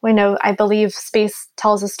 I believe space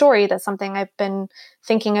tells a story. That's something I've been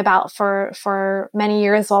thinking about for many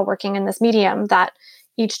years while working in this medium, that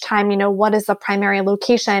each time, what is the primary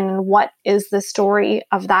location and what is the story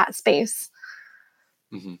of that space?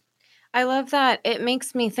 Mm-hmm. I love that. It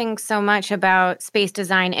makes me think so much about space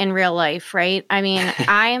design in real life, right? I mean,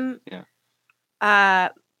 I'm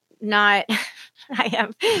not, I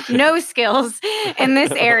have no skills in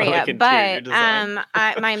this area, but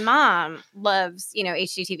my mom loves,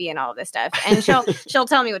 HGTV and all of this stuff, and she'll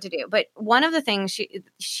tell me what to do. But one of the things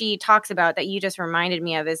she talks about that you just reminded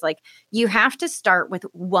me of is, like, you have to start with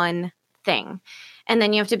one thing. And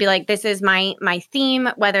then you have to be like, this is my theme,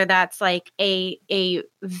 whether that's like a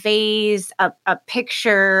vase, a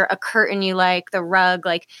picture, a curtain you like, the rug.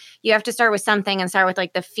 Like, you have to start with something and start with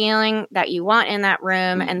like the feeling that you want in that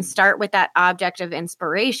room and start with that object of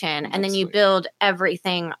inspiration. And then you build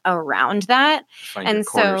everything around that. Find your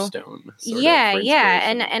cornerstone.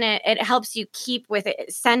 And it helps you keep with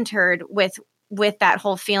it centered with that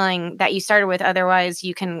whole feeling that you started with. Otherwise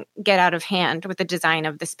you can get out of hand with the design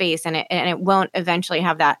of the space, and it won't eventually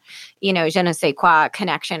have that, je ne sais quoi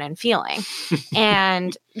connection and feeling.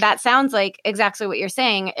 And that sounds like exactly what you're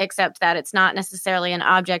saying, except that it's not necessarily an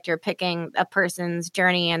object. You're picking a person's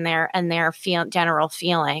journey and their general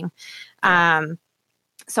feeling.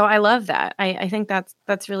 So I love that. I think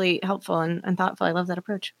that's really helpful and thoughtful. I love that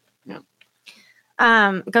approach. Yeah.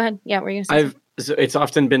 Go ahead. Yeah. What were you going to say? So it's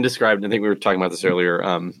often been described, I think we were talking about this earlier,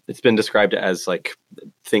 it's been described as like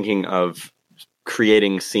thinking of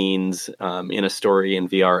creating scenes in a story in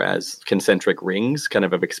VR as concentric rings kind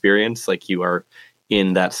of experience. Like, you are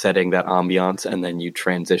in that setting, that ambiance, and then you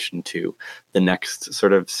transition to the next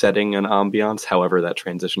sort of setting and ambiance, however that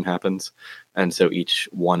transition happens. And so each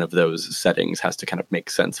one of those settings has to kind of make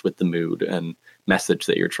sense with the mood and message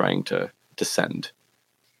that you're trying to send.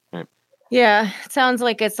 Yeah, it sounds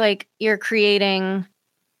like it's like you're creating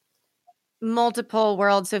multiple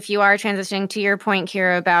worlds. So if you are transitioning, to your point,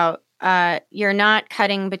 Kira, about you're not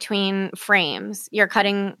cutting between frames, you're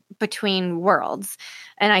cutting between worlds.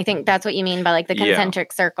 And I think that's what you mean by like the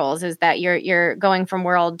concentric circles, is that you're going from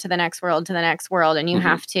world to the next world to the next world, and you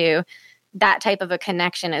have to. That type of a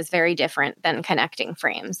connection is very different than connecting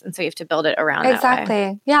frames. And so you have to build it around that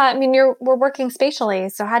way. Yeah. I mean, we're working spatially.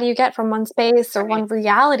 So how do you get from one space or one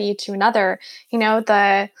reality to another?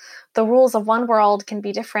 The rules of one world can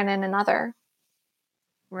be different in another.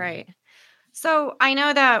 Right. So I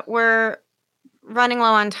know that we're running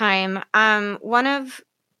low on time. One of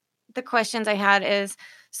the questions I had is,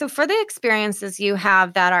 so for the experiences you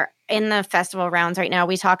have that are in the festival rounds right now,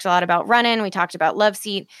 we talked a lot about Run-In, we talked about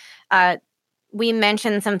Loveseat. we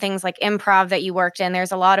mentioned some things like improv that you worked in.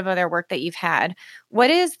 There's a lot of other work that you've had. What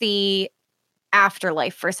is the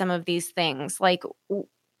afterlife for some of these things? Like,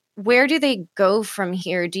 where do they go from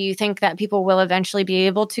here? Do you think that people will eventually be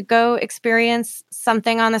able to go experience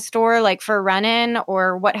something on the store, like for run-in,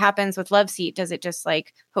 or what happens with Loveseat? Does it just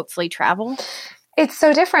like hopefully travel? It's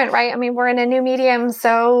so different, right? I mean, we're in a new medium,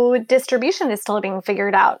 so distribution is still being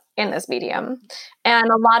figured out in this medium. And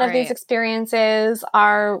a lot of these experiences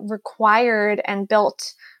are required and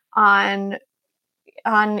built on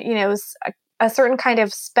a certain kind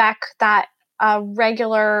of spec that a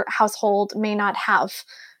regular household may not have.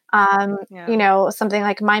 Something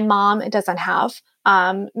like my mom doesn't have.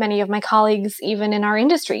 Many of my colleagues, even in our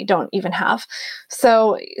industry, don't even have.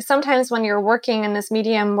 So sometimes when you're working in this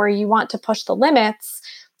medium where you want to push the limits,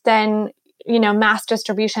 then, mass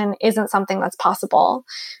distribution isn't something that's possible.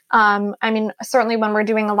 Certainly when we're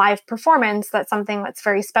doing a live performance, that's something that's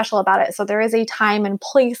very special about it. So there is a time and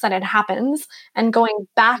place that it happens, and going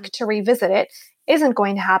back to revisit it isn't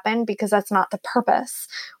going to happen because that's not the purpose.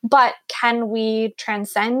 But can we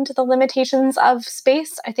transcend the limitations of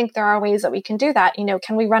space? I think there are ways that we can do that.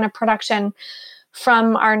 Can we run a production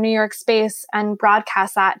from our New York space and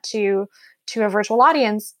broadcast that to a virtual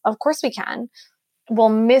audience? Of course we can. We'll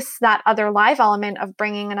miss that other live element of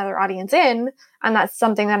bringing another audience in. And that's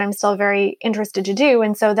something that I'm still very interested to do.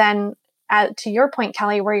 And so then to your point,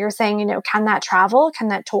 Kelly, where you're saying, can that travel? Can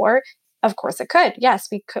that tour? Of course it could. Yes,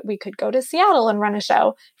 we could go to Seattle and run a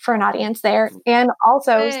show for an audience there and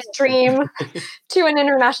also stream to an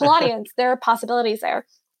international audience. There are possibilities there.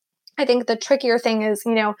 I think the trickier thing is,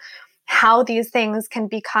 how these things can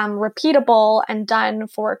become repeatable and done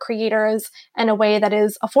for creators in a way that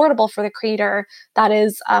is affordable for the creator. That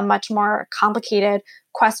is a much more complicated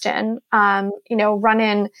question.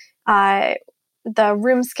 Run-in, the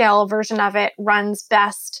room scale version of it runs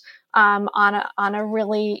best on a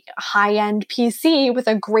really high-end PC with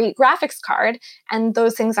a great graphics card, and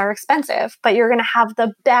those things are expensive, but you're going to have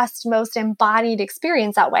the best, most embodied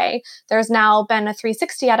experience that way. There's now been a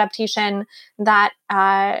 360 adaptation that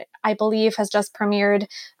I believe has just premiered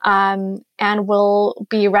and will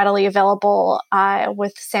be readily available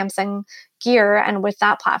with Samsung Gear and with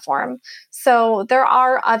that platform. So there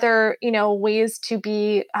are other, ways to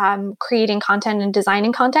be creating content and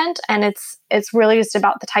designing content, and it's really just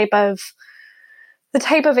about the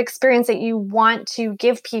type of experience that you want to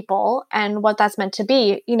give people and what that's meant to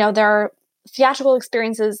be. There are theatrical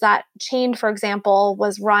experiences that Chained, for example,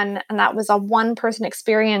 was run, and that was a one-person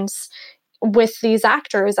experience with these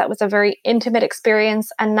actors. That was a very intimate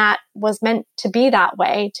experience, and that was meant to be that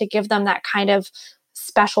way, to give them that kind of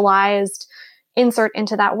specialized insert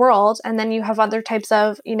into that world. And then you have other types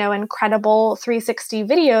of, incredible 360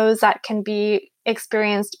 videos that can be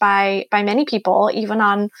experienced by many people, even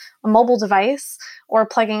on a mobile device or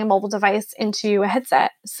plugging a mobile device into a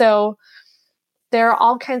headset. So there are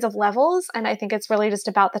all kinds of levels. And I think it's really just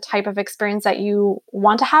about the type of experience that you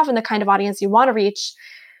want to have and the kind of audience you want to reach,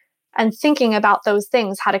 and thinking about those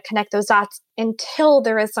things, how to connect those dots until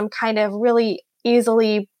there is some kind of really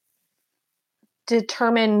easily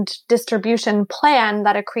determined distribution plan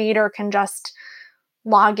that a creator can just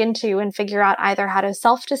log into and figure out either how to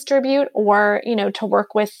self-distribute or, to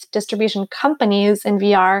work with distribution companies in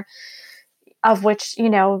VR, of which,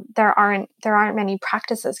 there aren't many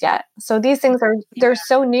practices yet. So these things they're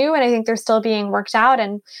so new, and I think they're still being worked out.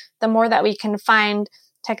 And the more that we can find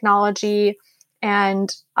technology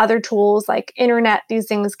and other tools like internet, these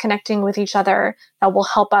things connecting with each other, that will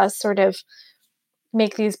help us sort of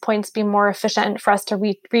make these points be more efficient for us to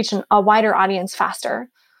reach a wider audience faster.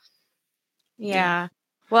 Yeah.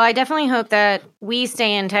 Well, I definitely hope that we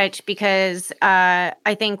stay in touch, because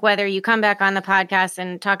I think whether you come back on the podcast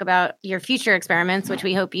and talk about your future experiments, which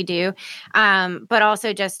we hope you do, but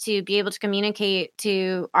also just to be able to communicate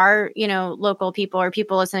to our, local people or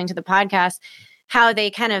people listening to the podcast, how they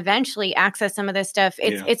can eventually access some of this stuff.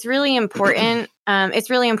 It's really important. It's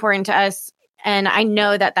really important to us. And I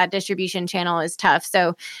know that distribution channel is tough.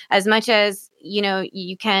 So as much as,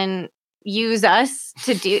 you can use us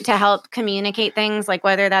to help communicate things, like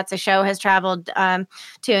whether that's a show has traveled to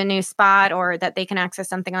a new spot or that they can access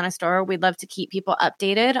something on a store, we'd love to keep people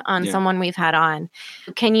updated on someone we've had on.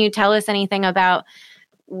 Can you tell us anything about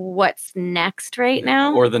what's next right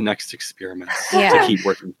now? Or the next experiments to keep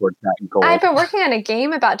working towards that goal? I've been working on a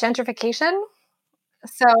game about gentrification.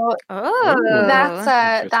 So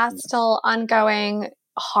that's still ongoing,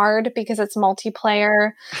 hard because it's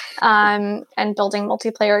multiplayer, and building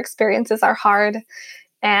multiplayer experiences are hard.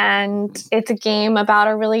 And it's a game about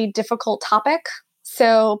a really difficult topic.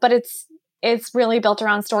 So, but it's it's really built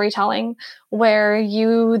around storytelling, where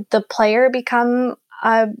you, the player, become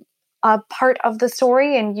a part of the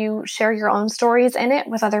story and you share your own stories in it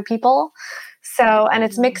with other people. So, and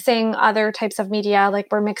it's mixing other types of media, like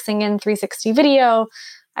we're mixing in 360 video.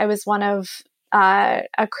 I was one of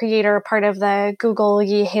a creator, part of the Google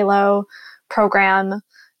Ye Halo program.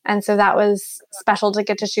 And so that was special to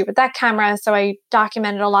get to shoot with that camera. So I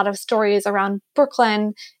documented a lot of stories around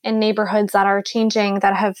Brooklyn and neighborhoods that are changing,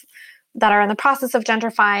 that are in the process of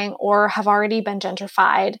gentrifying or have already been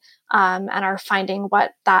gentrified, and are finding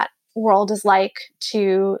what that world is like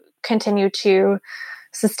to continue to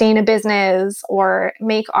sustain a business or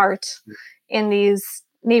make art in these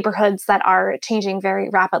neighborhoods that are changing very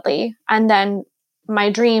rapidly. And then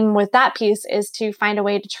my dream with that piece is to find a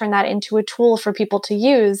way to turn that into a tool for people to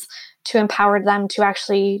use to empower them to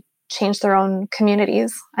actually change their own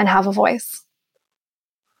communities and have a voice.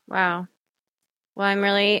 Wow. Well, I'm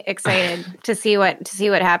really excited to see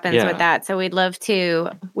what happens with that. So we'd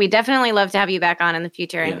definitely love to have you back on in the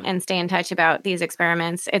future and stay in touch about these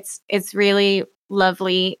experiments. It's really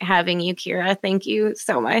lovely having you, Kira. Thank you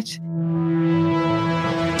so much.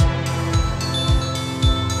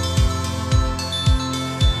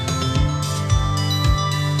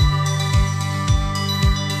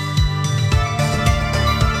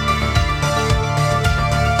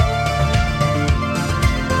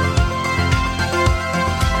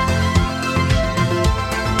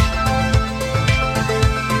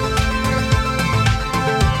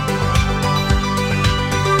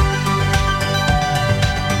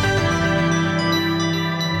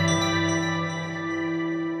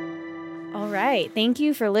 Thank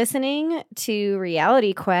you for listening to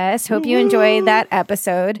Reality Quest. Hope you enjoyed that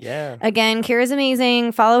episode. Yeah. Again, Kira's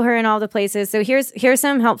amazing. Follow her in all the places. So here's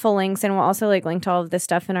some helpful links, and we'll also link to all of this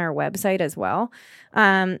stuff in our website as well.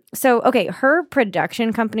 Okay, her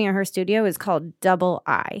production company or her studio is called Double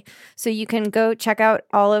I. So you can go check out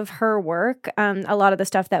all of her work, a lot of the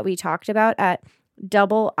stuff that we talked about at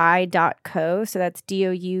doubleye.co. So that's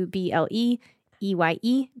DOUBLEEYE.co.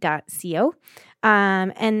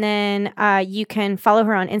 And then you can follow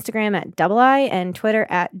her on Instagram at Double I and Twitter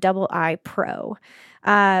at Double I Pro.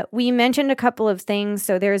 We mentioned a couple of things.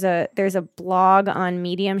 So there's a blog on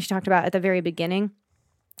Medium she talked about at the very beginning,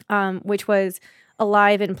 which was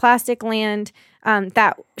Alive in Plastic Land,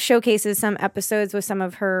 that showcases some episodes with some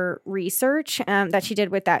of her research that she did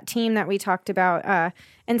with that team that we talked about,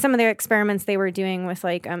 and some of their experiments they were doing with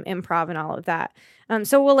improv and all of that.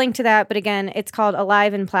 So we'll link to that. But again, it's called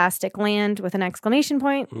Alive in Plastic Land with an exclamation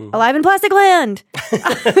point. Alive in Plastic Land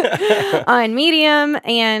on Medium.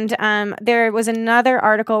 And there was another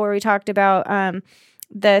article where we talked about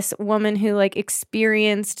this woman who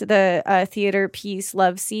experienced the theater piece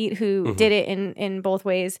Love Seat, who did it in both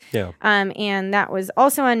ways. Yeah. And that was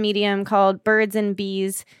also on Medium, called Birds and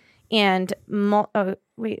Bees and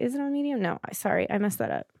wait, is it on Medium? No, sorry, I messed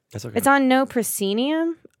that up. That's okay. It's on No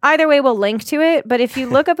Proscenium. Either way, we'll link to it. But if you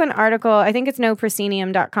look up an article, I think it's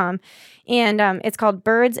noproscenium.com. And it's called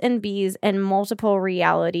Birds and Bees and Multiple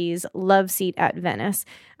Realities, Love Seat at Venice.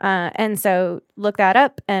 And so look that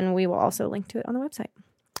up, and we will also link to it on the website.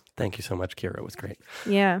 Thank you so much, Kira. It was great.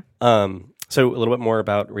 Yeah. So a little bit more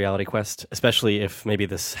about Reality Quest, especially if maybe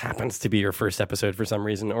this happens to be your first episode for some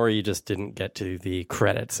reason, or you just didn't get to the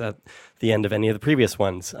credits at the end of any of the previous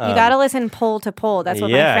ones. You got to listen poll to poll. That's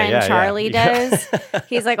what my friend Charlie does.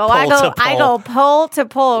 He's like, I go poll to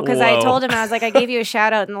poll, because I told him, I was like, I gave you a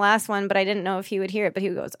shout out in the last one, but I didn't know if he would hear it. But he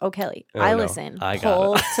goes, oh, Kelly, listen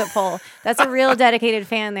poll to poll. That's a real dedicated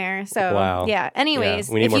fan there. So yeah.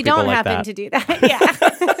 Anyways, if you don't happen to do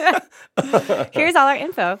that, here's all our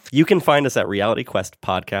info. You can find us at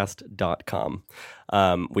realityquestpodcast.com.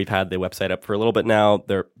 We've had the website up for a little bit now.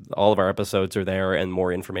 All of our episodes are there, and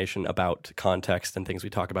more information about context and things we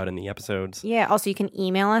talk about in the episodes. Yeah. Also, you can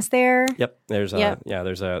email us there. Yep. There's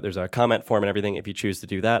a comment form and everything if you choose to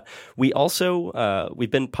do that. We also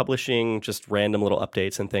we've been publishing just random little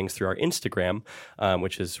updates and things through our Instagram,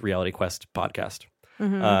 which is Reality Quest Podcast.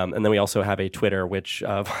 And then we also have a Twitter, which,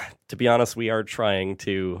 to be honest, we are trying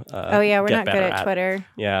to. We're not good at Twitter.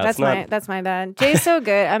 Yeah, that's my bad. Jay's so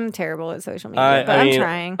good. I'm terrible at social media, but I'm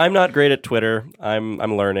trying. I'm not great at Twitter. I'm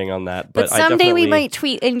learning on that. But someday we might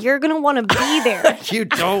tweet, and you're gonna want to be there. You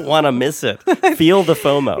don't want to miss it. Feel the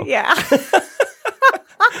FOMO. Yeah.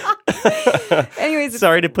 Anyways,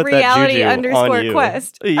 sorry to put that juju on you.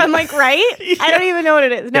 _quest. I'm like, right? Yeah. I don't even know what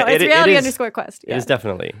it is. No, it's reality _quest. Yeah. It is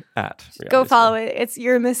definitely at reality. Go follow it.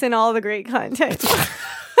 You're missing all the great content.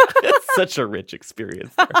 It's such a rich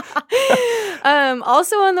experience there.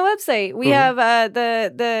 Also on the website, we have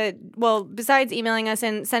besides emailing us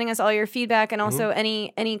and sending us all your feedback and also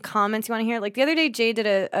any comments you want to hear. Like the other day, Jay did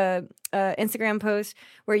a Instagram post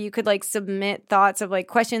where you could like submit thoughts of like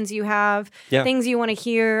questions you have, things you want to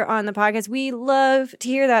hear on the podcast. We love to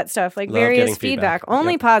hear that stuff, like various feedback.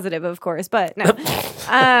 Only positive, of course, but no.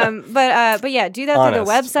 But yeah, do that through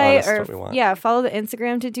the website or follow the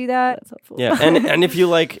Instagram to do that. That's helpful. Yeah, and if you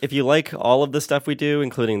like all of the stuff we do,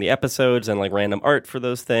 including the episodes and like random art for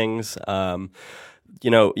those things,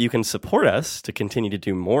 you can support us to continue to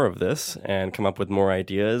do more of this and come up with more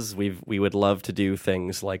ideas. We would love to do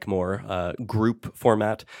things like more group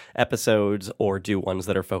format episodes or do ones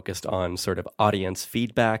that are focused on sort of audience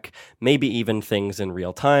feedback, maybe even things in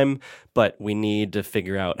real time. But we need to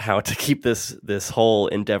figure out how to keep this whole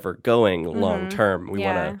endeavor going long term.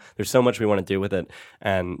 There's so much we want to do with it,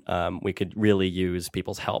 and we could really use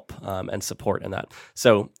people's help and support in that.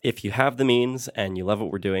 So if you have the means and you love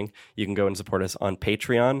what we're doing, you can go and support us on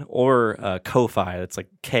Patreon or Ko-Fi. That's like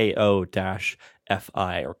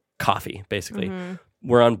KO-FI or coffee, basically.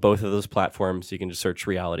 We're on both of those platforms. You can just search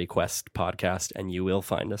Reality Quest Podcast and you will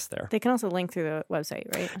find us there. They can also link through the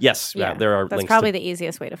website, right? Yes. Yeah, there are That's links probably the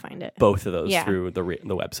easiest way to find it. Both of those through the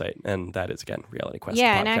website. And that is, again, Reality Quest Podcast.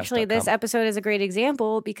 Yeah, and actually this episode is a great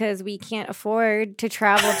example because we can't afford to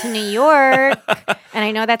travel to New York. And I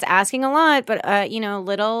know that's asking a lot, but,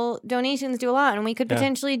 little donations do a lot. And we could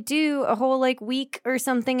potentially do a whole week or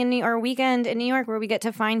something or weekend in New York where we get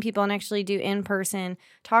to find people and actually do in-person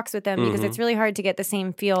talks with them because it's really hard to get the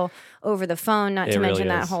same feel over the phone, not to mention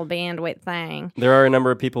that whole bandwidth thing. There are a number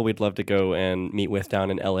of people we'd love to go and meet with down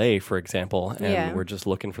in LA, for example, and we're just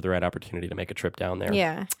looking for the right opportunity to make a trip down there.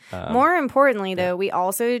 Yeah. More importantly, though, we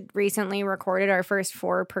also recently recorded our first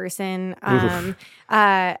 4-person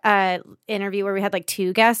interview where we had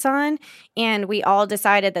 2 guests on, and we all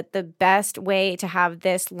decided that the best way to have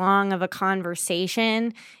this long of a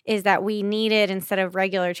conversation is that we needed, instead of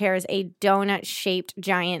regular chairs, a donut-shaped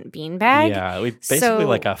giant beanbag. Yeah, we basically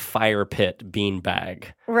like a fire pit beanbag.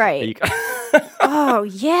 Right. Oh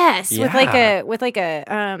yes, with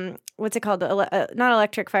what's it called? Not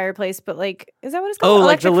electric fireplace, but is that what it's called?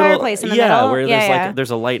 Electric fireplace in the middle. Where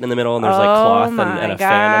there's a light in the middle and there's cloth and a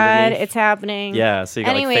fan underneath. It's happening. Yeah, so you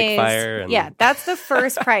got fake fire. And... Yeah, that's the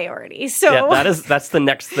first priority. So that's the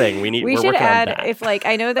next thing we should add. If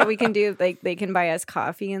I know that we can do they can buy us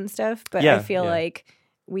coffee and stuff, but I feel like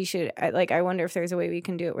we should I wonder if there's a way we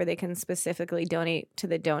can do it where they can specifically donate to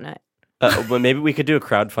the donut. Well, maybe we could do a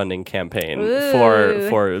crowdfunding campaign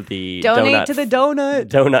for the donate to the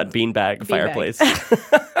donut beanbag fireplace.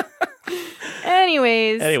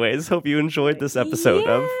 Anyways, hope you enjoyed this episode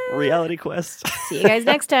of Reality Quest. See you guys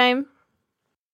next time.